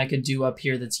passive thing I could do up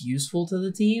here that's useful to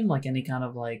the team? Like any kind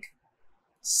of like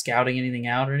scouting anything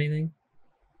out or anything?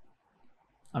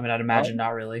 I mean, I'd imagine not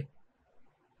really.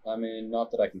 I mean,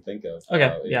 not that I can think of.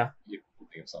 Okay, yeah. You can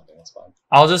think of something, that's fine.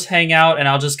 I'll just hang out and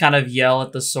I'll just kind of yell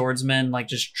at the swordsmen, like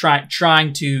just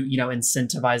trying to, you know,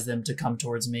 incentivize them to come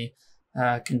towards me,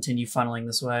 continue funneling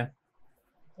this way.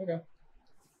 Okay.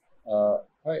 All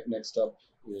right, next up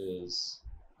is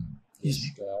this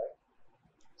guy.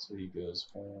 So he goes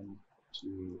 1,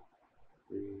 2,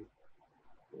 3,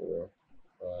 4,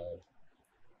 5,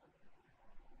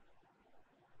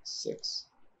 6.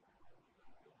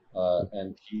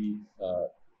 And he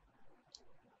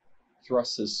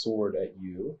thrusts his sword at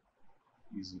you,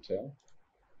 Izuto.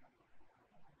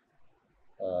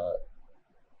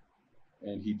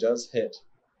 And he does hit.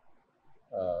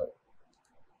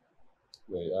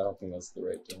 Wait, I don't think that's the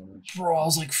right damage. Bro, I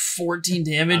was like 14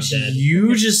 damage. I'm dead.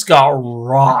 You just got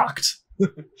rocked.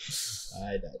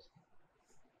 I died.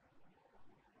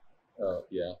 Oh,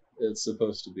 yeah. It's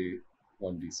supposed to be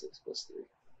 1d6 plus 3.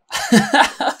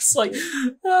 It's like,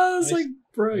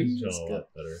 bro, you It's just a got...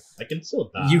 lot better. I can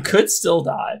still die. You could still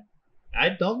die.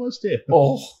 I'd almost do.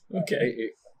 Oh, okay.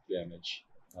 8 damage.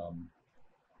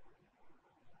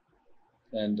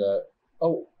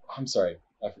 I'm sorry,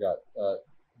 I forgot.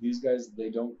 These guys,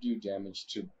 they don't do damage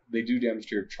to. They do damage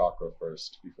to your chakra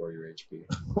first before your HP.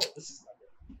 This is not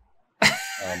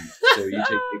good. So you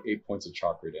take 8 points of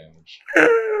chakra damage.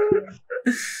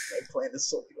 My plan is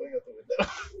slowly going out the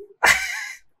window.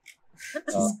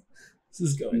 This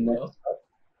is going well.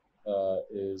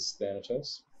 Is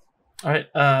Thanatos. All right.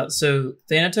 So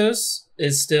Thanatos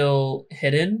is still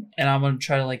hidden, and I'm gonna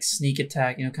try to like sneak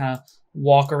attack. You know, kind of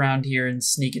walk around here and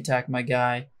sneak attack my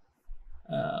guy.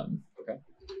 Okay.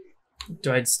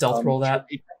 Do I stealth roll that?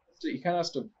 He kind of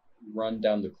has to run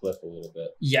down the cliff a little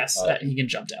bit. Yes, he can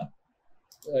jump down.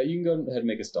 You can go ahead and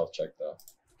make a stealth check though.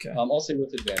 Okay. I'll say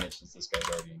with advantage since this guy's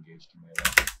already engaged in melee.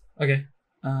 Okay.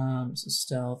 So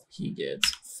stealth, he gets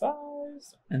 5,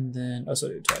 and then so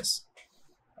do twice.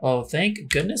 Oh, thank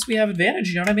goodness we have advantage.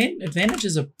 You know what I mean? Advantage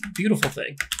is a beautiful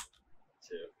thing.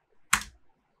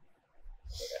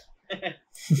 Okay.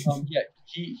 Yeah,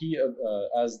 he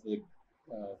as the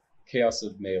chaos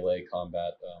of melee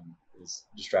combat is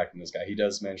distracting this guy. He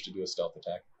does manage to do a stealth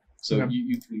attack. So Okay.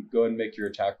 you can go ahead and make your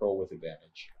attack roll with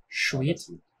advantage. Sweet.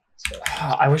 Stealth.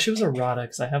 I wish it was errata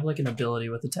because I have like an ability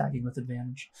with attacking with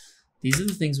advantage. These are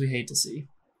the things we hate to see.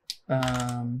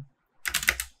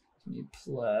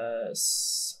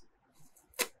 Plus,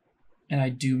 and I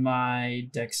do my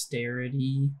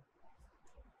dexterity.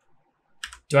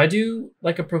 Do I do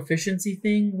like a proficiency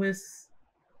thing with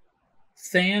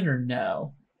Fan or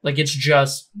no? Like it's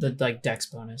just the like dex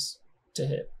bonus to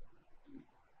hit.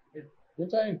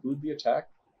 Didn't I include the attack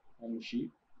on the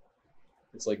sheet?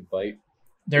 It's like bite.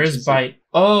 There is bite.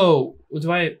 Oh, do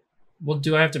I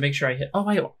have to make sure I hit? Oh,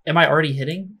 am I already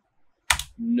hitting?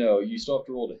 No, you still have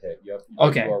to roll to hit. You are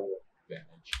rolling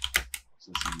advantage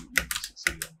since you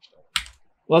succeeded on your stealth.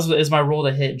 Well, is my roll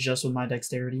to hit just with my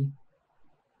dexterity?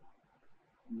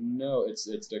 No, it's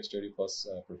dexterity plus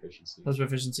proficiency. Plus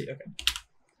proficiency. Okay.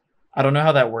 I don't know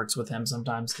how that works with him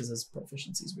sometimes because his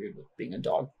proficiency is weird with being a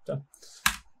dog. So.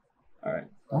 All right.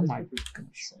 Oh my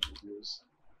goodness.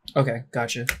 Okay,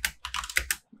 gotcha.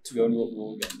 To go and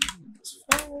roll again.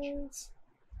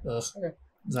 Ugh. Okay.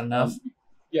 Is that enough?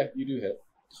 Yeah, you do hit.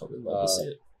 I would love to see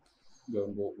it. Go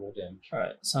and roll damage. All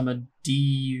right, so I'm a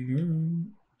D.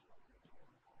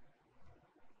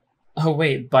 Oh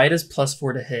wait, bite is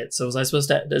 +4 to hit. So was I supposed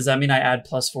to? Does that mean I add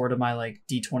 +4 to my like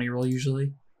D20 roll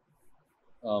usually?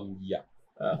 Yeah.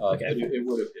 Okay. But it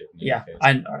would have hit. Yeah,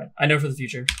 all right. I know for the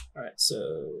future. All right,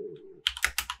 so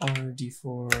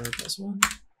RD4 +1.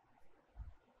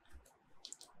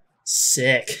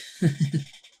 Sick.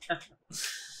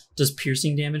 Does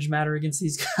piercing damage matter against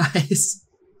these guys?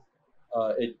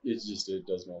 It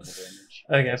does normal damage.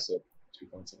 Okay. So 2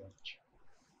 points of damage.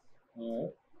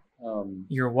 All right.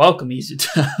 You're welcome,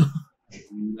 Izuto.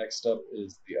 Next up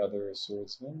is the other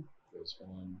swordsman. There's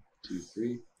 1, 2,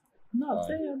 3. Not Go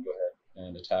bad. ahead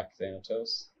and attack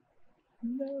Thanatos.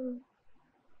 No.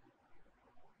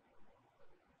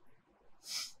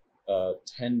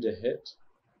 10 to hit.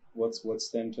 What's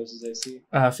Thanatos' AC?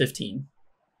 15.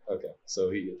 Okay,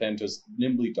 so Thanatos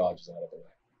nimbly dodges out of the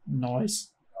way.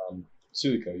 Nice.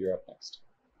 Suiko, you're up next.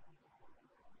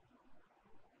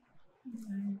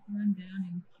 I run down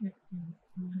and kick one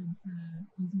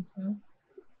into Izuto.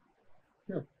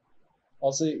 Sure.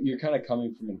 I'll say you're kind of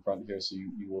coming from in front here, so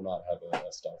you will not have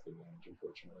a stealth advantage,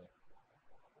 unfortunately.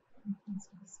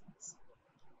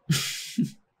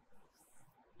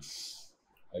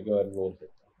 I go ahead and roll to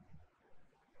hit.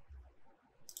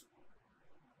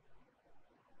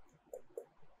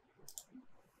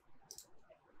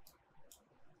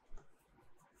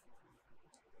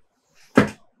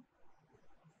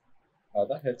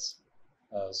 That hits.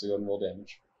 So go ahead and roll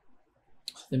damage.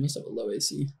 They must have a low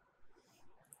AC.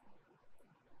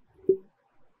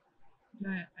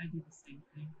 I do the same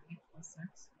thing, right?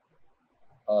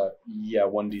 +6. Yeah,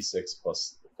 1d6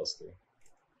 plus 3.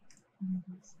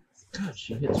 1d6. God,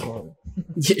 she hits hard.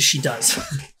 Yeah, she does.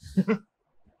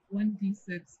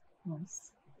 1d6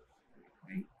 plus.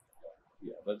 Right?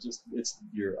 Yeah, it's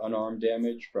your unarmed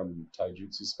damage from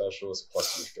Taijutsu Specialist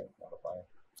plus your strength modifier.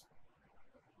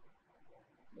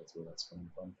 That's where that's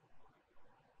coming from.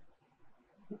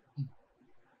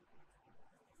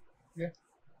 Yeah,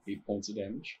 8 points of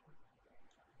damage.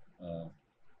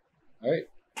 Alright,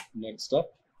 next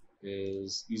up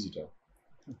is Izuto.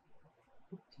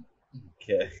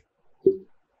 Okay.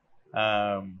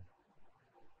 All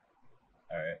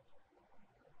right.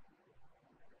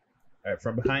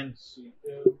 From behind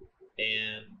Suiko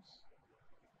and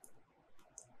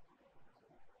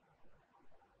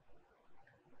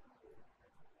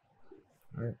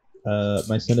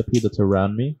My centipede that's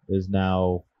around me is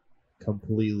now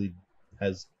completely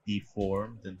has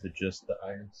deformed into just the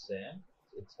iron sand.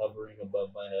 It's hovering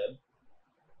above my head.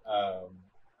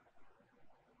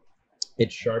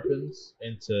 It sharpens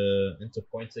into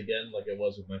points again, like it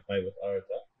was with my fight with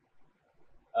Arata.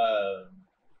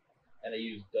 And I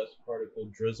use dust particle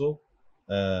drizzle,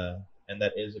 and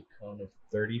that is a cone of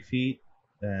 30 feet.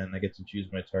 And I get to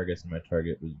choose my targets, and my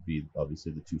target would be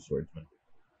obviously the two swordsmen.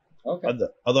 Okay.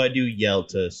 Although I do yell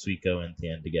to Suiko and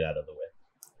Tian to get out of the way.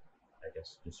 I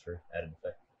guess just for added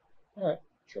effect. Alright,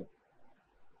 sure.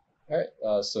 Alright,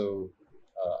 so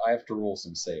I have to roll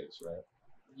some saves, right?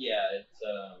 Yeah, it's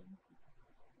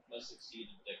must succeed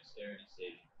in dexterity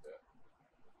saving throw.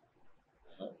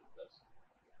 That's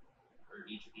for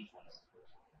each one of those.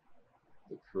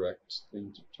 The correct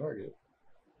thing to target.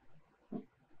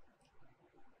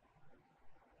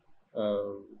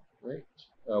 Right.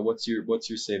 What's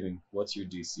your saving? What's your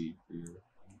DC for your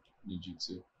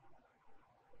ninjutsu?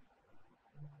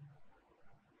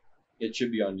 It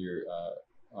should be on your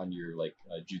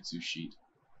jutsu sheet.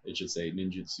 It should say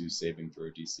ninjutsu saving throw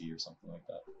DC or something like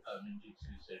that.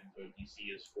 Ninjutsu saving throw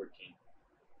DC is 14.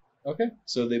 Okay,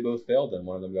 so they both failed then.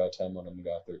 One of them got a 10, one of them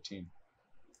got a 13.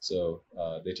 So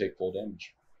they take full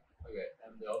damage. Okay,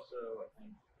 and they also, I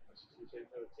think, ninjutsu saving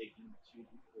throw taking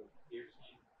 2d4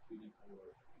 piercing, 2d4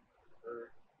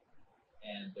 hurt,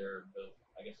 and they're both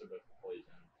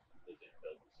poisoned. They didn't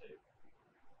fail to save.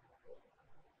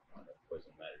 I don't know if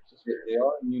poison matters. They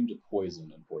are immune to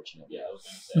poison, unfortunately. Yeah, I was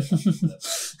gonna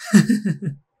say.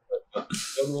 But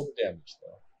don't roll the damage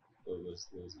though.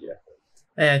 Yeah.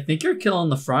 Hey, I think you're killing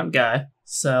the front guy,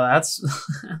 so that's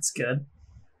that's good.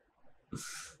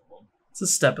 It's a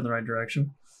step in the right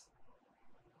direction.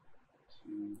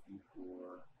 2d4.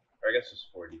 Or I guess it's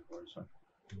 4d4. So.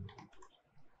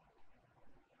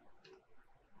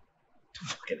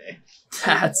 Fucking A.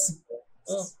 That's.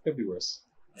 Oh, could be worse.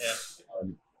 Yeah.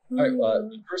 All right.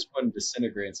 The first one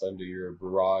disintegrates under your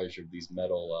barrage of these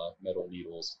metal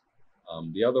needles.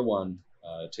 The other one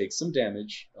takes some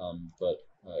damage, but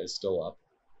is still up.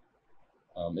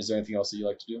 Is there anything else that you'd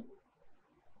like to do?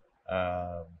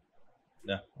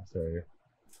 No, I'll throw here.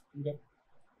 Okay.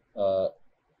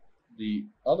 The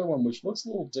other one, which looks a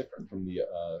little different from the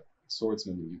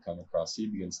swordsman that you come across, he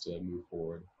begins to move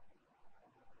forward.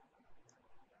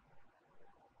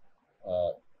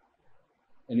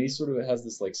 And he sort of has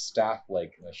this like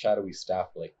staff-like, shadowy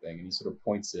staff-like thing, and he sort of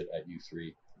points it at you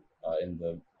three in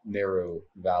the narrow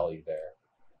valley there.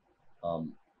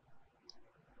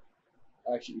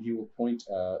 Actually, he will point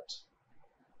at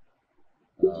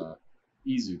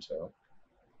Izuto.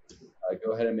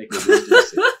 Go ahead and make a wisdom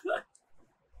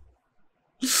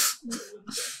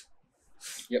save.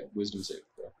 Yep, wisdom save.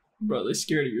 Bro, they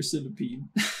scared of your centipede.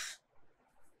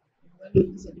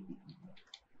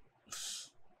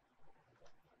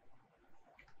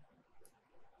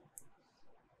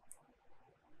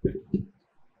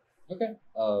 Okay,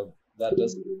 that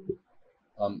does.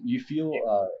 You feel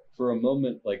for a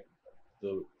moment like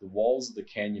the walls of the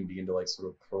canyon begin to like sort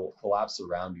of collapse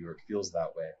around you, or it feels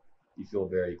that way. You feel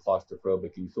very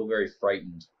claustrophobic, and you feel very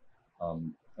frightened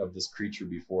of this creature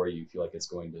before you. You feel like it's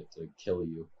going to kill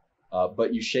you,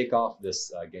 but you shake off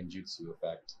this genjutsu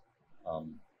effect,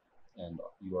 and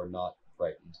you are not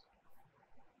frightened.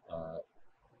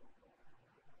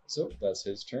 So that's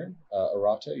his turn.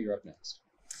 Arata, you're up next.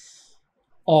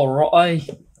 All right.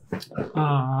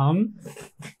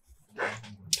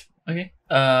 Okay.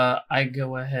 I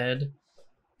go ahead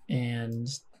and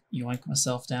yoink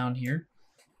myself down here.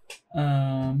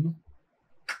 I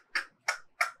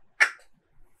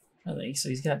think so.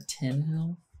 He's got 10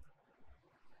 health.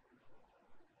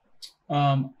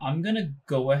 I'm gonna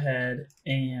go ahead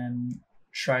and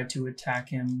try to attack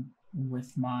him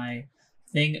with my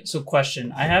thing. So,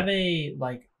 question: I have a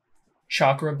like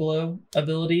chakra blow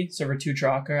ability. So for 2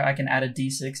 chakra, I can add a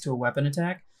d6 to a weapon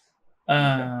attack.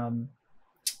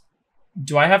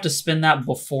 Do I have to spend that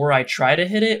before I try to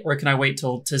hit it, or can I wait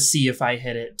to see if I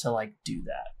hit it to like do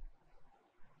that?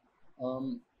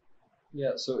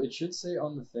 Yeah. So it should say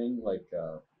on the thing like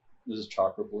this is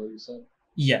chakra blow. You said.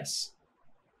 Yes.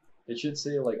 It should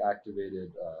say like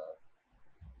activated.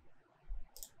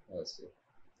 Let's see.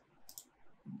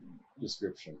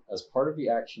 Description. As part of the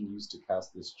action used to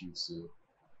cast this jutsu,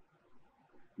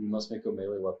 you must make a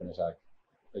melee weapon attack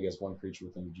against one creature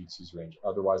within the jutsu's range.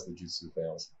 Otherwise, the jutsu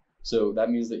fails. So that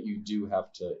means that you do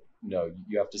have to,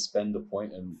 you have to spend the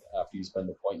point, and after you spend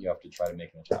the point, you have to try to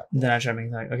make an attack. Then I try to make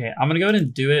an attack. Okay, I'm gonna go ahead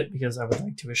and do it because I would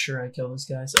like to assure I kill this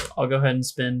guy. So I'll go ahead and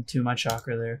spend 2 of my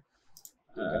chakra there.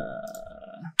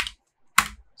 Okay.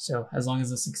 So as long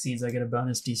as it succeeds, I get a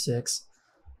bonus d6.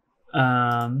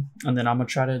 And then I'm gonna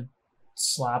try to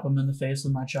slap him in the face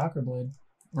with my chakra blade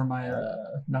or my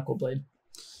knuckle blade.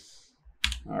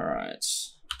 All right,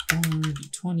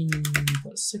 20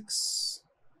 plus 6.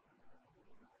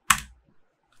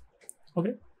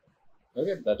 Okay.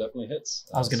 Okay, that definitely hits.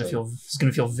 I was gonna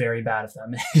feel very bad if that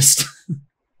missed.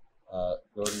 Go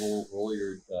ahead and roll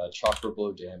your chakra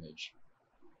blow damage.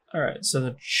 All right, so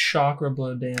the chakra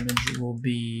blow damage will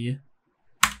be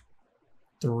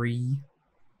 3.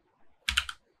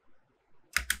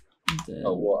 Then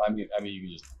Oh well, I mean, you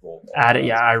can just roll. add it.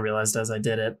 Yeah, I realized as I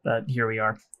did it, but here we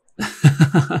are.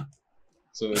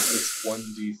 So So it's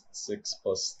 1d6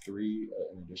 plus 3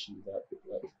 in addition to that.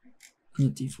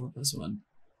 D4 plus 1.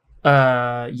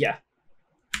 Yeah.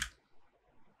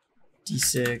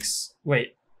 D6.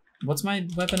 Wait, what's my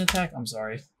weapon attack? I'm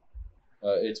sorry.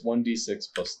 It's 1d6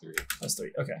 plus 3. Plus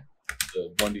 3. Okay.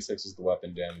 The 1d6 is the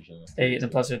weapon damage. And 8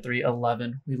 and plus 3,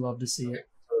 11. We love to see it.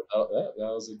 So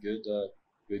that was a good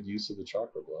use of the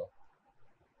chakra blow.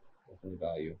 Definitely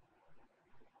value.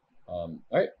 All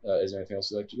right. Is there anything else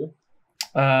you'd like to do?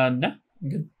 No, I'm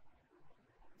good.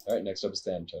 All right. Next up is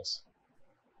Thanatos.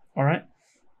 All right.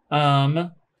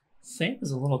 Sam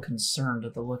is a little concerned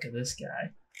at the look of this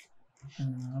guy.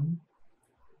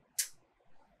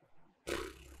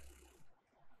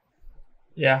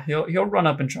 Yeah, he'll run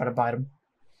up and try to bite him.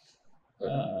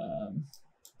 All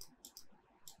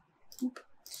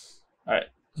right,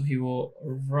 so he will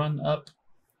run up,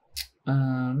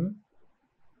 and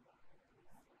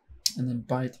then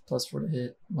bite. +4 to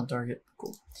hit, 1 target.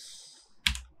 Cool.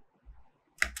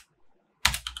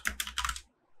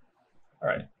 All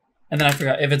right, and then I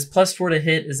forgot if it's +4 to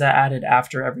hit. Is that added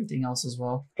after everything else as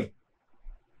well? If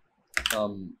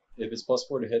it's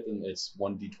 +4 to hit, then it's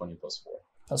 1d20 plus 4.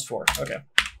 +4. Okay.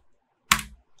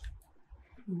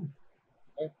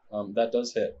 Okay. That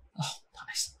does hit. Oh,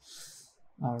 nice.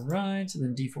 All right. So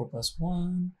then D4 plus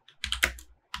 1.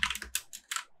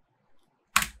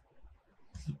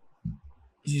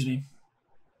 Excuse me.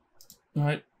 All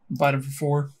right. Bite him for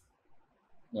 4.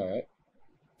 All right.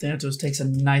 Thanatos takes a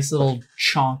nice little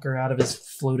chonker out of his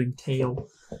floating tail.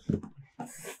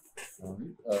 All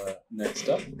right. Next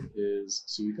up is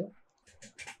Suiko.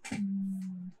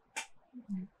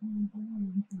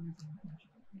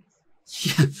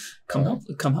 Yeah.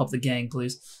 Come help the gang,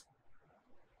 please.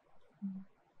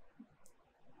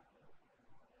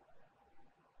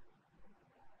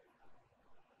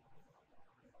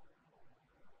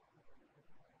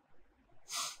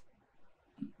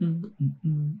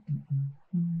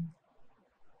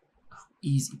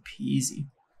 Easy peasy.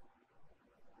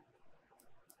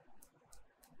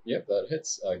 Yep, that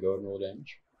hits. Go ahead and roll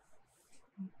damage.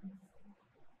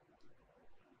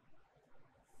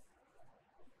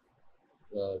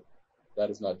 That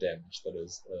is not damage. That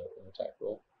is an attack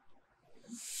roll.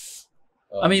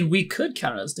 I mean, we could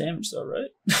count it as damage, though,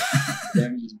 right?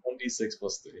 Damage is 1d6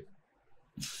 plus 3.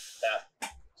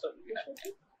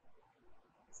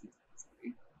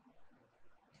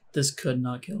 This could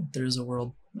not kill. There is a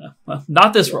world. No. Well,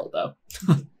 not this world, though.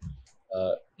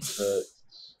 The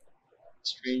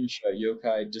strange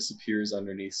yokai disappears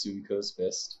underneath Suiko's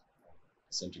fist,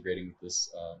 disintegrating with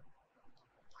this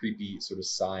creepy sort of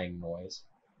sighing noise.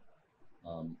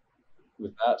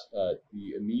 With that,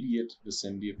 the immediate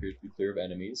vicinity appears to be clear of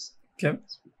enemies. Okay.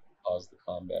 Pause the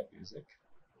combat music.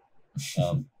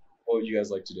 What would you guys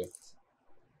like to do?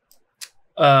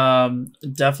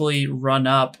 Definitely run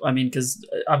up. I mean, because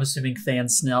I'm assuming Than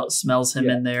smells him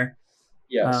in there.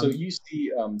 Yeah, so you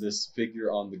see this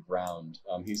figure on the ground.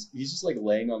 He's just like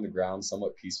laying on the ground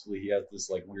somewhat peacefully. He has this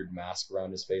like weird mask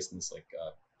around his face and this like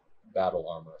battle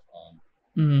armor on.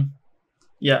 Mm-hmm.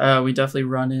 Yeah, we definitely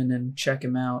run in and check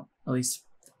him out. At least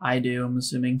I do. I'm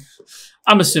assuming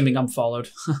I'm followed.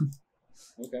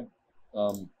 Okay.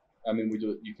 I mean,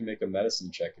 you can make a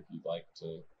medicine check if you'd like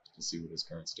to see what his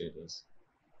current state is.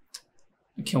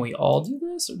 Can we all do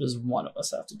this, or does one of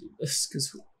us have to do this? Because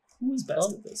who is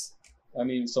best at this? I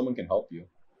mean, someone can help you.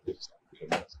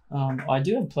 I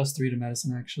do have +3 to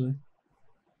medicine, actually.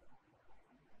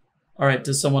 All right.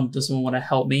 Does someone want to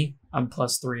help me? I'm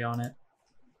 +3 on it.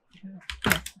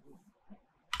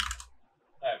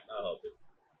 I'll help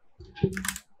you.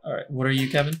 All right. What are you,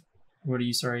 Kevin? What are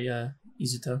you? Sorry,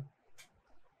 Izuto.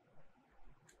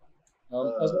 As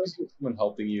long as there's someone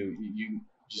helping you, you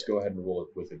just go ahead and roll it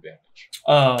with advantage.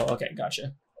 Oh, okay,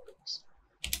 gotcha.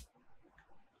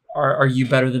 Are you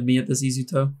better than me at this,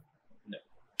 Izuto? No.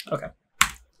 Okay.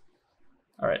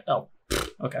 All right. Oh,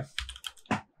 okay.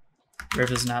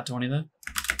 Griff is not 20 then.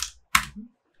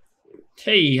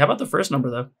 Hey, how about the first number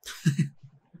though?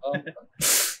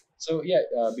 So yeah,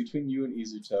 between you and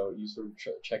Izuto, you sort of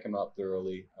check him out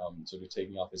thoroughly, sort of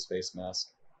taking off his face mask.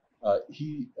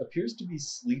 He appears to be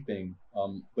sleeping,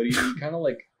 but he kind of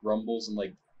like rumbles and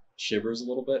like shivers a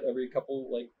little bit every couple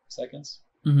like seconds.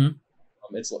 Mm-hmm.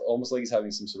 It's almost like he's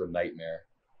having some sort of nightmare.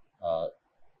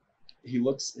 He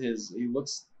looks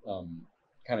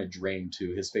kind of drained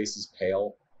too. His face is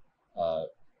pale,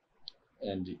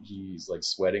 and he's like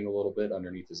sweating a little bit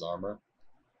underneath his armor.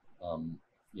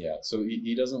 Yeah, so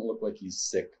he doesn't look like he's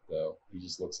sick though. He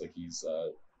just looks like he's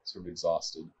sort of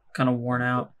exhausted, kind of worn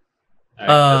out.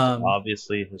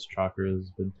 Obviously, his chakra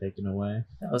has been taken away.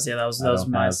 That was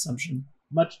my assumption.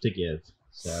 Much to give.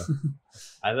 So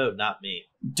I vote not me.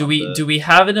 Do we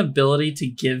have an ability to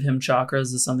give him chakras?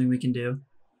 Is this something we can do?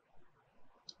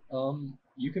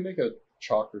 You can make a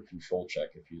chakra control check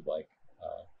if you'd like,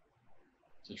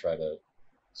 to try to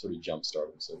sort of jumpstart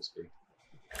him, so to speak.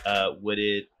 Would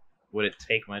it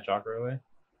take my chakra away?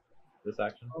 This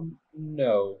action?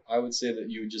 No, I would say that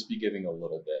you would just be giving a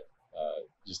little bit,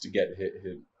 just to get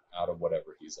him out of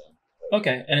whatever he's in.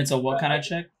 Okay, and it's a what kind of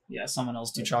check? Yeah, someone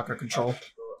else do chakra control.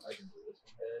 I can do this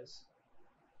one, guys.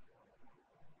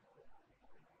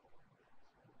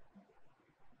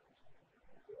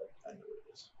 I know what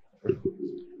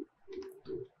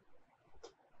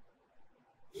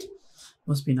it is.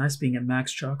 Must be nice being at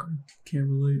max chakra. Can't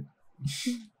relate.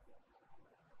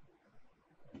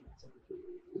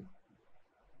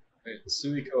 Right,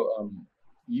 Suiko,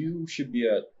 you should be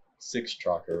at 6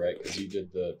 chakra, right? Because you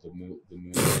did the moon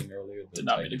thing earlier. Did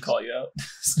not mean to call you out.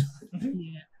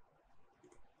 Yeah.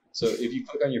 So if you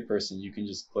click on your person, you can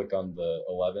just click on the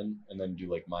 11 and then do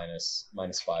like minus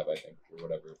 5, I think, or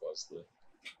whatever it was,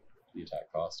 the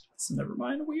attack cost. So never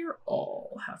mind. We are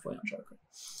all halfway on chakra.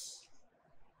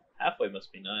 Halfway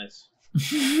must be nice.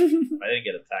 If I didn't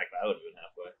get attacked, I would have been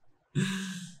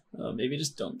halfway. Maybe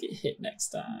just don't get hit next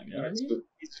time. You know what I mean?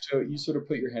 So you sort of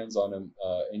put your hands on him,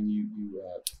 and you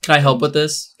Can I help with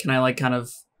this? Can I like kind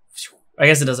of? I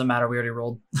guess it doesn't matter. We already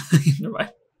rolled. Never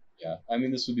mind. yeah. I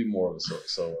mean, this would be more of a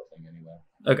solo thing anyway.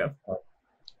 Okay.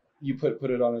 You put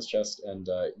it on his chest, and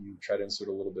you try to insert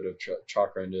a little bit of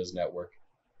chakra into his network,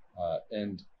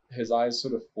 and his eyes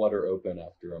sort of flutter open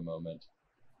after a moment,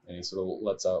 and he sort of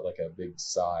lets out like a big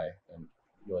sigh, and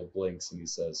he like blinks, and he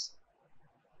says,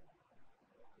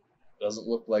 "Doesn't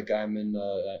look like I'm in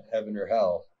heaven or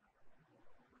hell."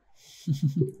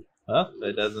 Well,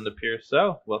 it doesn't appear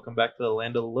so. Welcome back to the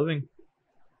land of the living.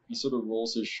 He sort of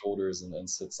rolls his shoulders and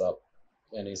sits up,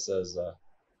 and he says,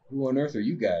 "Who on earth are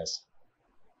you guys?"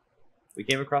 We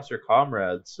came across your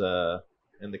comrades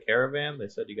in the caravan. They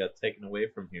said you got taken away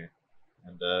from here,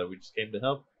 and we just came to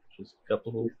help. Just a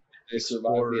couple of They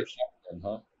survived the attack then,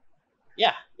 huh?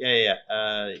 Yeah.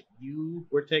 You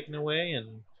were taken away,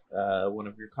 and one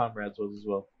of your comrades was as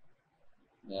well.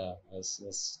 Yeah,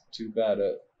 that's too bad.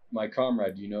 My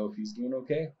comrade, do you know if he's doing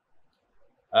okay?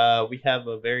 We have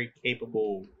a very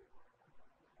capable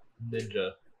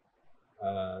ninja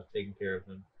taking care of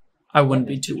him. I wouldn't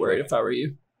be too worried if I were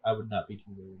you. I would not be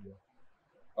too worried.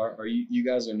 Are you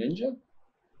guys are ninja?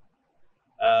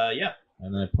 Yeah.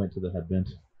 And then I point to the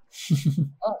headband.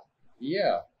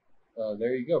 Yeah.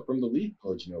 There you go. From the Leaf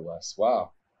Village, no less.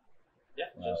 Wow. Yeah,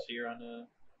 just here on a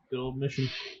good old mission.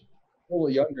 A little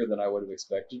younger than I would have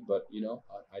expected, but you know,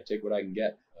 I take what I can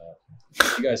get.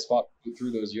 You guys fought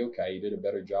through those yokai. You did a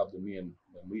better job than than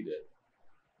we did.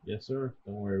 Yes, sir.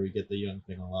 Don't worry, we get the young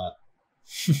thing a lot.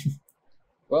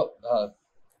 Well,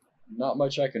 not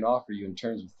much I can offer you in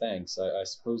terms of thanks. I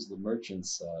suppose the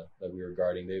merchants that we were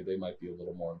guarding, they might be a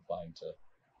little more inclined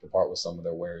to part with some of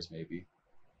their wares, maybe.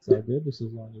 It's all good, just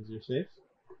as long as you're safe.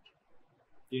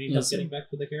 Do you need help Yes, getting back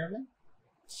to the caravan?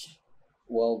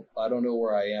 Well, I don't know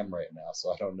where I am right now,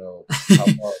 so I don't know how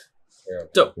far.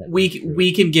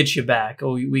 We can get you back.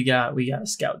 Oh, we got a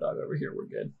scout dog over here. We're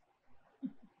good.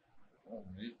 All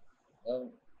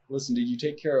right. Listen, did you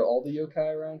take care of all the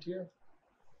yokai around here?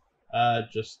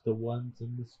 Just the ones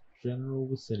in this general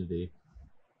vicinity.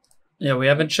 Yeah, we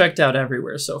haven't checked out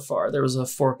everywhere so far. There was a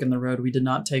fork in the road we did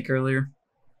not take earlier.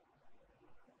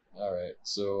 All right.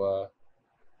 So,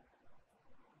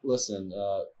 listen,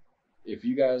 if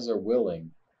you guys are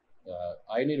willing,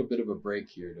 I need a bit of a break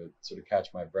here to sort of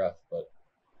catch my breath, but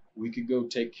we could go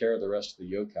take care of the rest of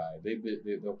the yokai.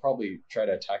 They'll probably try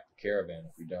to attack the caravan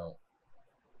if we don't.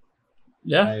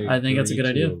 Yeah, I think that's a good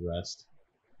agree idea. to rest.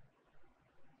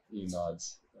 He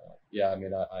nods. Yeah, I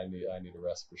mean, I need a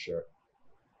rest for sure.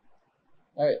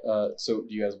 All right. So,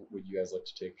 would you guys like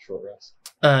to take a short rest?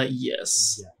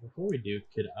 Yes. Yeah. Before we do,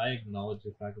 could I acknowledge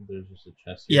the fact that there's just a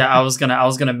chest here? Yeah, I was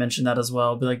gonna mention that as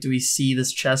well. Be like, do we see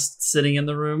this chest sitting in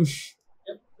the room?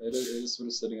 Yep. It is sort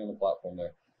of sitting on the platform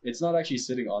there. It's not actually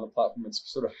sitting on the platform. It's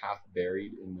sort of half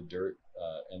buried in the dirt,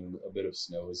 and a bit of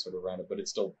snow is sort of around it, but it's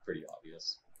still pretty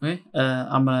obvious. Okay.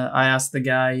 I asked the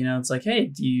guy. It's like, hey,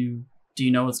 do you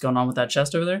know what's going on with that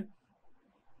chest over there?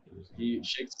 He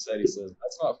shakes his head. He says,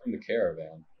 "That's not from the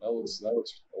caravan. That looks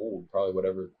old. Probably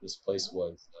whatever this place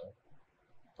was.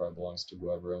 Probably belongs to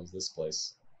whoever owns this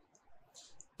place."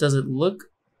 Does it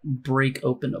look break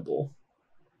openable?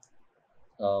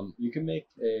 You can make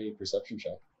a perception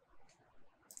check.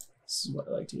 This is what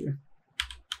I like to hear.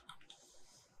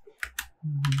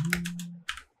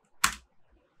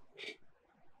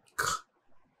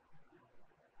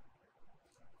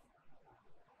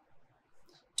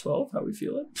 12. How we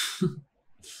feel it?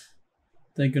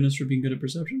 Thank goodness for being good at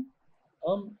perception.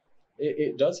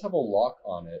 It does have a lock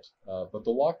on it, but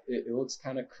the lock it looks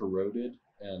kind of corroded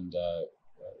and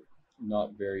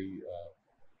not very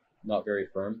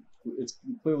firm. It's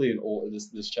clearly an old.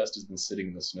 This chest has been sitting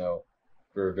in the snow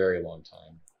for a very long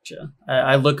time. Gotcha.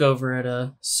 I look over at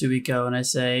Suiko and I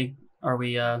say, "Are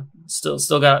we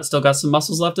still got some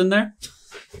muscles left in there?"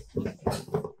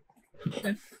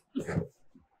 Okay.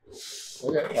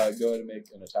 Go ahead and make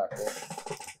an attack roll.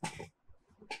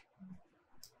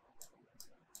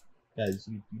 Guys,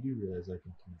 you do realize I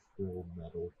can control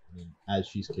metal, and as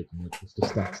she's kicking it, just a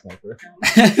stack sniper.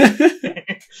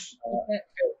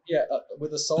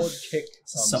 With a solid kick.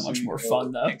 So much more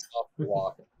fun, though. Kicks off the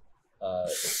lock,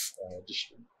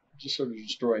 just sort of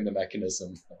destroying the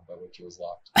mechanism by which it was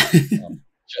locked.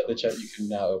 The chest. You can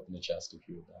now open the chest if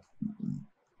you would like.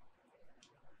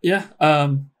 Yeah.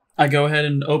 I go ahead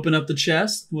and open up the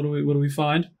chest. What do we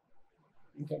find?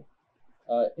 Okay.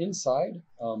 Inside,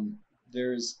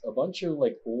 there's a bunch of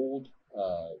like old,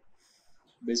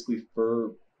 basically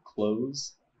fur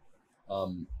clothes.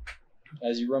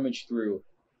 As you rummage through,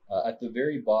 at the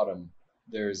very bottom,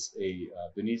 there's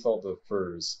beneath all the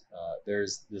furs,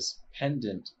 there's this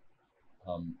pendant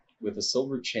with a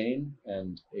silver chain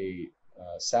and a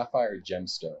sapphire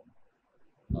gemstone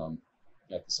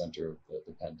at the center of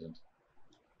the pendant.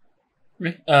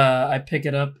 I pick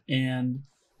it up and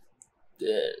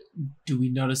do we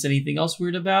notice anything else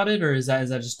weird about it, or is that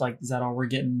just like, is that all we're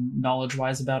getting knowledge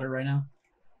wise about it right now?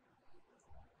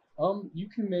 You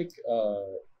can make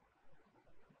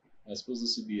I suppose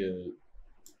this would be a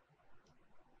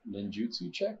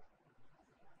ninjutsu check.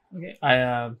 Okay.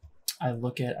 I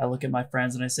look at my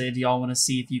friends and I say, do y'all want to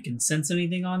see if you can sense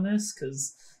anything on this?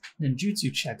 Because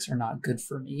ninjutsu checks are not good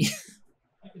for me.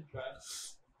 I can try.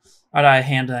 All right, I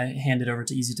hand it over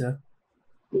to Izuto.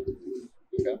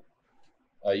 Okay.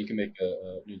 You can make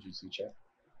a ninjutsu check.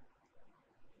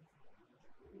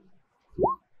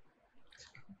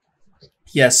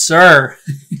 Yes, sir.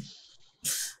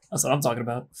 That's what I'm talking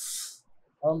about.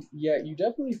 Yeah, you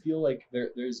definitely feel like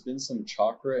there's been some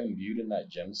chakra imbued in that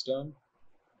gemstone.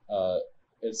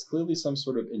 It's clearly some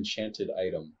sort of enchanted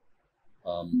item,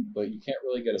 but you can't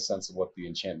really get a sense of what the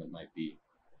enchantment might be.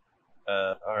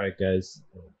 All right, guys.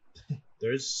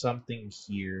 There's something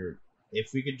here.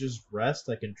 If we could just rest,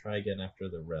 I can try again after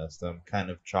the rest. I'm kind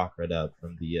of chakra'd out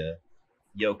from the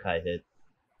yokai hit.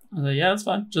 Yeah, that's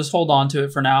fine. Just hold on to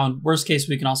it for now. And worst case,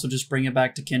 we can also just bring it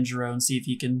back to Kenjiro and see if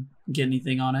he can get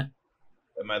anything on it.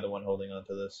 Am I the one holding on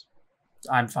to this?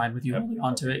 I'm fine with you holding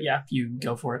on to it. Yeah, you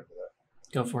go for it.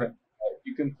 Go for it.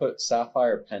 You can put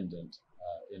sapphire pendant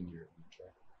in your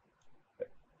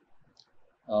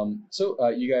inventory. So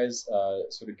you guys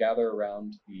sort of gather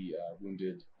around the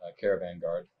wounded caravan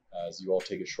guard as you all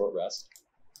take a short rest.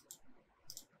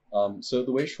 So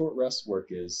the way short rests work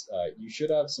is you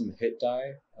should have some hit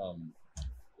die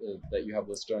that you have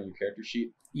listed on your character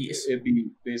sheet. Yes. It'd be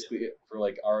basically, for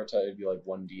like Arata, it'd be like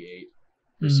 1d8.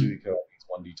 For Suiko,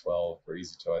 I think it's 1d12. For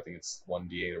Izuto, I think it's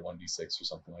 1d8 or 1d6 or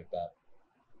something like that.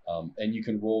 And you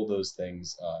can roll those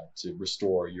things to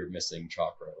restore your missing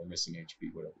chakra or missing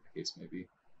HP, whatever the case may be.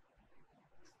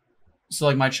 So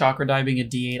like my chakra die being a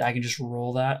D8, I can just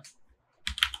roll that?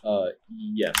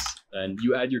 Yes, and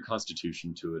you add your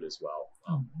constitution to it as well.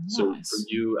 Nice. So for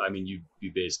you, I mean, you'd be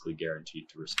basically guaranteed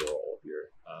to restore all of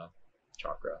your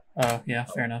chakra. Oh, yeah,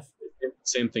 fair enough.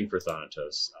 Same thing for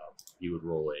Thanatos. You would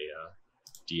roll a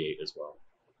D8 as well.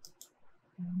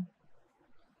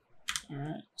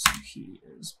 Alright, so he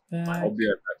is back. I'll be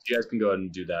right back. You guys can go ahead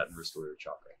and do that and restore your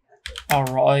chakra.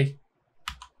 Alright.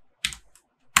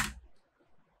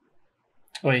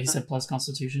 Oh, wait, he said plus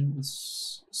constitution.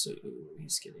 So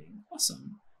he's getting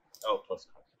awesome. Oh, plus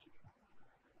constitution.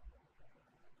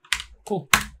 Cool.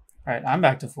 Alright, I'm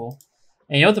back to full.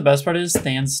 And you know what the best part is?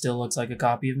 Stan still looks like a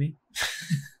copy of me.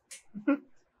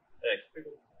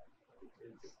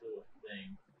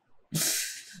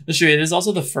 That's true. It is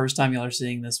also the first time y'all are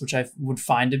seeing this, which I would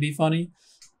find to be funny.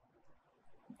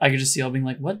 I could just see y'all being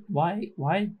like, what? Why?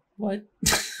 What?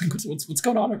 what's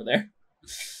going on over there?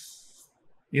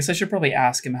 I guess I should probably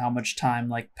ask him how much time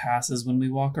like passes when we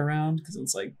walk around, because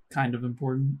it's like kind of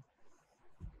important.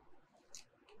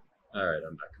 All right,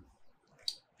 I'm back.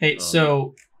 Hey,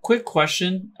 so quick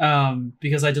question,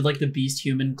 because I did like the beast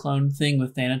human clone thing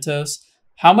with Thanatos.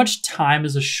 How much time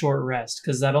is a short rest?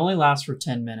 Because that only lasts for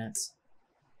 10 minutes.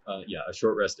 Yeah, a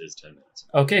short rest is 10 minutes.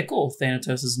 Okay, cool.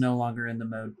 Thanatos is no longer in the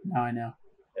mode. Now I know.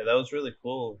 Yeah, that was really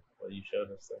cool what you showed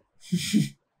us there.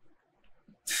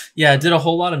 Yeah, it did a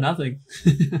whole lot of nothing.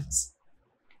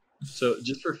 So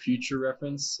just for future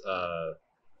reference,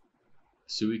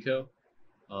 Suiko.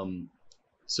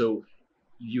 So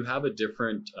you have a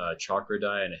different chakra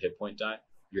die and a hit point die.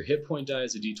 Your hit point die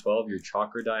is a D12. Your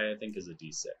chakra die, I think, is a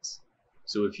D6.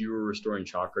 So if you were restoring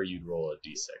chakra, you'd roll a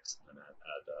D6 and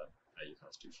add your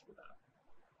constitution to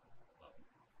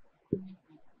that.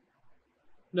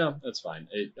 No, that's fine.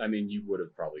 I mean, you would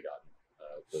have probably gotten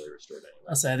fully restored anyway.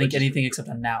 I'll say I think anything except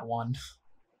a nat 1.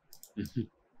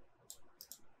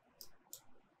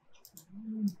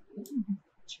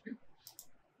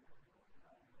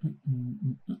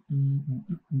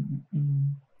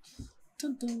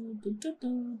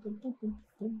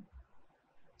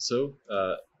 So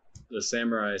the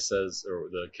samurai says, or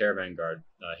the caravan guard,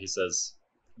 he says,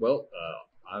 well,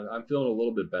 I'm feeling a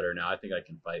little bit better now. I think I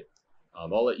can fight.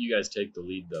 I'll let you guys take the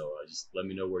lead, though. Just let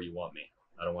me know where you want me.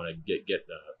 I don't want to get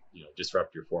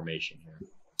disrupt your formation here.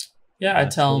 Yeah, I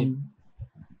tell him.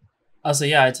 I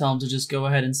tell him to just go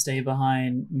ahead and stay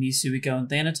behind me, Suiko, and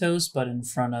Thanatos, but in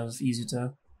front of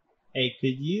Izuto. Hey,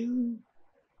 could you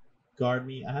guard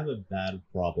me? I have a bad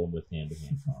problem with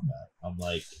hand-to-hand combat. I'm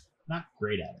like not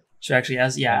great at it. So actually,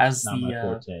 as not my the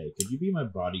forte. Could you be my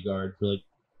bodyguard for like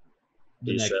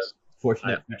the He next said,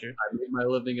 fortunate future? I made my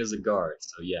living as a guard,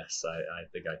 so yes, I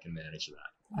think I can manage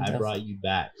that. I brought you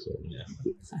back, so yeah.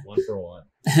 One for one.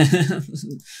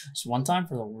 Just one time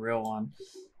for the real one.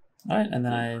 All right, and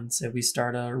then I say we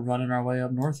start running our way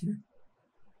up north here.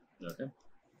 Okay.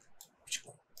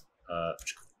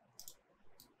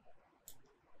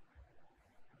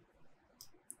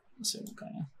 Let's see what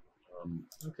kind of.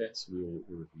 Okay, so we will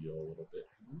reveal a little bit.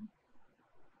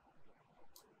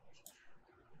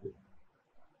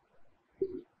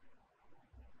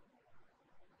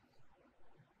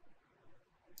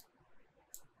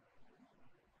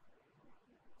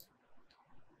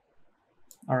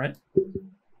 All right.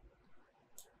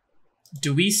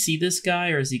 Do we see this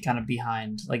guy, or is he kind of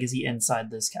behind? Like, is he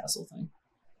inside this castle thing?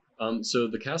 So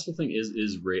the castle thing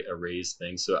is a raised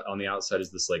thing. So on the outside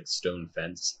is this like stone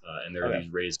fence, and there are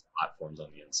these raised platforms on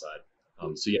the inside.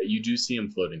 So yeah, you do see him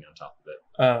floating on top of it.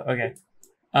 Oh, okay.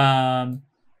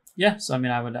 Yeah. So I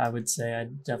mean, I would say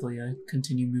I'd definitely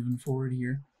continue moving forward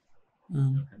here.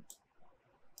 Okay.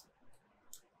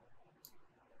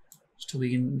 Just till we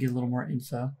can get a little more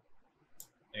info.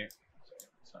 Yeah.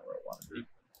 That's not where I want to be.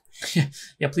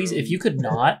 Yeah, please, if you could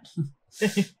not.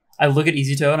 I look at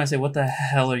Izuto and I say, what the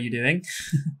hell are you doing?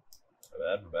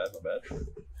 My bad.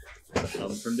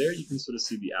 From there, you can sort of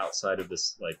see the outside of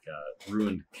this like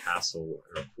ruined castle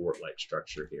or fort-like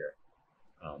structure here,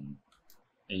 and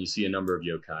you see a number of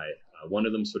yokai. One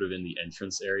of them sort of in the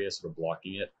entrance area, sort of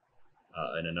blocking it,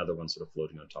 and another one sort of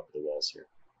floating on top of the walls here.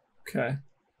 Okay.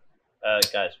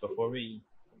 Guys, before we're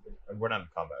not in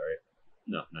combat, right?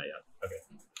 No, not yet. Okay.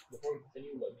 Before we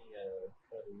continue, let me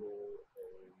try to roll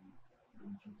a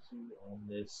ninjutsu on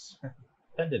this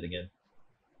pendant again.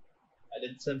 I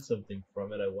did sense something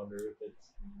from it. I wonder if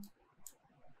it's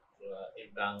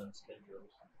imbalanced Kenjiro or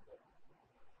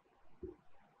something.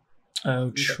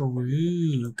 Oh,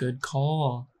 true. Good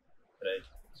call.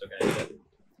 It's okay.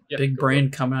 Yeah, Big go brain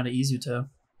coming out of Izuto.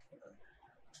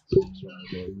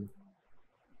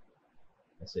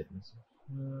 That's it.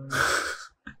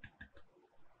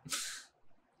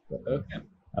 Okay.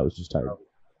 I was just tired.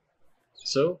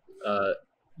 So,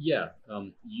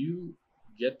 you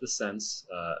get the sense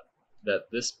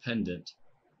that this pendant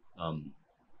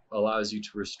allows you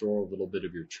to restore a little bit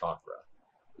of your chakra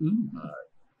in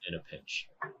a pinch.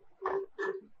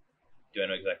 Do I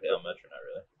know exactly how much or not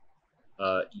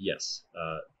really? Yes.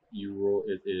 You roll.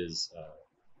 It is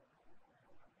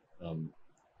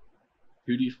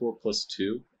 2d4 plus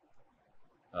 2.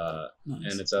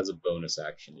 Nice. And it's as a bonus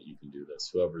action that you can do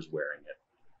this. Whoever's wearing it.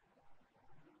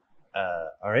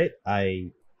 All right.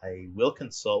 I will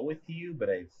consult with you, but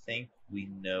I think we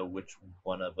know which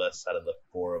one of us out of the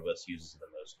four of us uses the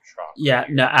most chakra. Yeah,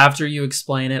 no, after you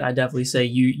explain it, I definitely say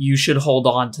you should hold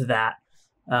on to that.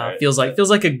 Right. Feels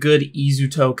like a good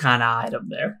Izuto kind of item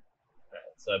there. All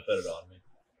right, so I put it on me.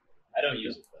 I don't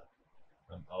use it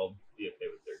though. I'll be okay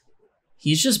with 30.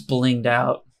 He's just blinged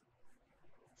out.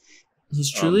 He's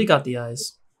truly got the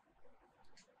eyes.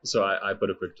 So I put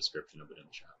a quick description of it in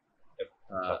the chat. Yep,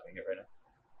 I'm copying it right now.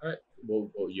 All right. Well,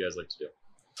 what would you guys like to do?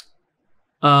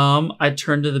 I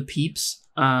turn to the peeps,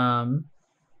 and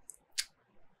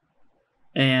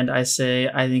I say,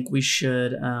 I think we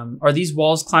should. Are these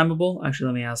walls climbable? Actually,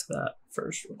 let me ask that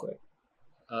first, real quick.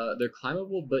 They're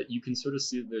climbable, but you can sort of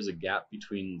see that there's a gap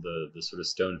between the sort of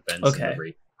stone fence Okay. and the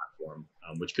raised platform,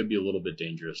 which could be a little bit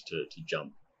dangerous to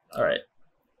jump. All right.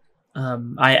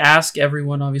 I ask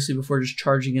everyone, obviously, before just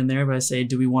charging in there, but I say,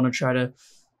 do we want to try to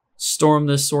storm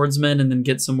the swordsman and then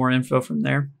get some more info from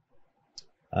there?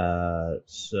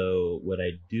 So what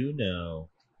I do know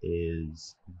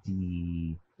is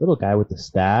the Little guy with the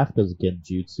staff does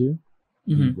genjutsu.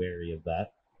 Be Mhm. wary of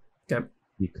that. Okay.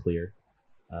 Be clear.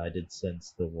 I did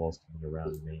sense the walls coming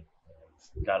around me.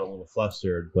 Got a little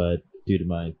flustered, but due to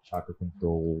my chakra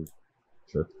control,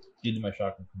 sure. Due to my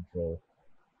chakra control,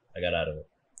 I got out of it.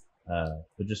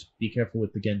 But just be careful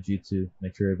with the genjutsu.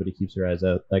 Make sure everybody keeps their eyes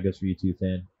out. That goes for you too,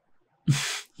 Than.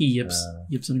 He yips.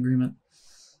 Yips in agreement.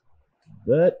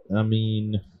 But I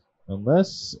mean,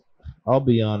 unless I'll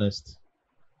be honest,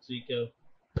 Zuko,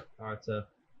 Arta,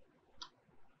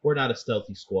 we're not a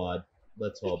stealthy squad.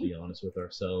 Let's all be honest with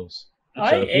ourselves.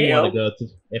 So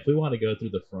if we want to go through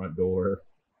the front door,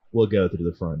 we'll go through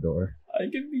the front door. I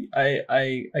can be.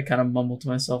 I kind of mumble to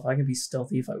myself. I can be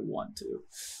stealthy if I want to,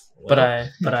 Well,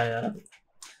 but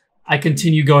I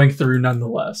continue going through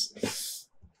nonetheless.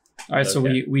 All right, so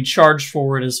Okay. we charge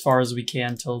forward as far as we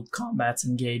can till combat's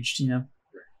engaged. You know.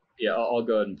 Yeah, I'll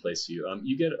go ahead and place you.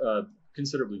 You get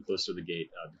considerably close to the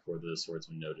gate before the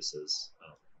swordsman notices,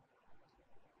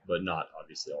 but not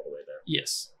obviously all the way there.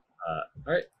 Yes. All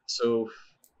right, so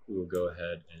we will go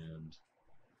ahead and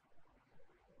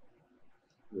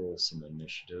roll some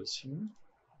initiatives here.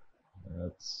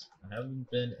 I haven't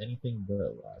been anything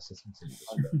but last. Let's continue this.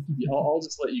 Yeah, I'll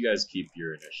just let you guys keep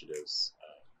your initiatives.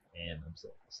 And I'm so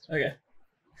lost. Okay.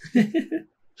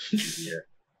 Here.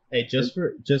 Hey, just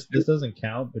this doesn't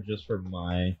count, but just for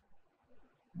my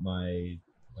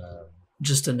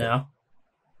Just to know.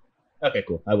 okay,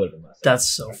 cool. I would have been last. That's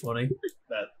so funny.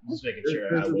 that. Just making There- sure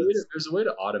There's, I a way was. to, there's a way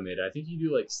to automate it. I think you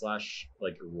do like /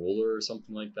 roller or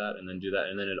something like that, and then do that,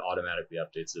 and then it automatically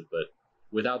updates it. But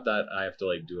without that, I have to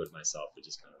like do it myself, which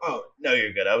is kind of Oh no,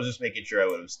 you're good. I was just making sure I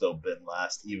would have still been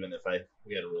last, even if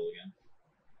we had to roll again.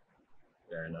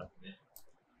 fair enough.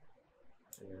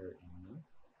 Fair enough.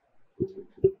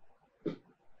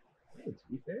 Hey, to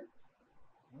be fair,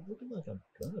 I'm looking like I'm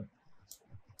good.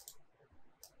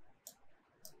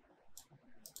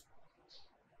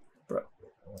 Bro.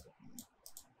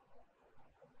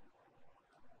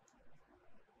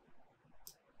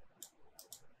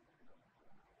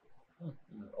 Oh,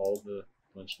 all the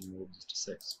luncheon moved just to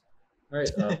 6. All right,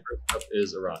 first up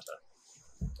is Arata.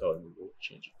 Oh, and we'll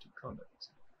change it to combat.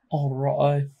 All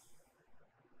right.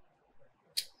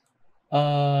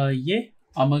 Yeah.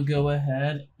 I'm gonna go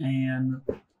ahead and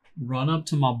run up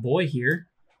to my boy here,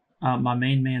 my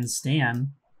main man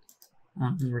Stan,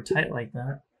 because we're tight like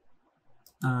that.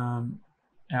 And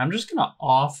I'm just gonna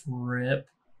off rip,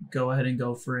 go ahead and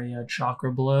go for a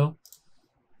chakra blow.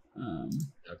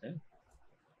 Okay.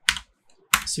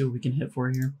 See what we can hit for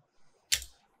here.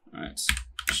 All right.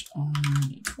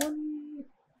 20.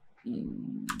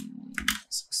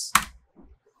 6.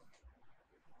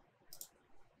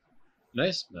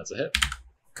 Nice. That's a hit.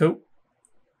 Cool.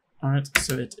 All right,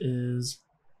 so it is.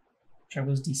 Check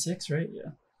was D6, right?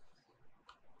 Yeah.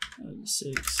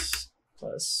 D6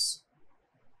 plus.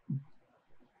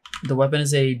 The weapon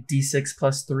is a D6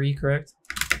 plus 3, correct?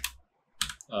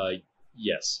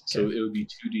 Yes. So it would be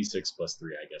 2d6 plus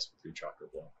 3, I guess, with your chakra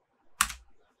blow.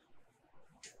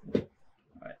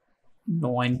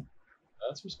 9.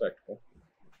 That's respectable.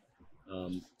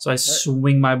 So I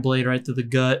swing my blade right through the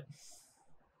gut.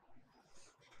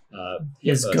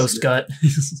 His yeah, ghost gut.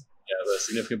 Yeah, a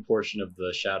significant portion of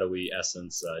the shadowy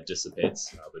essence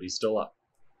dissipates, but he's still up.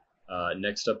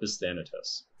 Next up is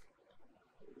Thanatos.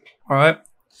 All right.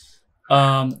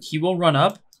 He will run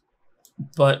up,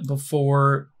 but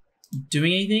before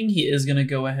doing anything, he is going to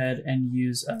go ahead and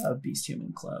use a beast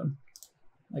human clone,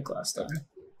 like last time.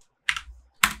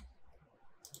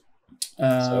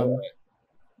 So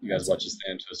you guys watch as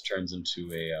Thanatos turns into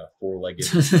a 4-legged.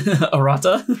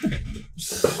 Arata.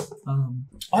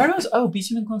 Beast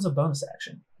human clone's a bonus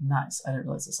action. Nice. I didn't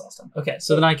realize this last time. Okay,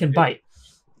 so then I can bite.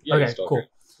 Yeah, Okay, he's still cool. great.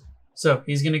 So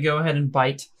he's gonna go ahead and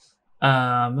bite.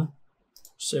 So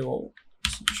we'll.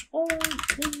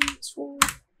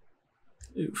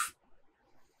 Oof.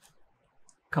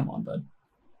 Come on, bud.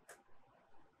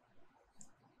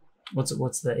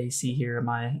 What's the AC here? Am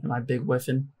I big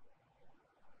whiffing?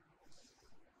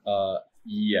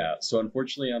 Yeah. So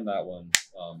unfortunately, on that one,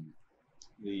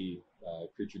 the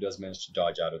creature does manage to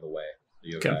dodge out of the way.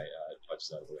 The yokai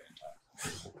dodges out of the way in time.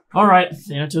 All right,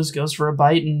 Thanatos goes for a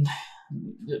bite and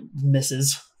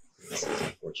misses. This is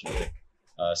unfortunate.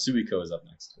 Suiko is up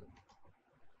next.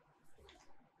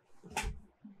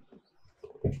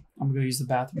 I'm gonna go use the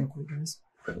bathroom real quick, guys.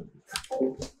 I don't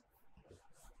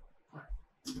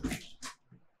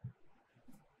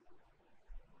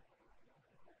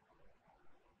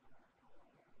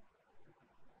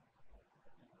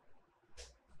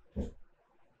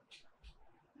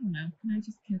know. Can I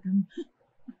just kick him?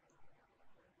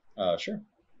 Sure.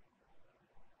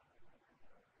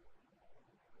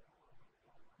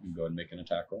 You can go ahead and make an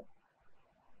attack roll.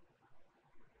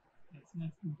 Okay, so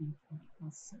that's the D20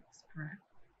 plus 6, correct?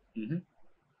 Mm-hmm.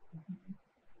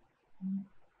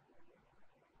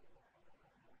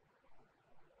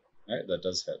 All right, that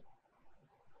does hit.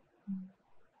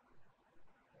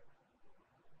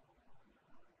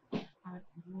 I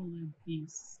roll a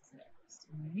D6,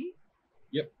 right?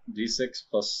 Yep, D6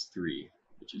 plus 3,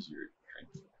 which is your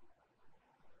strength.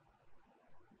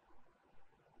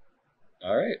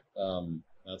 All right,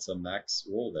 that's a max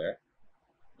roll there.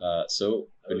 So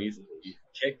beneath the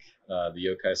kick, the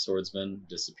Yokai swordsman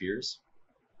disappears.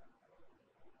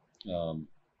 And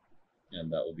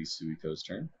that will be Suiko's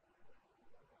turn.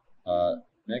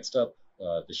 Next up,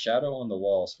 the shadow on the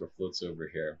wall sort of floats over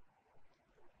here.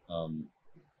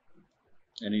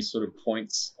 And he sort of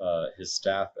points his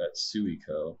staff at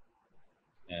Suiko,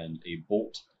 and a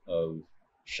bolt of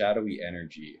shadowy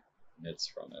energy emits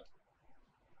from it.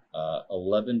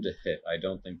 11 to hit. I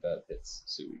don't think that hits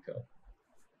Suiko.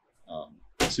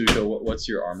 Suiko, what's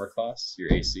your armor class?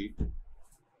 Your AC?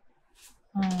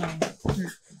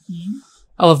 13.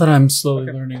 I love that I'm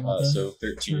slowly learning all the so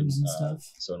 13. terms and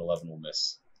stuff. So an 11 will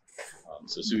miss.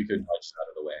 So Suiko dodges out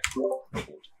of the way.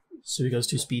 So he goes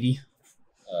too speedy.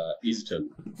 Easy to.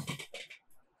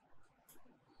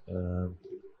 5,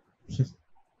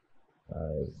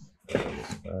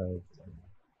 15,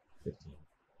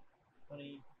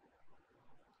 20,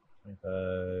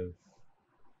 25,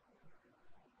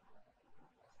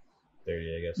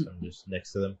 30, I guess. I'm just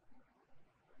next to them.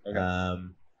 Okay.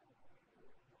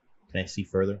 Can I see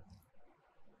further?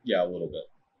 Yeah, a little bit.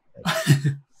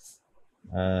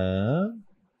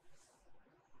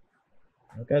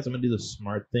 Well, guys, I'm gonna do the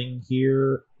smart thing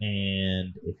here,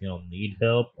 and if you don't need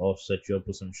help, I'll set you up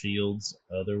with some shields.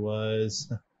 Otherwise,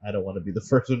 I don't want to be the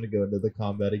first one to go into the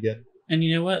combat again. And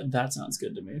you know what? That sounds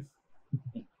good to me.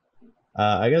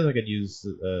 I guess I could use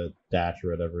dash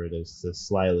or whatever it is to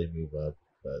slyly move up,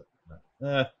 but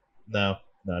no,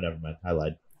 never mind. I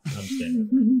lied. I'm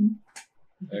staying.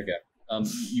 Okay.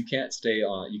 You can't stay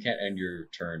on. You can't end your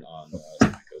turn on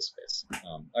Suiko's space.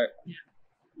 All right.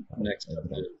 Next up,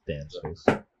 Dan's face.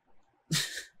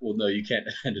 well, no, you can't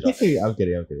end it off. I'm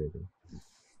kidding.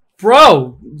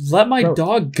 Bro, let my Bro,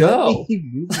 dog go. He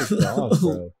moved the dog,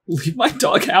 bro. Leave my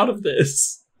dog out of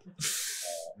this.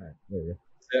 Alright, there we go.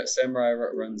 Samurai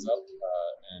runs up,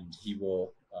 and he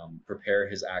will prepare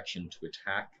his action to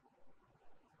attack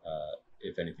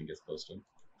if anything gets close to him.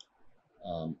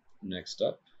 Next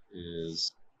up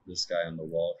is this guy on the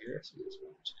wall here. So there's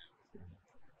 1, 2,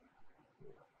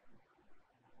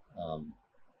 3.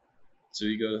 So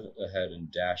he goes ahead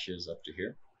and dashes up to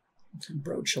here.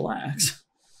 Bro, chillax.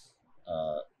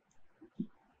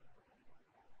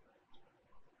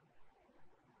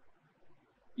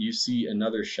 You see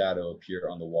another shadow appear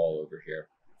on the wall over here.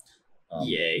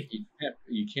 Yay.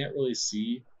 You can't really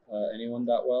see anyone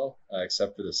that well,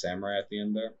 except for the samurai at the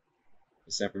end there.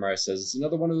 The samurai says, "It's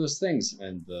another one of those things,"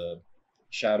 and the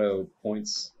shadow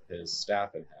points his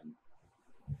staff at him.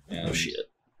 And, Oh shit.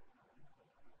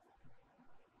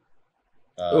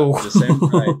 The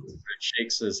samurai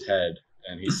shakes his head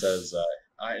and he says,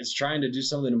 "I was trying to do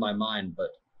something in my mind,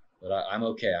 but I'm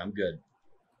okay. I'm good."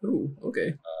 Ooh,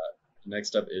 okay.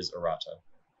 Next up is Arata.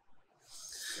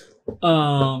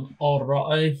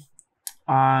 Alright.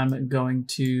 I'm going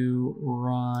to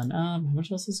run. How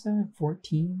much else is this guy?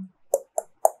 14.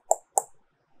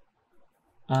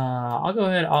 I'll go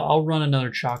ahead. I'll run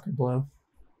another chakra blow.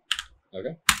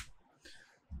 Okay.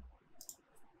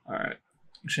 All right.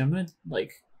 Actually, I'm gonna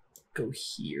go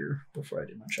here before I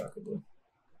do my chakra blow,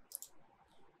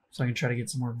 so I can try to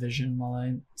get some more vision while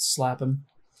I slap him.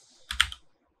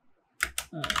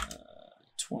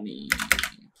 20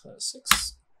 plus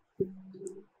 6.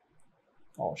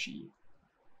 Oh shit.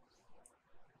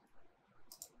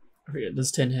 I forget.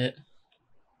 Does 10 hit?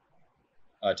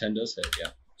 10 does hit,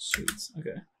 yeah. Sweet.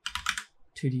 Okay.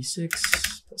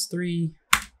 2d6 plus 3.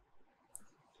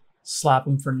 Slap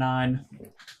him for 9.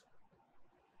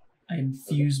 I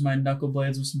infuse my knuckle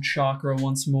blades with some chakra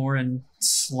once more and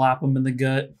slap him in the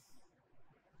gut.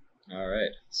 All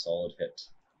right, solid hit.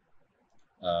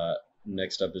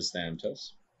 Next up is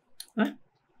Thanatos.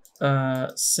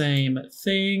 Same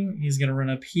thing. He's gonna run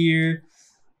up here,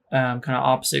 kind of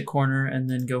opposite corner, and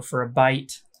then go for a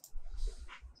bite.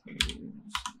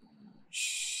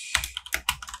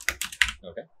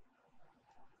 Okay.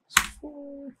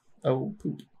 4. Oh,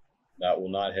 poop. That will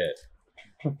not hit.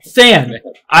 Than,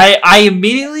 I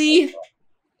immediately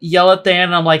yell at Than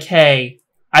and I'm like, hey,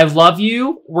 I love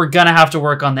you. We're gonna have to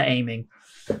work on the aiming.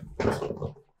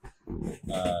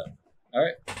 All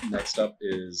right. Next up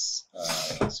is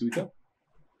Suiko.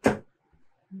 Okay.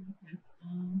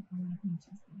 I'm gonna punch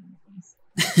this guy in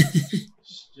the face.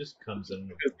 Just comes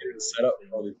in. Set up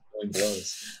for all these killing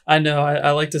blows. I know.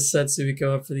 I like to set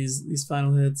Suiko up for these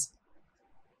final hits.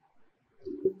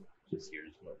 Just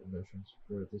here's what emotions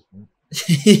for at this point.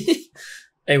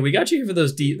 Hey, we got you here for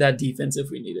those that defense if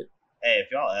we need it. Hey,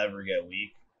 if y'all ever get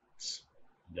weak,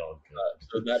 y'all good.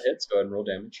 So that hits. Go ahead and roll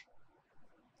damage.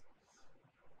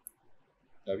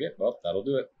 Okay, well, that'll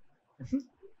do it.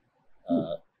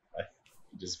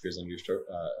 He disappears under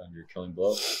your killing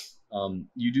blow.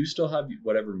 You do still have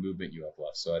whatever movement you have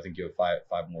left, so I think you have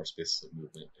five more spaces of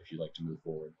movement if you'd like to move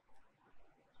forward.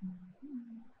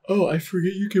 Oh, I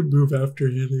forget you can move after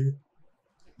hitting.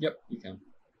 Yep, you can.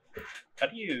 How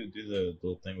do you do the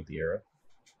little thing with the arrow?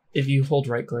 If you hold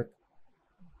right click.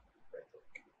 Right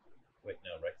click. Wait,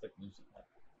 no, right click moves it.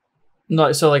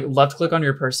 No, so like left click on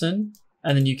your person,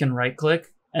 and then you can right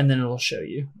click, and then it'll show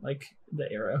you like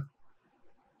the arrow.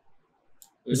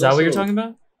 There's Is that what you're also talking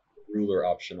about? a ruler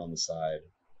option on the side.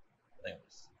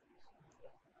 Anyways.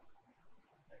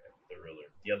 The ruler.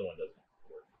 The other one doesn't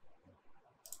work.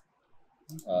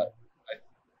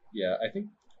 I think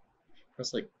if you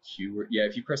press like Q,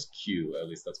 if you press Q, at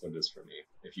least that's what it is for me.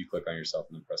 If you click on yourself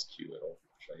and then press Q, it'll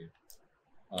show you.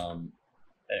 Anyway,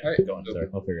 Alright, go on, so- sorry.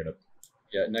 I'll figure it out.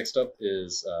 Yeah, next up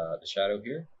is the shadow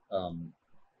here.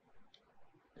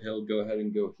 He'll go ahead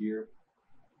and go here.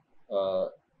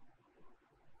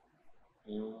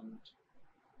 And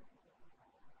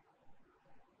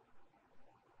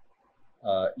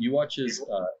you watch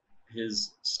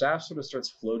his staff sort of starts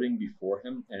floating before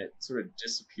him, and it sort of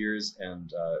disappears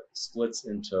and splits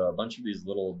into a bunch of these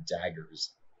little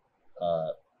daggers.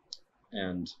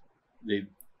 And they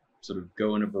sort of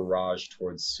go in a barrage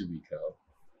towards Suiko.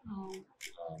 Oh.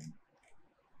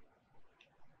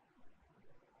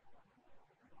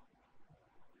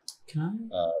 Can I?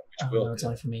 Which Oh, will no, it's hit.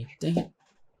 only for me. Dang it.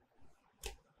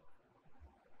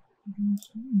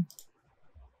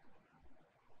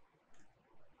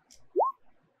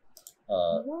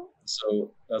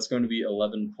 So that's going to be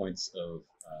 11 points of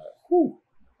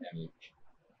damage.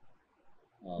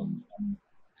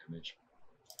 Damage.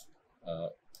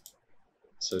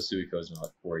 So Suiko is now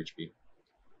at 4 HP.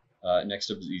 Next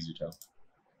up is Izuto.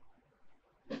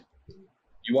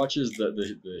 You watch as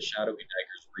the shadowy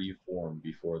daggers reform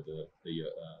before the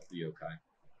yokai.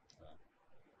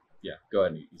 Yeah, go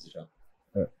ahead, Izuto.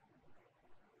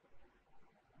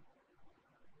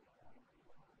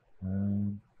 I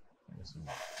guess I'm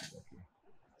lucky.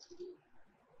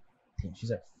 Damn, she's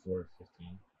at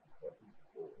 415.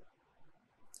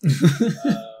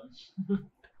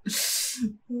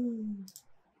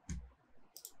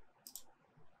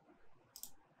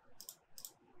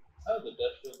 Oh, the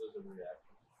death shield doesn't react.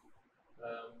 I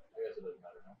guess it doesn't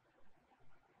matter now.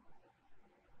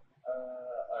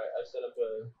 Alright, I set up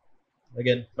a.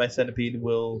 Again, my centipede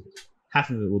will. Half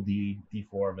of it will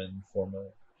deform and form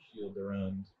a shield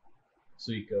around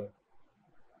Suiko.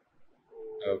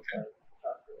 Okay.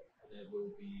 And it will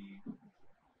be.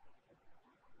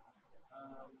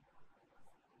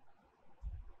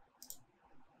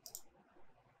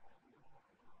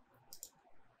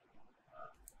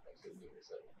 Actually, give me a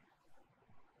second.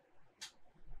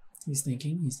 He's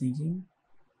thinking. He's thinking.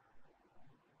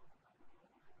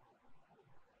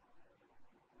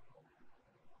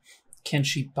 Can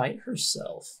she bite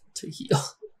herself to heal?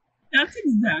 That's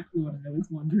exactly what I was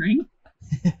wondering.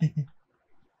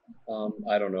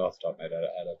 I don't know off the top of my head.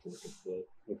 I'd have to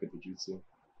look at the jutsu.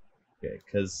 Okay,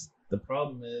 because the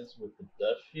problem is with the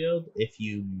dust shield, if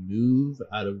you move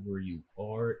out of where you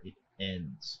are, it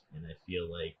ends. And I feel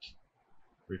like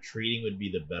retreating would be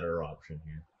the better option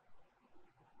here.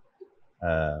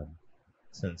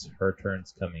 Since her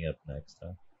turn's coming up next,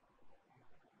 huh?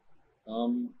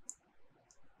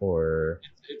 Or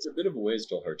It's a bit of a ways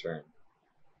till her turn.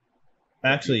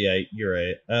 actually, yeah, you're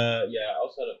right. Yeah,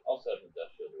 I'll set up a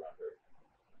death shield around her.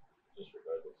 Just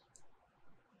regardless.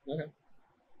 Okay.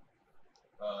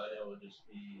 It will just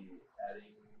be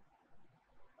adding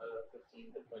 15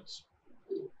 hit points.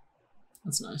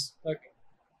 That's nice. Okay.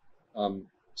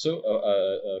 So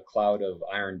a cloud of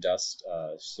iron dust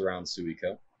surrounds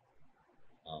Suiko,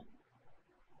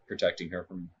 protecting her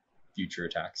from future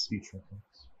attacks. Future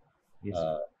attacks. Yes.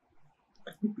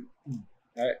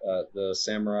 Alright, the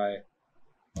samurai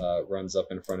runs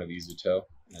up in front of Izuto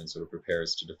and sort of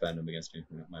prepares to defend him against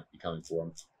anything that might be coming for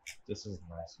him. This is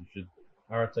nice. You should,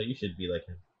 Naruto, you should be like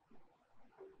him.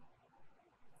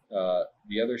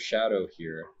 The other shadow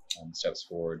here steps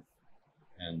forward,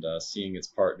 and seeing its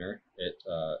partner, it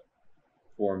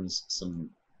forms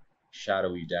some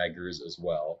shadowy daggers as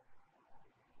well,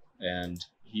 and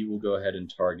he will go ahead and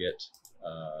target.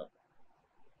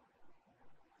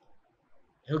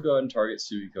 He'll go ahead and target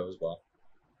Suiko as well.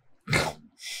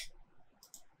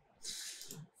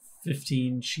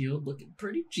 15 shield, looking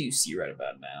pretty juicy right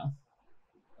about now.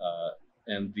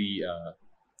 And the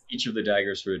each of the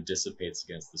daggers sort of dissipates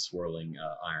against the swirling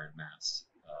iron mass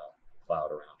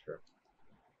cloud around her,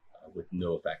 with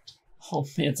no effect. Oh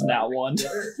man, it's now one.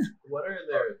 What are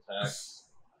their attacks?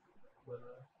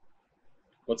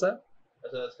 What's that?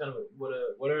 So that's kind of what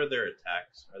are their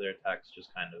attacks? Are their attacks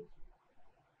just kind of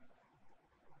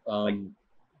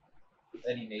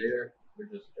any nature or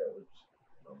just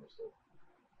normal stuff?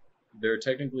 They're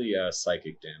technically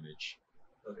psychic damage.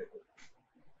 Okay, cool.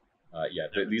 Yeah,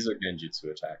 these are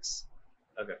genjutsu attacks.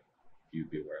 Okay. You'd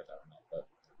be aware of that or not, but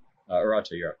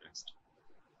Arata, you're up next.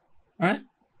 All right.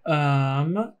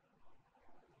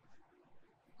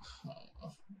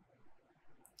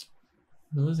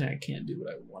 Realizing I can't do what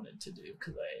I wanted to do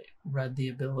because I read the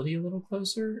ability a little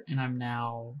closer, and I'm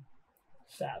now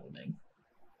fathoming.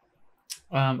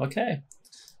 Okay.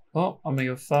 Well, I'm gonna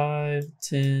go 5,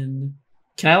 10.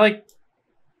 Can I like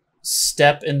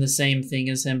step in the same thing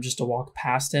as him just to walk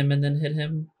past him and then hit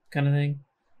him, kind of thing?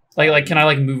 Like can I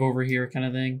like move over here, kind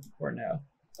of thing, or no?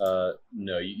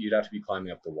 No, you'd have to be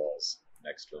climbing up the walls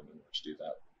next to him in order to do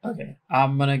that. Okay,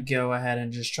 I'm gonna go ahead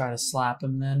and just try to slap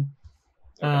him then.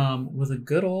 Okay. With a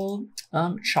good old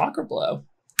chakra blow.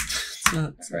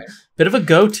 It's Right. a bit of a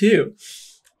go-to.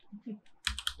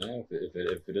 Yeah,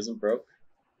 if it isn't broke.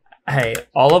 Hey,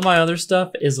 all of my other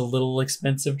stuff is a little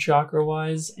expensive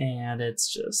chakra-wise, and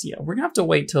it's just, yeah, we're gonna have to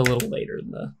wait till a little later in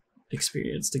the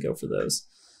experience to go for those.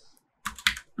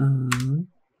 Alright,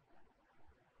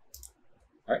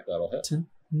 that'll hit. 10.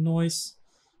 Nice.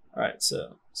 Alright,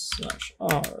 so slash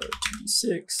R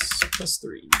 2d6 plus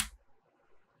 3.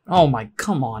 Oh my,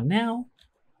 come on now.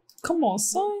 Come on,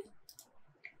 son.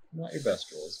 Not your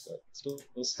best rolls, but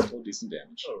still decent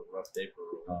damage. Oh, rough day for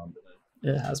rolling.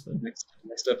 It has been.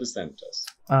 Next up is Thanatos.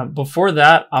 Before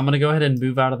that, I'm going to go ahead and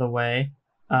move out of the way.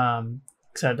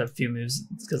 Because I had a few moves,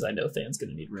 because I know Than's going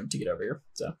to need room to get over here.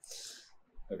 So,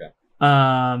 Okay.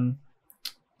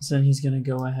 So then he's going to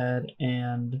go ahead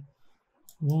and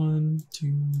 1,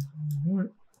 2,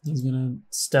 4. He's going to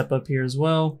step up here as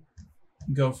well.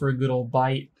 Go for a good old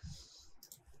bite.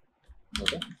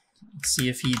 Okay. See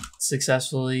if he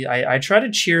successfully... I try to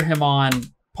cheer him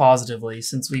on positively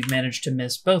since we've managed to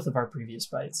miss both of our previous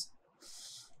bites.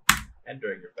 And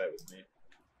during your fight with me.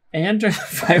 And during the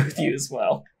fight with you as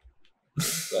well.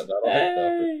 That'll hit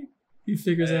though. Hey, he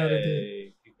figures out how to do it.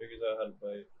 Hey, he figures out how to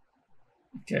fight.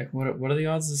 Okay, what are the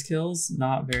odds this kills?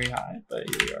 Not very high, but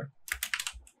here we are.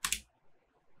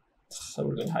 That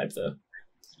would have been hype though.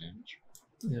 Damage.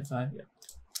 Is it 5? Yeah.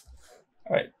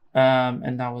 Alright.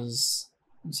 And that was,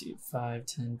 let's see, 5,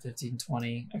 10, 15,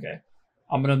 20. Okay.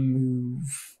 I'm gonna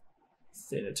move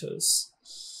Thanatos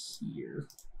here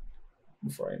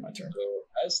before I end my turn. So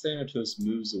as Thanatos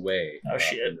moves away Oh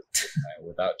shit.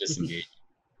 without disengaging,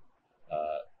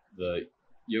 the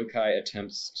yokai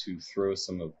attempts to throw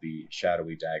some of the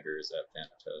shadowy daggers at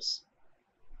Thanatos.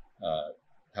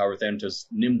 However, Thanatos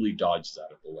nimbly dodges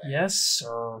out of the way. Yes,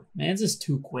 sir. Man's just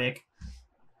too quick.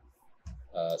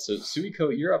 So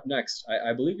Suiko, you're up next.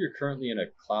 I believe you're currently in a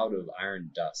cloud of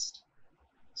iron dust.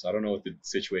 So I don't know what the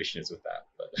situation is with that,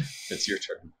 but it's your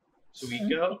turn.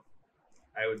 Suiko,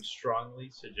 I would strongly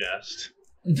suggest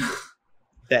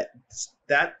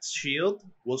that shield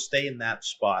will stay in that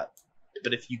spot.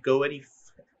 But if you go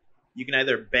you can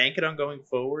either bank it on going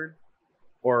forward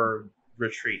or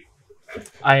retreat.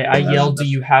 I yelled, do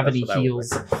you have that's any what I would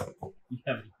heals? You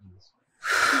have any heals?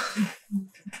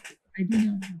 I do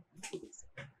not have heals.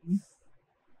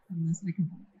 Unless I can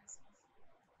buy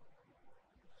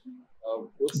myself.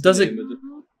 What's Does the it- name of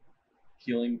the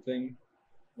healing thing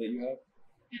that you have?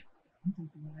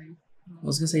 I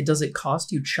was gonna say, does it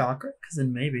cost you chakra? Because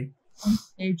then maybe. I'm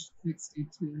age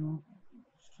 62.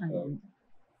 I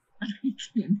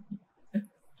can't.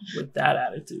 With that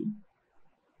attitude.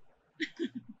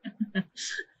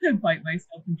 I bite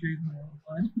myself and drink my own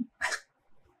blood.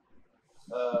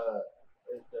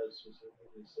 It does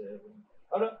specifically say.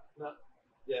 Oh no.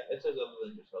 Yeah, it says other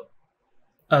than yourself.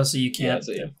 Oh, so you can't.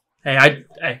 Yeah,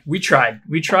 Hey, we tried.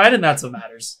 We tried, and that's what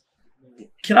matters.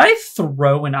 Can I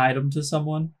throw an item to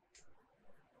someone?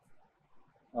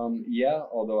 Yeah,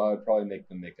 although I would probably make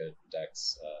them make a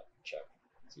dex check.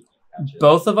 So you can catch it.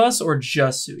 Both of us, or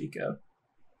just Suiko?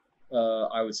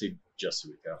 I would say just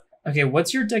Suiko. Okay,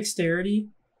 what's your dexterity,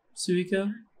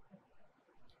 Suiko?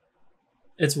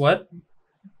 It's what?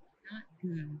 Not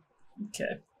good.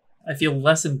 Okay. I feel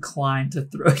less inclined to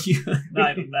throw you an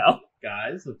item now.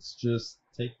 Guys, let's just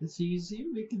take this easy.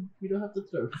 We don't have to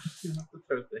throw. We don't have to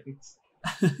throw things.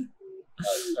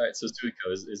 All right. So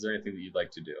Suiko, is there anything that you'd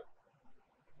like to do?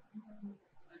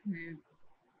 Okay.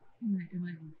 Am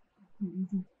I too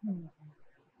easy to tell?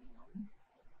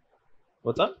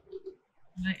 What's up?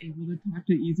 Am I able to talk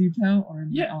to Izuto or am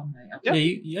Yeah. I on my own?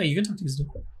 Yeah, you can talk to his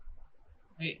dog.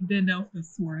 I didn't know if the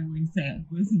swirling sand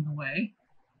was in the way.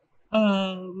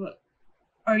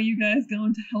 Are you guys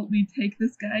going to help me take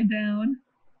this guy down?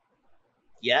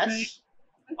 Yes,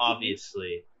 Right.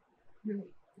 obviously. Really?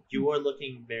 You are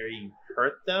looking very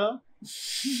hurt, though.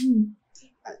 Should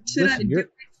Listen, I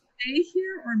stay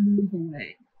here or move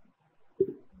away?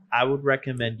 I would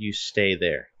recommend you stay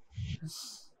there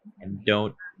and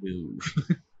don't move.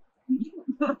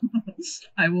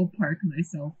 I will park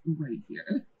myself right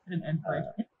here and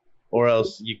enter. Or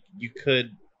else you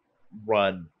could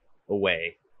run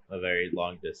away a very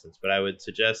long distance, but I would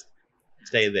suggest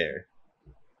stay there.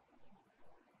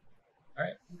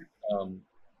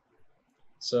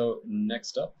 So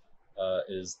next up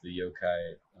is the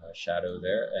yokai Shadow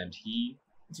there, and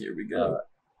Here we go.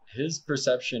 his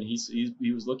perception,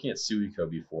 he was looking at Suiko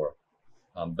before,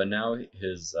 but now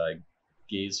his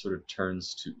gaze sort of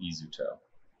turns to Izuto,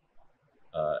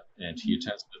 and he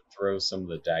attempts to throw some of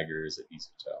the daggers at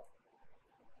Izuto.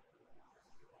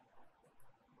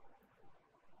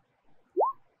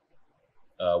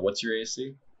 What's your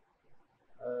AC?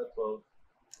 12.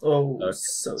 Oh, Okay,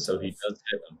 so so he tough. does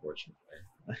hit, unfortunately.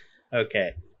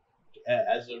 Okay.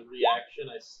 As a reaction,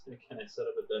 can I set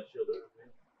up a death shield over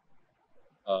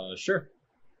me? Sure.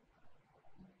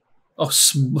 Oh,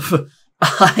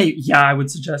 I would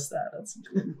suggest that. That's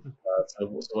So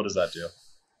what does that do?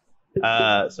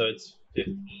 So it's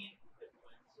 15 hit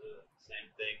points. Same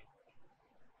thing.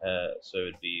 So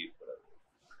it'd be whatever.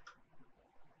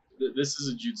 This is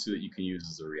a jutsu that you can use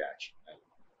as a reaction. Right?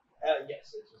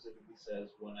 Yes, it specifically says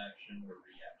one action or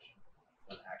reaction.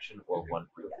 One action or one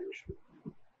reaction.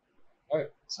 All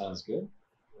right, sounds good.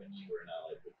 When you were an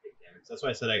ally, would take damage. That's why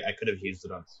I said I could have used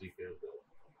it on Suiko, but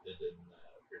it didn't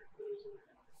appear that it was a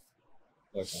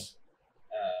reaction. Okay.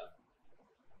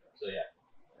 So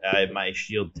yeah. My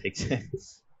shield takes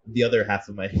the other half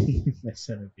of my my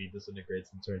centipede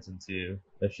disintegrates and turns into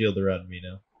a shield around me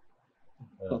now.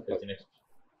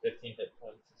 15 hit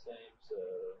points the same, so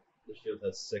the shield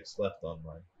has 6 left on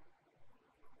mine.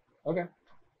 Okay.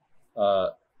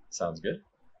 Sounds good.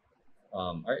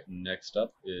 All right. Next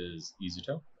up is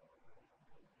Izuto.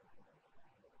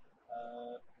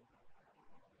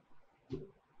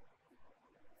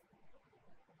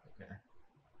 Okay.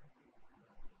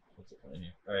 What's it coming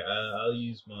here? All right. I'll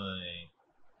use my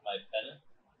pennant.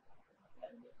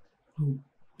 Ooh,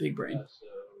 big brain. So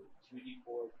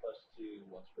 2d4 plus 2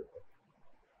 once per day.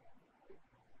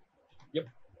 Yep.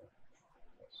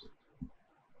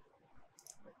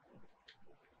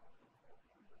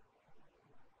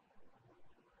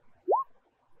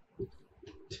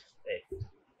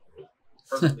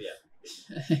 Perfectly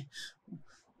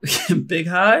accurate. Big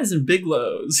highs and big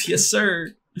lows. Yes,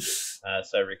 sir.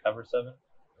 So I recover 7. I'm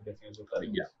guessing it's what that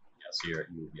means. Yeah. So you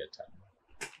will be at 10.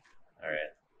 All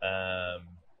right.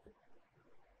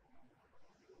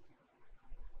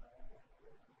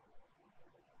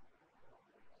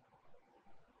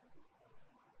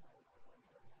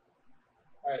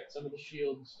 All right. Some of the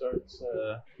shield starts.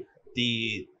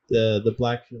 The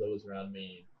black shield that was around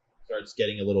me starts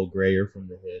getting a little grayer from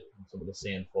the hit, and some of the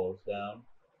sand falls down.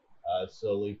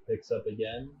 Slowly picks up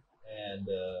again and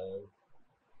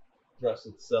thrusts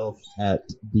itself at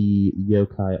the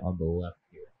yokai on the left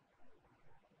here.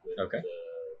 With Okay.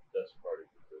 the dust party.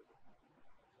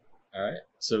 All right.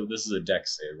 So this is a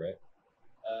dex save, right?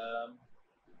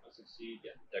 I'll succeed.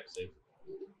 Yeah, dex save.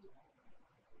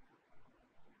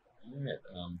 All right.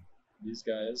 These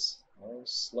guys are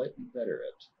slightly better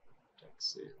at dex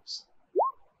saves.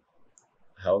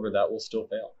 However, that will still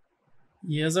fail.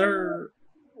 Yes, sir.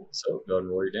 So go ahead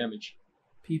and roll your damage.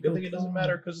 People. Good thing it doesn't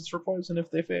matter because it's for poison if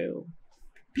they fail.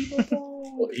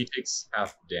 Well, he takes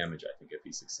half damage, I think, if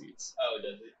he succeeds. Oh,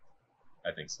 does it?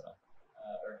 I think so.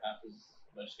 Or half as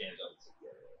much damage on the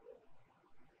secure.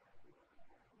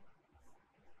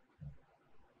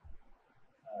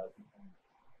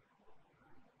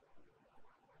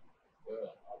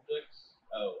 Well, objects.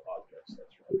 Oh, objects.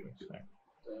 That's right. Objects. Sorry.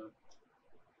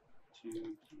 So,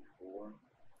 2, 4.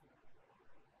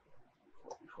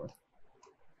 4.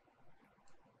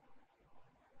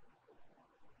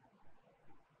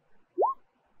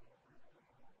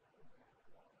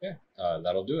 Yeah,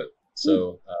 that'll do it.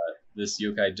 So this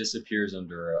yokai disappears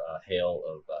under a hail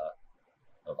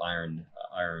of iron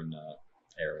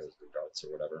arrows or darts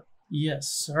or whatever. Yes,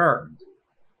 sir.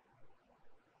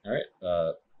 All right.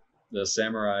 The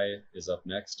samurai is up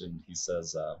next, and he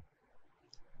says,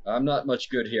 "I'm not much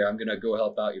good here. I'm gonna go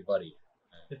help out your buddy."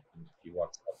 And he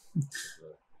walks up to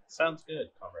the Sounds good,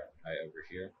 comrade. guy over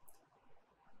here.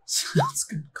 Sounds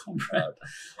good, comrade.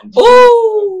 And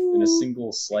Oh! in a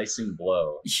single slicing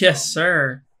blow, Yes,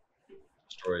 sir.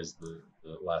 destroys the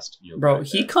last yokai. Bro,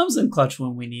 he there. comes in clutch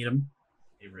when we need him.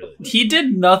 He really does. He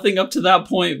did nothing up to that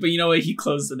point, but you know what? He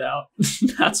closed it out.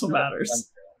 That's what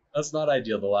matters. That's not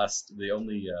ideal. The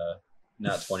only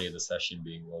nat 20 of the session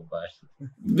being rolled by.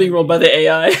 Being rolled by the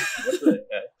AI. What the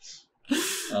heck?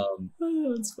 Oh,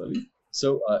 that's funny.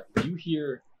 So you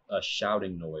hear a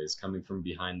shouting noise coming from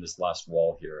behind this last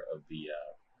wall here of the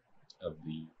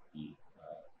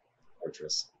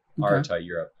fortress. Okay. Arata,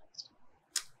 you're up.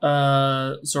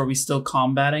 So are we still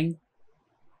combating?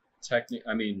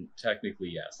 Technically,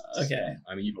 yes. Okay.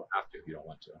 I mean, you don't have to if you don't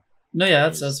want to. No, yeah,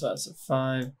 that's fine. So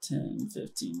 5, 10,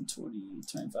 15, 20,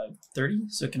 25, 30.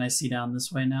 So can I see down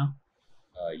this way now?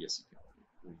 Yes, you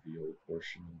can reveal a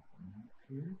portion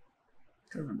here.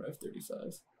 I can't remember I have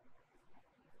 35.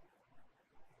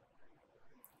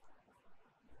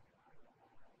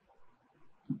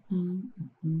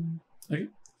 Okay.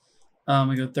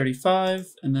 I go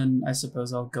 35, and then I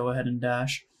suppose I'll go ahead and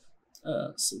dash.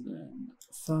 So then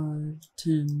 5,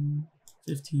 10,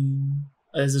 15.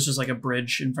 Is this just like a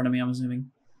bridge in front of me, I'm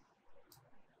assuming?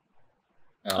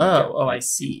 I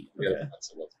see. Yeah, Okay.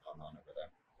 that's what's going on over there.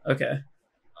 Okay.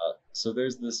 So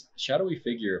there's this shadowy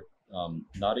figure,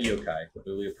 not a yokai,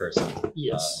 clearly a person.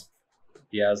 Yes.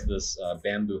 He has this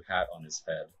bamboo hat on his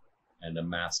head and a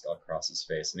mask across his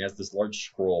face, and he has this large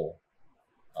scroll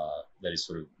that he's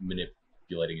sort of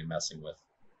manipulating and messing with.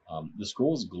 The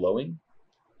scroll is glowing,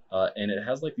 and it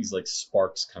has like these like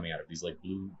sparks coming out of it, these like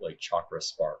blue like chakra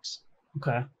sparks.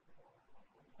 Okay.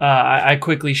 I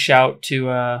quickly shout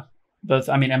to both.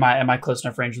 I mean, am I close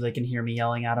enough range where they can hear me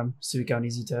yelling at him? Suiko and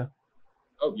Izuto.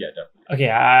 Oh yeah, definitely.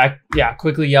 Okay, I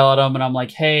quickly yell at him, and I'm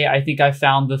like, "Hey, I think I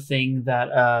found the thing that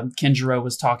Kenjiro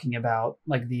was talking about,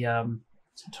 like the I'm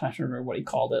trying to remember what he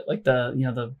called it, like the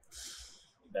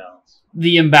Balance.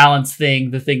 the imbalance thing,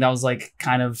 the thing that was like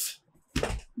kind of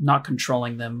not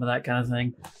controlling them, but that kind of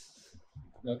thing."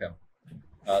 Okay.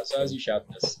 So as you shout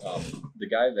this, the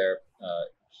guy there,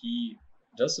 he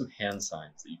does some hand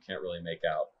signs that you can't really make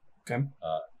out. Okay.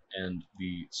 And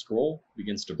the scroll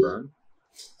begins to burn,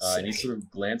 and he sort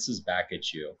of glances back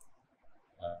at you,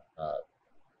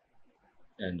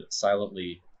 and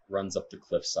silently runs up the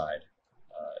cliffside,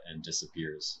 and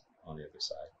disappears on the other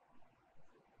side.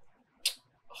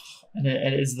 And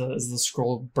is the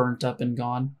scroll burnt up and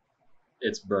gone?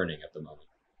 It's burning at the moment.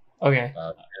 Okay.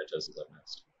 Thanatos is up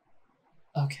next.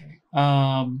 Okay.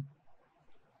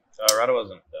 So Arata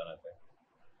wasn't done, I think.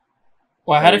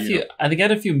 Well, I had Oh, a few. I think I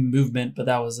had a few movement, but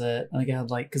that was it. I think I had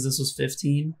like because this was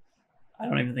 15. I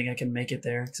don't even think I can make it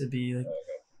there because it'd be like.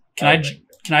 Okay.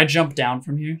 Can I jump down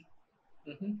from here?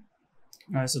 Mm-hmm.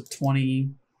 All right, so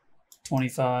 20,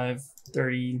 25,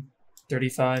 30,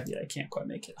 35. Yeah, I can't quite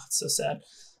make it. Oh, it's so sad.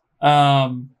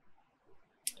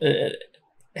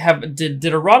 Did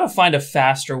Arata find a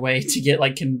faster way to get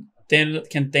like can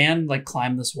Than like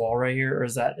climb this wall right here, or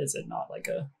is it not like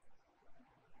a?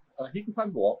 He can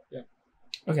climb the wall. Yeah.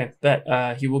 Okay, bet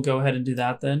he will go ahead and do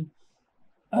that then.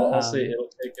 I'll say it'll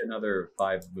take another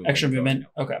 5 movement. Extra movement.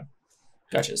 Okay,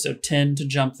 gotcha. So 10 to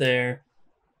jump there,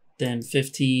 then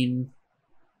 15,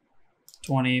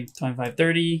 20, 25,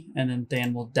 30, and then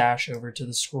Dan will dash over to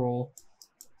the scroll.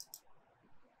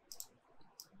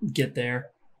 Get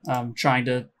there. Trying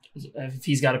to, if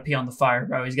he's got to pee on the fire,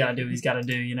 bro, he's got to do what he's got to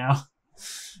do, you know?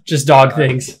 Just dog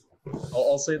things.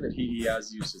 I'll say that he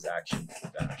has used his action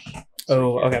to dash.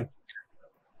 Oh, he can okay.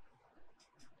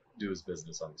 Do his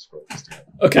business on the scroll just yet.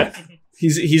 Okay.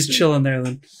 He's chilling there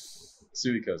then.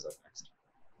 Suiko's up next.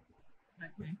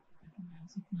 Okay. Can I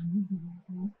also climb the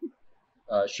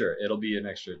wall? Sure, it'll be an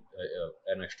extra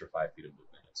 5 feet of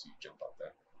movement as you jump up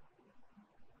there.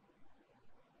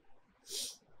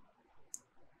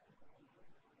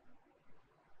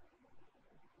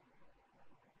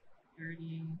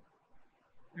 $30,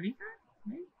 35,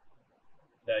 right?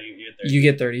 No, you get there. You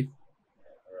get 30. Yeah,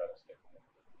 Arata's good.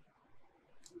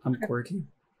 I'm quirky.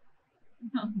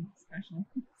 Special.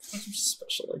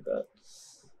 Special like that.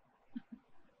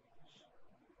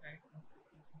 Right.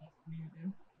 That's for me to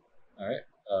do. All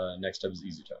right. Next up is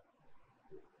Izuto.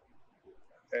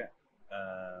 Okay.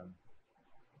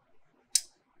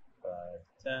 5,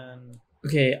 10.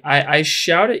 Okay, I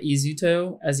shout at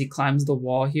Izuto as he climbs the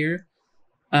wall here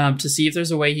to see if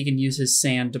there's a way he can use his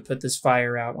sand to put this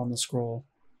fire out on the scroll.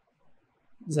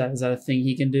 Is that a thing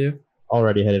he can do?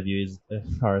 Already ahead of you is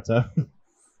Haruta.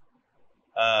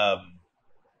 All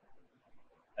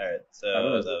right, so I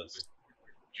don't know, that is there was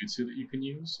jutsu that you can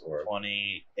use, or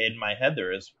 20. In my head,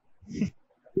 there is. Yeah,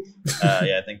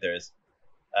 I think there is.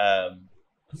 I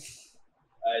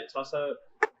toss out.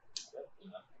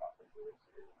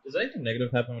 Does anything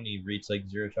negative happen when you reach like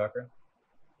 0 chakra?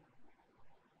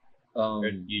 Or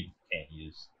you can't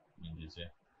use ninjutsu?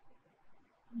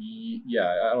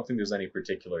 Yeah, I don't think there's any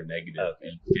particular negative.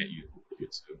 Okay. You can't use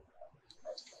jutsu.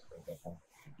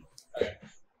 Okay.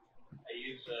 I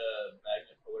use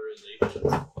magnet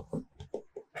polarization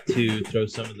to throw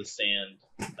some of the sand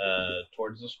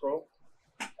towards the scroll,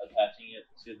 attaching it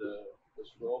to the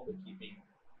scroll, but keeping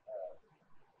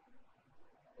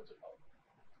what's it called?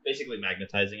 Basically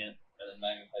magnetizing it, and then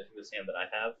magnetizing the sand that I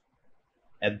have,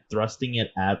 and thrusting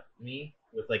it at me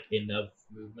with like enough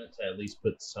movement to at least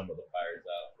put some of the fires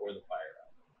out, or the fire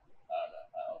out. I don't know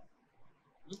how.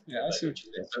 Yeah, I see what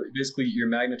you're saying. So basically, you're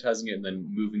magnetizing it and then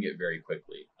moving it very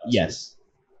quickly. Yes.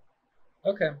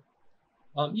 Okay.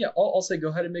 Yeah, I'll say go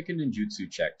ahead and make a ninjutsu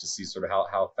check to see sort of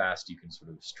how fast you can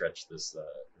sort of stretch this,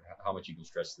 how much you can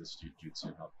stretch this jutsu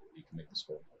and how quickly you can make the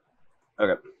scroll.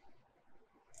 Okay.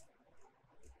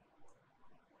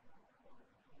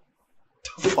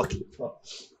 Fucking fuck.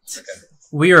 Okay.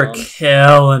 We are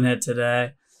killing it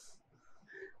today.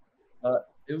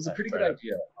 It was a pretty good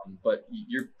idea, but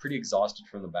you're pretty exhausted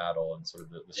from the battle and sort of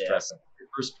the stress. Your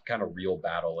first kind of real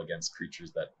battle against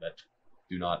creatures that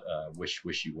do not wish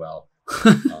you well.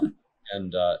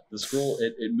 And the scroll,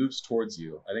 it moves towards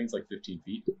you. I think it's like 15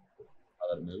 feet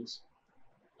that it moves.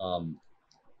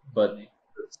 But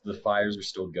the fires are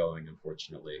still going,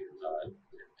 unfortunately.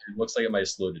 It looks like it might have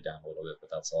slowed it down a little bit, but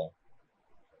that's all.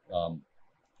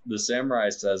 The samurai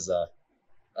says,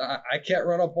 I can't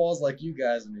run up walls like you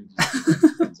guys, and he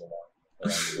just runs along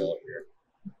the wall here.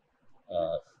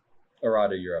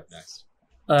 Arata, you're up next.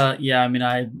 Yeah, I mean,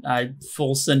 I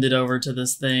full send it over to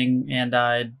this thing, and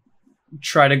I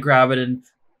try to grab it. And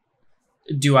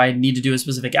do I need to do a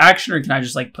specific action, or can I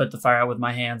just like put the fire out with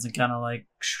my hands and kind of like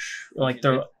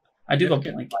throw? I do have a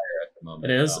blanket. Fire at the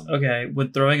moment. It is okay.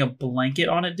 Would throwing a blanket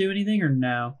on it do anything, or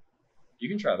no? You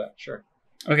can try that, sure.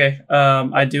 Okay.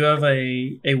 I do have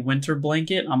a winter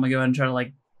blanket. I'm gonna go ahead and try to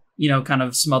like, kind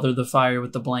of smother the fire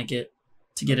with the blanket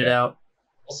to get it out.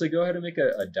 Also, go ahead and make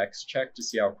a dex check to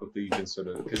see how quickly you can sort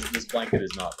of, because this blanket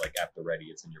is not like at the ready;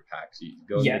 it's in your pack. So you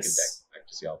go and make a dex check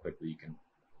to see how quickly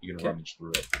you can rummage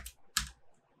through it.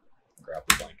 Grab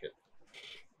the blanket.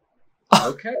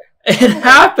 Okay. It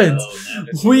happens.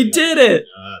 We did it.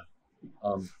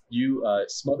 You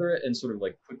smother it and sort of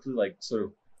like quickly like sort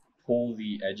of pull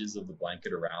the edges of the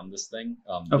blanket around this thing.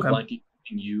 The blanket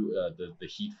giving you the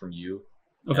heat from you.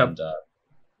 Okay. And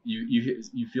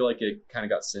you feel like it kind of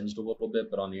got singed a little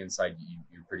bit, but on the inside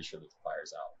you're pretty sure that the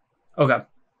fire's out.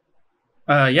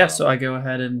 Okay. Yeah. So I go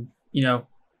ahead and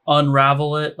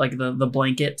unravel it, like the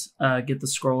blanket, get the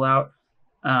scroll out,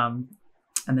 and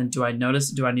then do I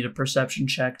need a perception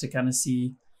check to kind of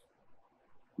see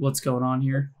what's going on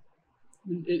here?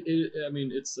 I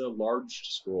mean, it's a large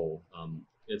scroll.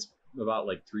 It's about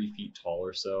like 3 feet tall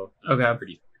or so. Okay.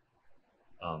 Pretty.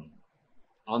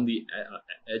 On the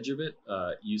edge of it,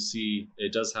 you see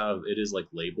it is like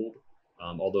labeled,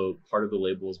 although part of the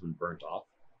label has been burnt off.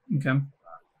 Okay.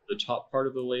 The top part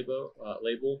of the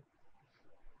label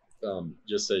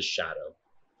just says shadow.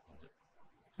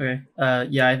 Okay.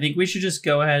 Yeah, I think we should just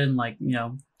go ahead and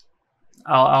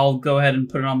I'll go ahead and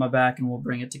put it on my back, and we'll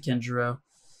bring it to Kenjiro.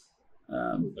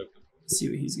 See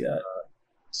what he's got.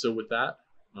 So with that,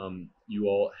 you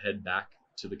all head back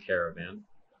to the caravan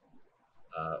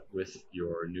with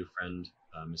your new friend,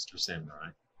 Mr. Samurai.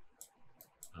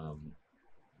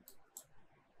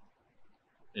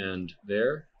 And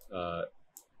there,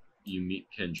 you meet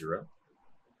Kenjiro.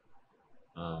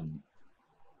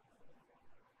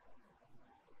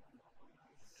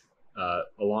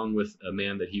 Along with a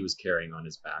man that he was carrying on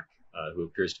his back, who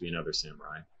appears to be another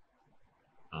samurai.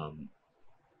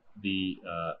 The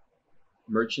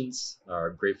merchants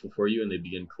are grateful for you, and they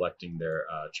begin collecting their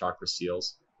chakra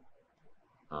seals.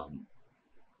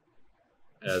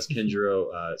 As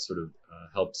Kenjiro sort of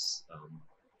helps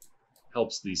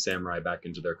the samurai back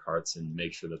into their carts and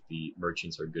make sure that the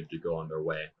merchants are good to go on their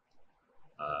way.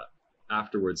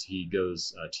 Afterwards, he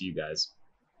goes to you guys,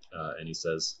 and he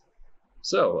says,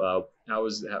 "So,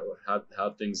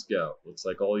 how'd things go? Looks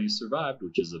like all you survived,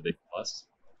 which is a big plus."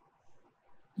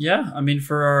 Yeah, I mean,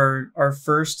 for our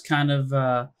first kind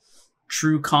of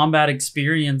true combat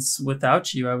experience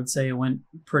without you, I would say it went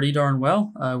pretty darn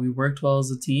well. We worked well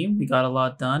as a team. We got a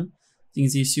lot done. I think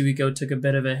Suiko took a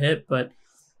bit of a hit, but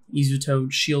Izuto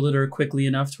shielded her quickly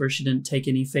enough to where she didn't take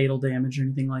any fatal damage or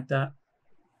anything like that.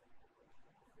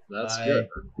 That's I good.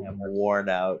 am worn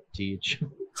out, Teach.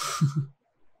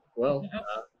 Well,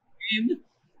 Same.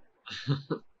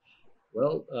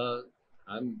 well,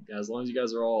 I'm as long as you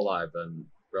guys are all alive and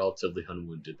relatively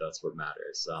unwounded. That's what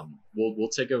matters. We'll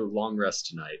take a long rest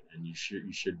tonight, and you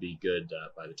should be good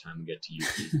by the time we get to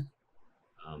Yuki.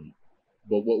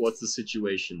 But what's the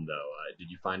situation though?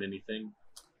 Did you find anything?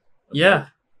 Yeah.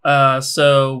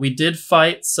 So we did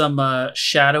fight some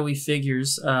shadowy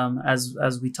figures,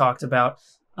 as we talked about,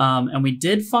 and we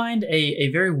did find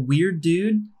a very weird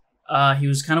dude. He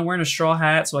was kind of wearing a straw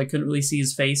hat, so I couldn't really see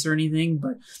his face or anything,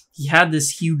 but he had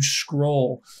this huge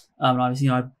scroll. And obviously,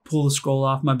 I pull the scroll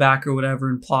off my back or whatever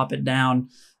and plop it down.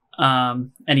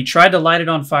 And he tried to light it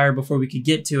on fire before we could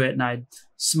get to it, and I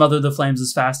smothered the flames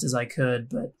as fast as I could,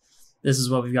 but this is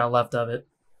what we've got left of it.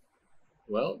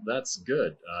 Well, that's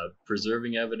good.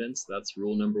 Preserving evidence, that's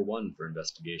rule number 1 for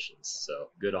investigations, so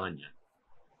good on you.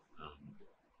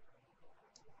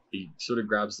 He sort of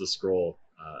grabs the scroll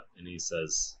and he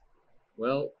says,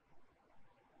 well,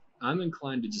 I'm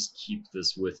inclined to just keep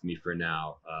this with me for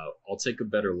now. I'll take a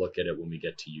better look at it when we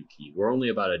get to Yuki. We're only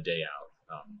about a day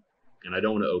out, and I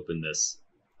don't want to open this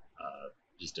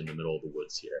just in the middle of the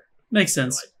woods here. Makes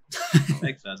sense.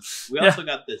 Makes sense. We Yeah. also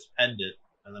got this pendant,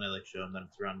 and then I show him that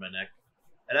it's around my neck.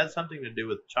 It has something to do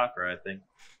with chakra, I think.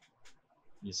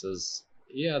 He says,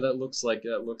 yeah, that looks like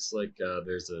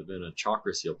there's been a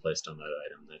chakra seal placed on that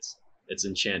item. It's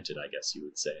enchanted, I guess you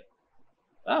would say.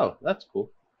 Oh, that's cool.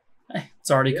 Hey,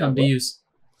 it's already come to well- use.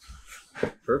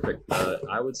 Perfect.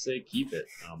 I would say keep it.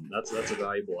 That's a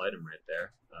valuable item right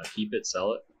there. Keep it,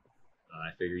 sell it.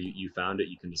 I figure you found it.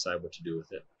 You can decide what to do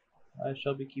with it. I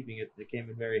shall be keeping it. It came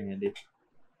in very handy.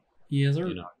 Yes, sir.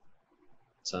 You know,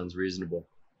 sounds reasonable.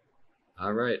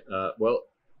 All right. Well,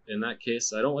 in that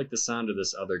case, I don't like the sound of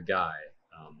this other guy.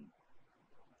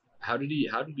 How did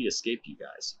he escape you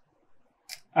guys?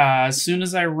 As soon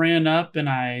as I ran up and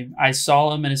I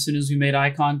saw him, and as soon as we made eye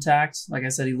contact, like I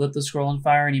said, he lit the scroll on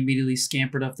fire and immediately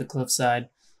scampered up the cliffside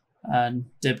and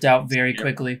dipped out very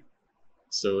quickly.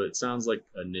 So it sounds like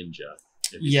a ninja.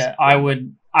 Yeah, I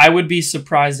would be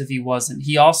surprised if he wasn't.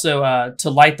 He also, to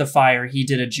light the fire, he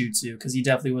did a jutsu because he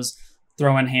definitely was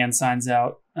throwing hand signs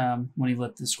out when he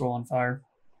lit the scroll on fire.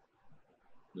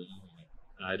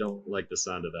 I don't like the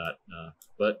sound of that,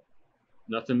 but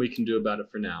nothing we can do about it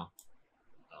for now.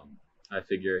 I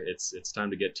figure it's time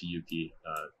to get to Yuki.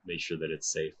 Make sure that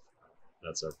it's safe.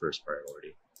 That's our first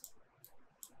priority.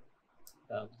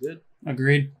 Sounds good.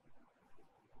 Agreed.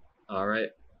 All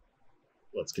right,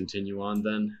 let's continue on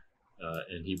then.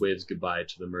 And he waves goodbye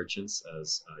to the merchants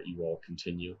as you all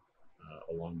continue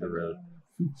along the road.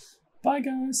 Bye,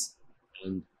 guys.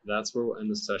 And that's where we'll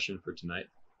end the session for tonight.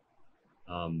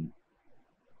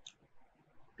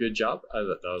 Good job. I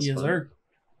thought that was Yes, fun. sir.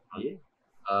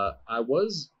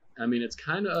 I mean, it's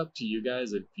kind of up to you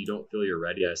guys. If you don't feel you're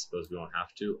ready, I suppose we don't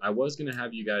have to. I was going to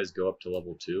have you guys go up to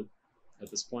level 2 at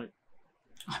this point.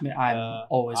 I mean, I'm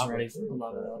always I'm ready okay for the with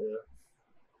level up.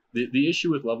 The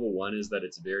issue with level 1 is that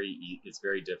it's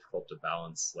very difficult to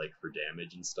balance, like, for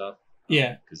damage and stuff.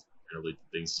 Yeah. Because generally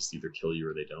things just either kill you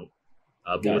or they don't.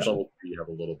 But with Gotcha. level 3, you have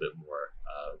a little bit more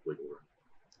wiggle room.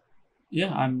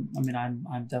 Yeah, I'm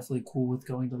definitely cool with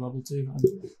going to level 2.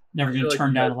 I'm never I going feel to like turn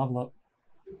you down guys- a level up.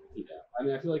 Yeah, I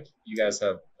mean, I feel like you guys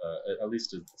have at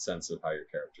least a sense of how your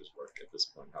characters work at this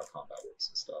point, how combat works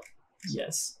and stuff.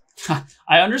 Yes.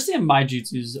 I understand my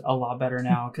jutsus a lot better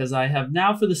now because I have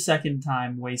now for the second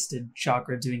time wasted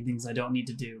chakra doing things I don't need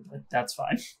to do, but that's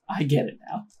fine. I get it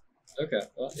now. Okay,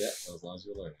 well, yeah, as long as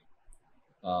you're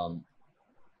learning.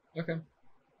 Okay.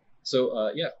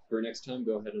 So, yeah, for next time,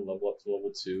 go ahead and level up to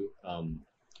level 2.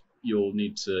 You'll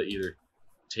need to either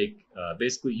take,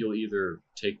 basically, you'll either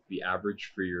take the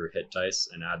average for your hit dice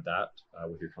and add that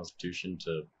with your constitution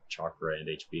to chakra and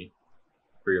HP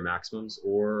for your maximums,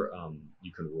 or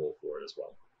you can roll for it as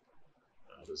well.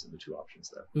 Those are the 2 options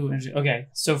there. Ooh, interesting. Okay,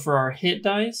 so for our hit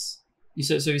dice, you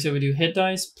said we do hit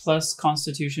dice plus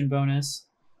constitution bonus.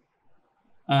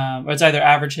 Or it's either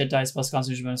average hit dice plus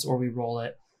constitution bonus, or we roll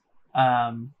it.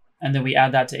 And then we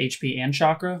add that to HP and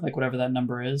chakra, like whatever that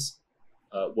number is.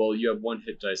 Well, you have 1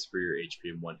 hit dice for your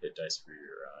HP and 1 hit dice for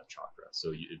your chakra, so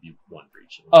it'd be 1 for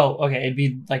each. Oh, okay. It'd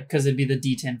be like, because it'd be the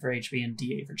D10 for HP and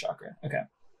D8 for chakra. Okay.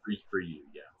 For you,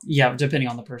 yeah. Yeah, depending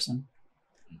on the person.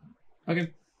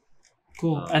 Okay.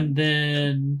 Cool. And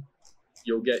then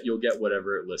You'll get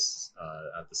whatever it lists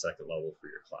at the second level for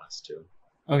your class too.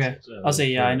 okay. So I'll say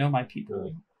yeah, I for- know my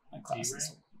people, my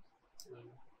classes.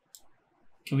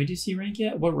 Can we do C rank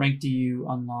yet? What rank do you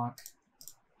unlock?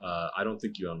 I don't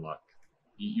think you unlock.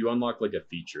 You unlock like a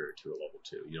feature to a level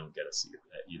 2. You don't get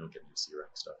new C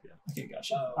rank stuff yet. Okay,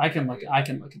 gotcha. I can look at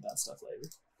that stuff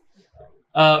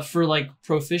later. For like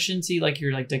proficiency, like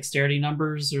your like dexterity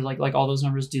numbers or like all those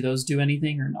numbers, do those do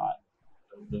anything or not?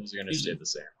 Those are gonna stay the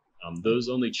same. Those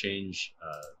only change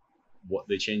what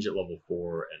they change at level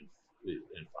 4 and 5.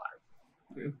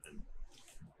 Okay. And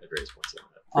at various points along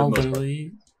that. I'll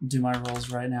literally do my rolls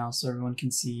right now so everyone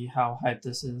can see how hype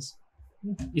this is.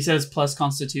 He says plus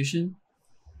Constitution.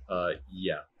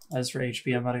 Yeah. As for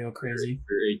HP, I'm about to go crazy.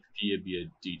 For HP, it'd be a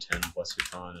D10 plus your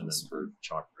con, and then for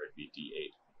chakra, it'd be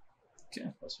D8. Okay.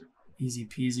 Plus your con. Easy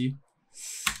peasy.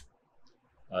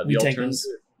 The alternative.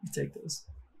 We take this.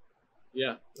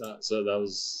 Yeah. So that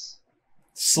was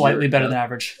slightly better than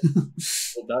average.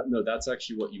 Well, that's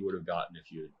actually what you would have gotten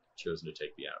if you had chosen to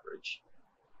take the average.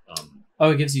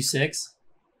 Oh, it gives you 6.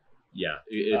 Yeah,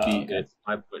 it's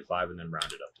 5.5 and then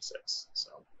rounded up to 6. So.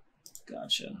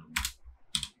 Gotcha.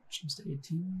 Just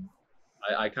 18.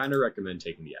 I kind of recommend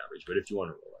taking the average, but if you want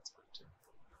to roll, that's fine too.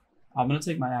 I'm gonna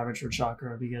take my average for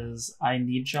chakra because I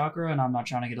need chakra and I'm not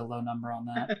trying to get a low number on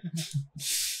that.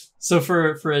 So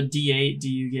for a D8, do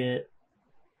you get?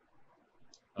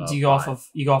 Do you go off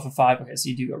of 5? Okay, so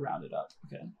you do go rounded up.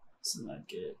 Okay, so then I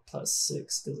get plus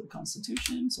 6 because of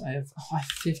Constitution. So I have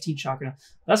 15 chakra.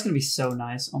 That's gonna be so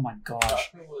nice. Oh my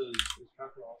gosh. Was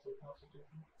chakra also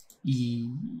Constitution?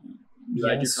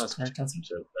 I do Constitution,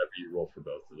 so whatever you roll for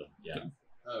both of them. Yeah.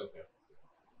 Okay.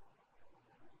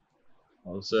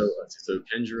 Oh, okay. So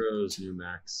Kenjiro's new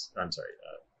max. I'm sorry.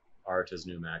 Arata's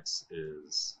new max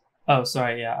is. Oh,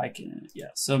 sorry. Yeah, I can.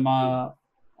 Yeah. So my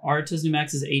Arata's new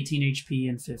max is 18 HP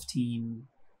and 15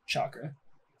 chakra.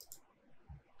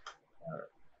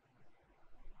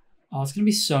 Oh, it's gonna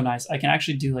be so nice. I can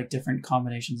actually do like different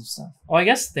combinations of stuff. Oh, I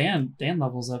guess Dan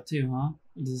levels up too, huh?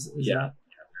 Is yeah. That...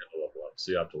 level up,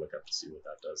 so you have to look up to see what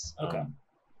that does. Okay.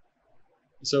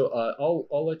 So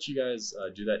I'll let you guys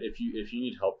do that. If you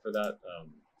need help for that,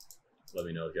 let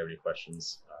me know if you have any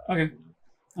questions. Okay.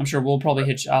 I'm sure we'll probably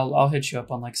hit you. I'll hit you up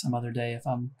on like some other day if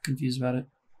I'm confused about it.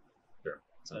 Sure.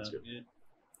 Sounds good.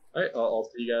 All right. I'll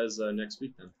see you guys next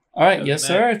week then. All right. Yes,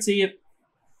 sir. See you.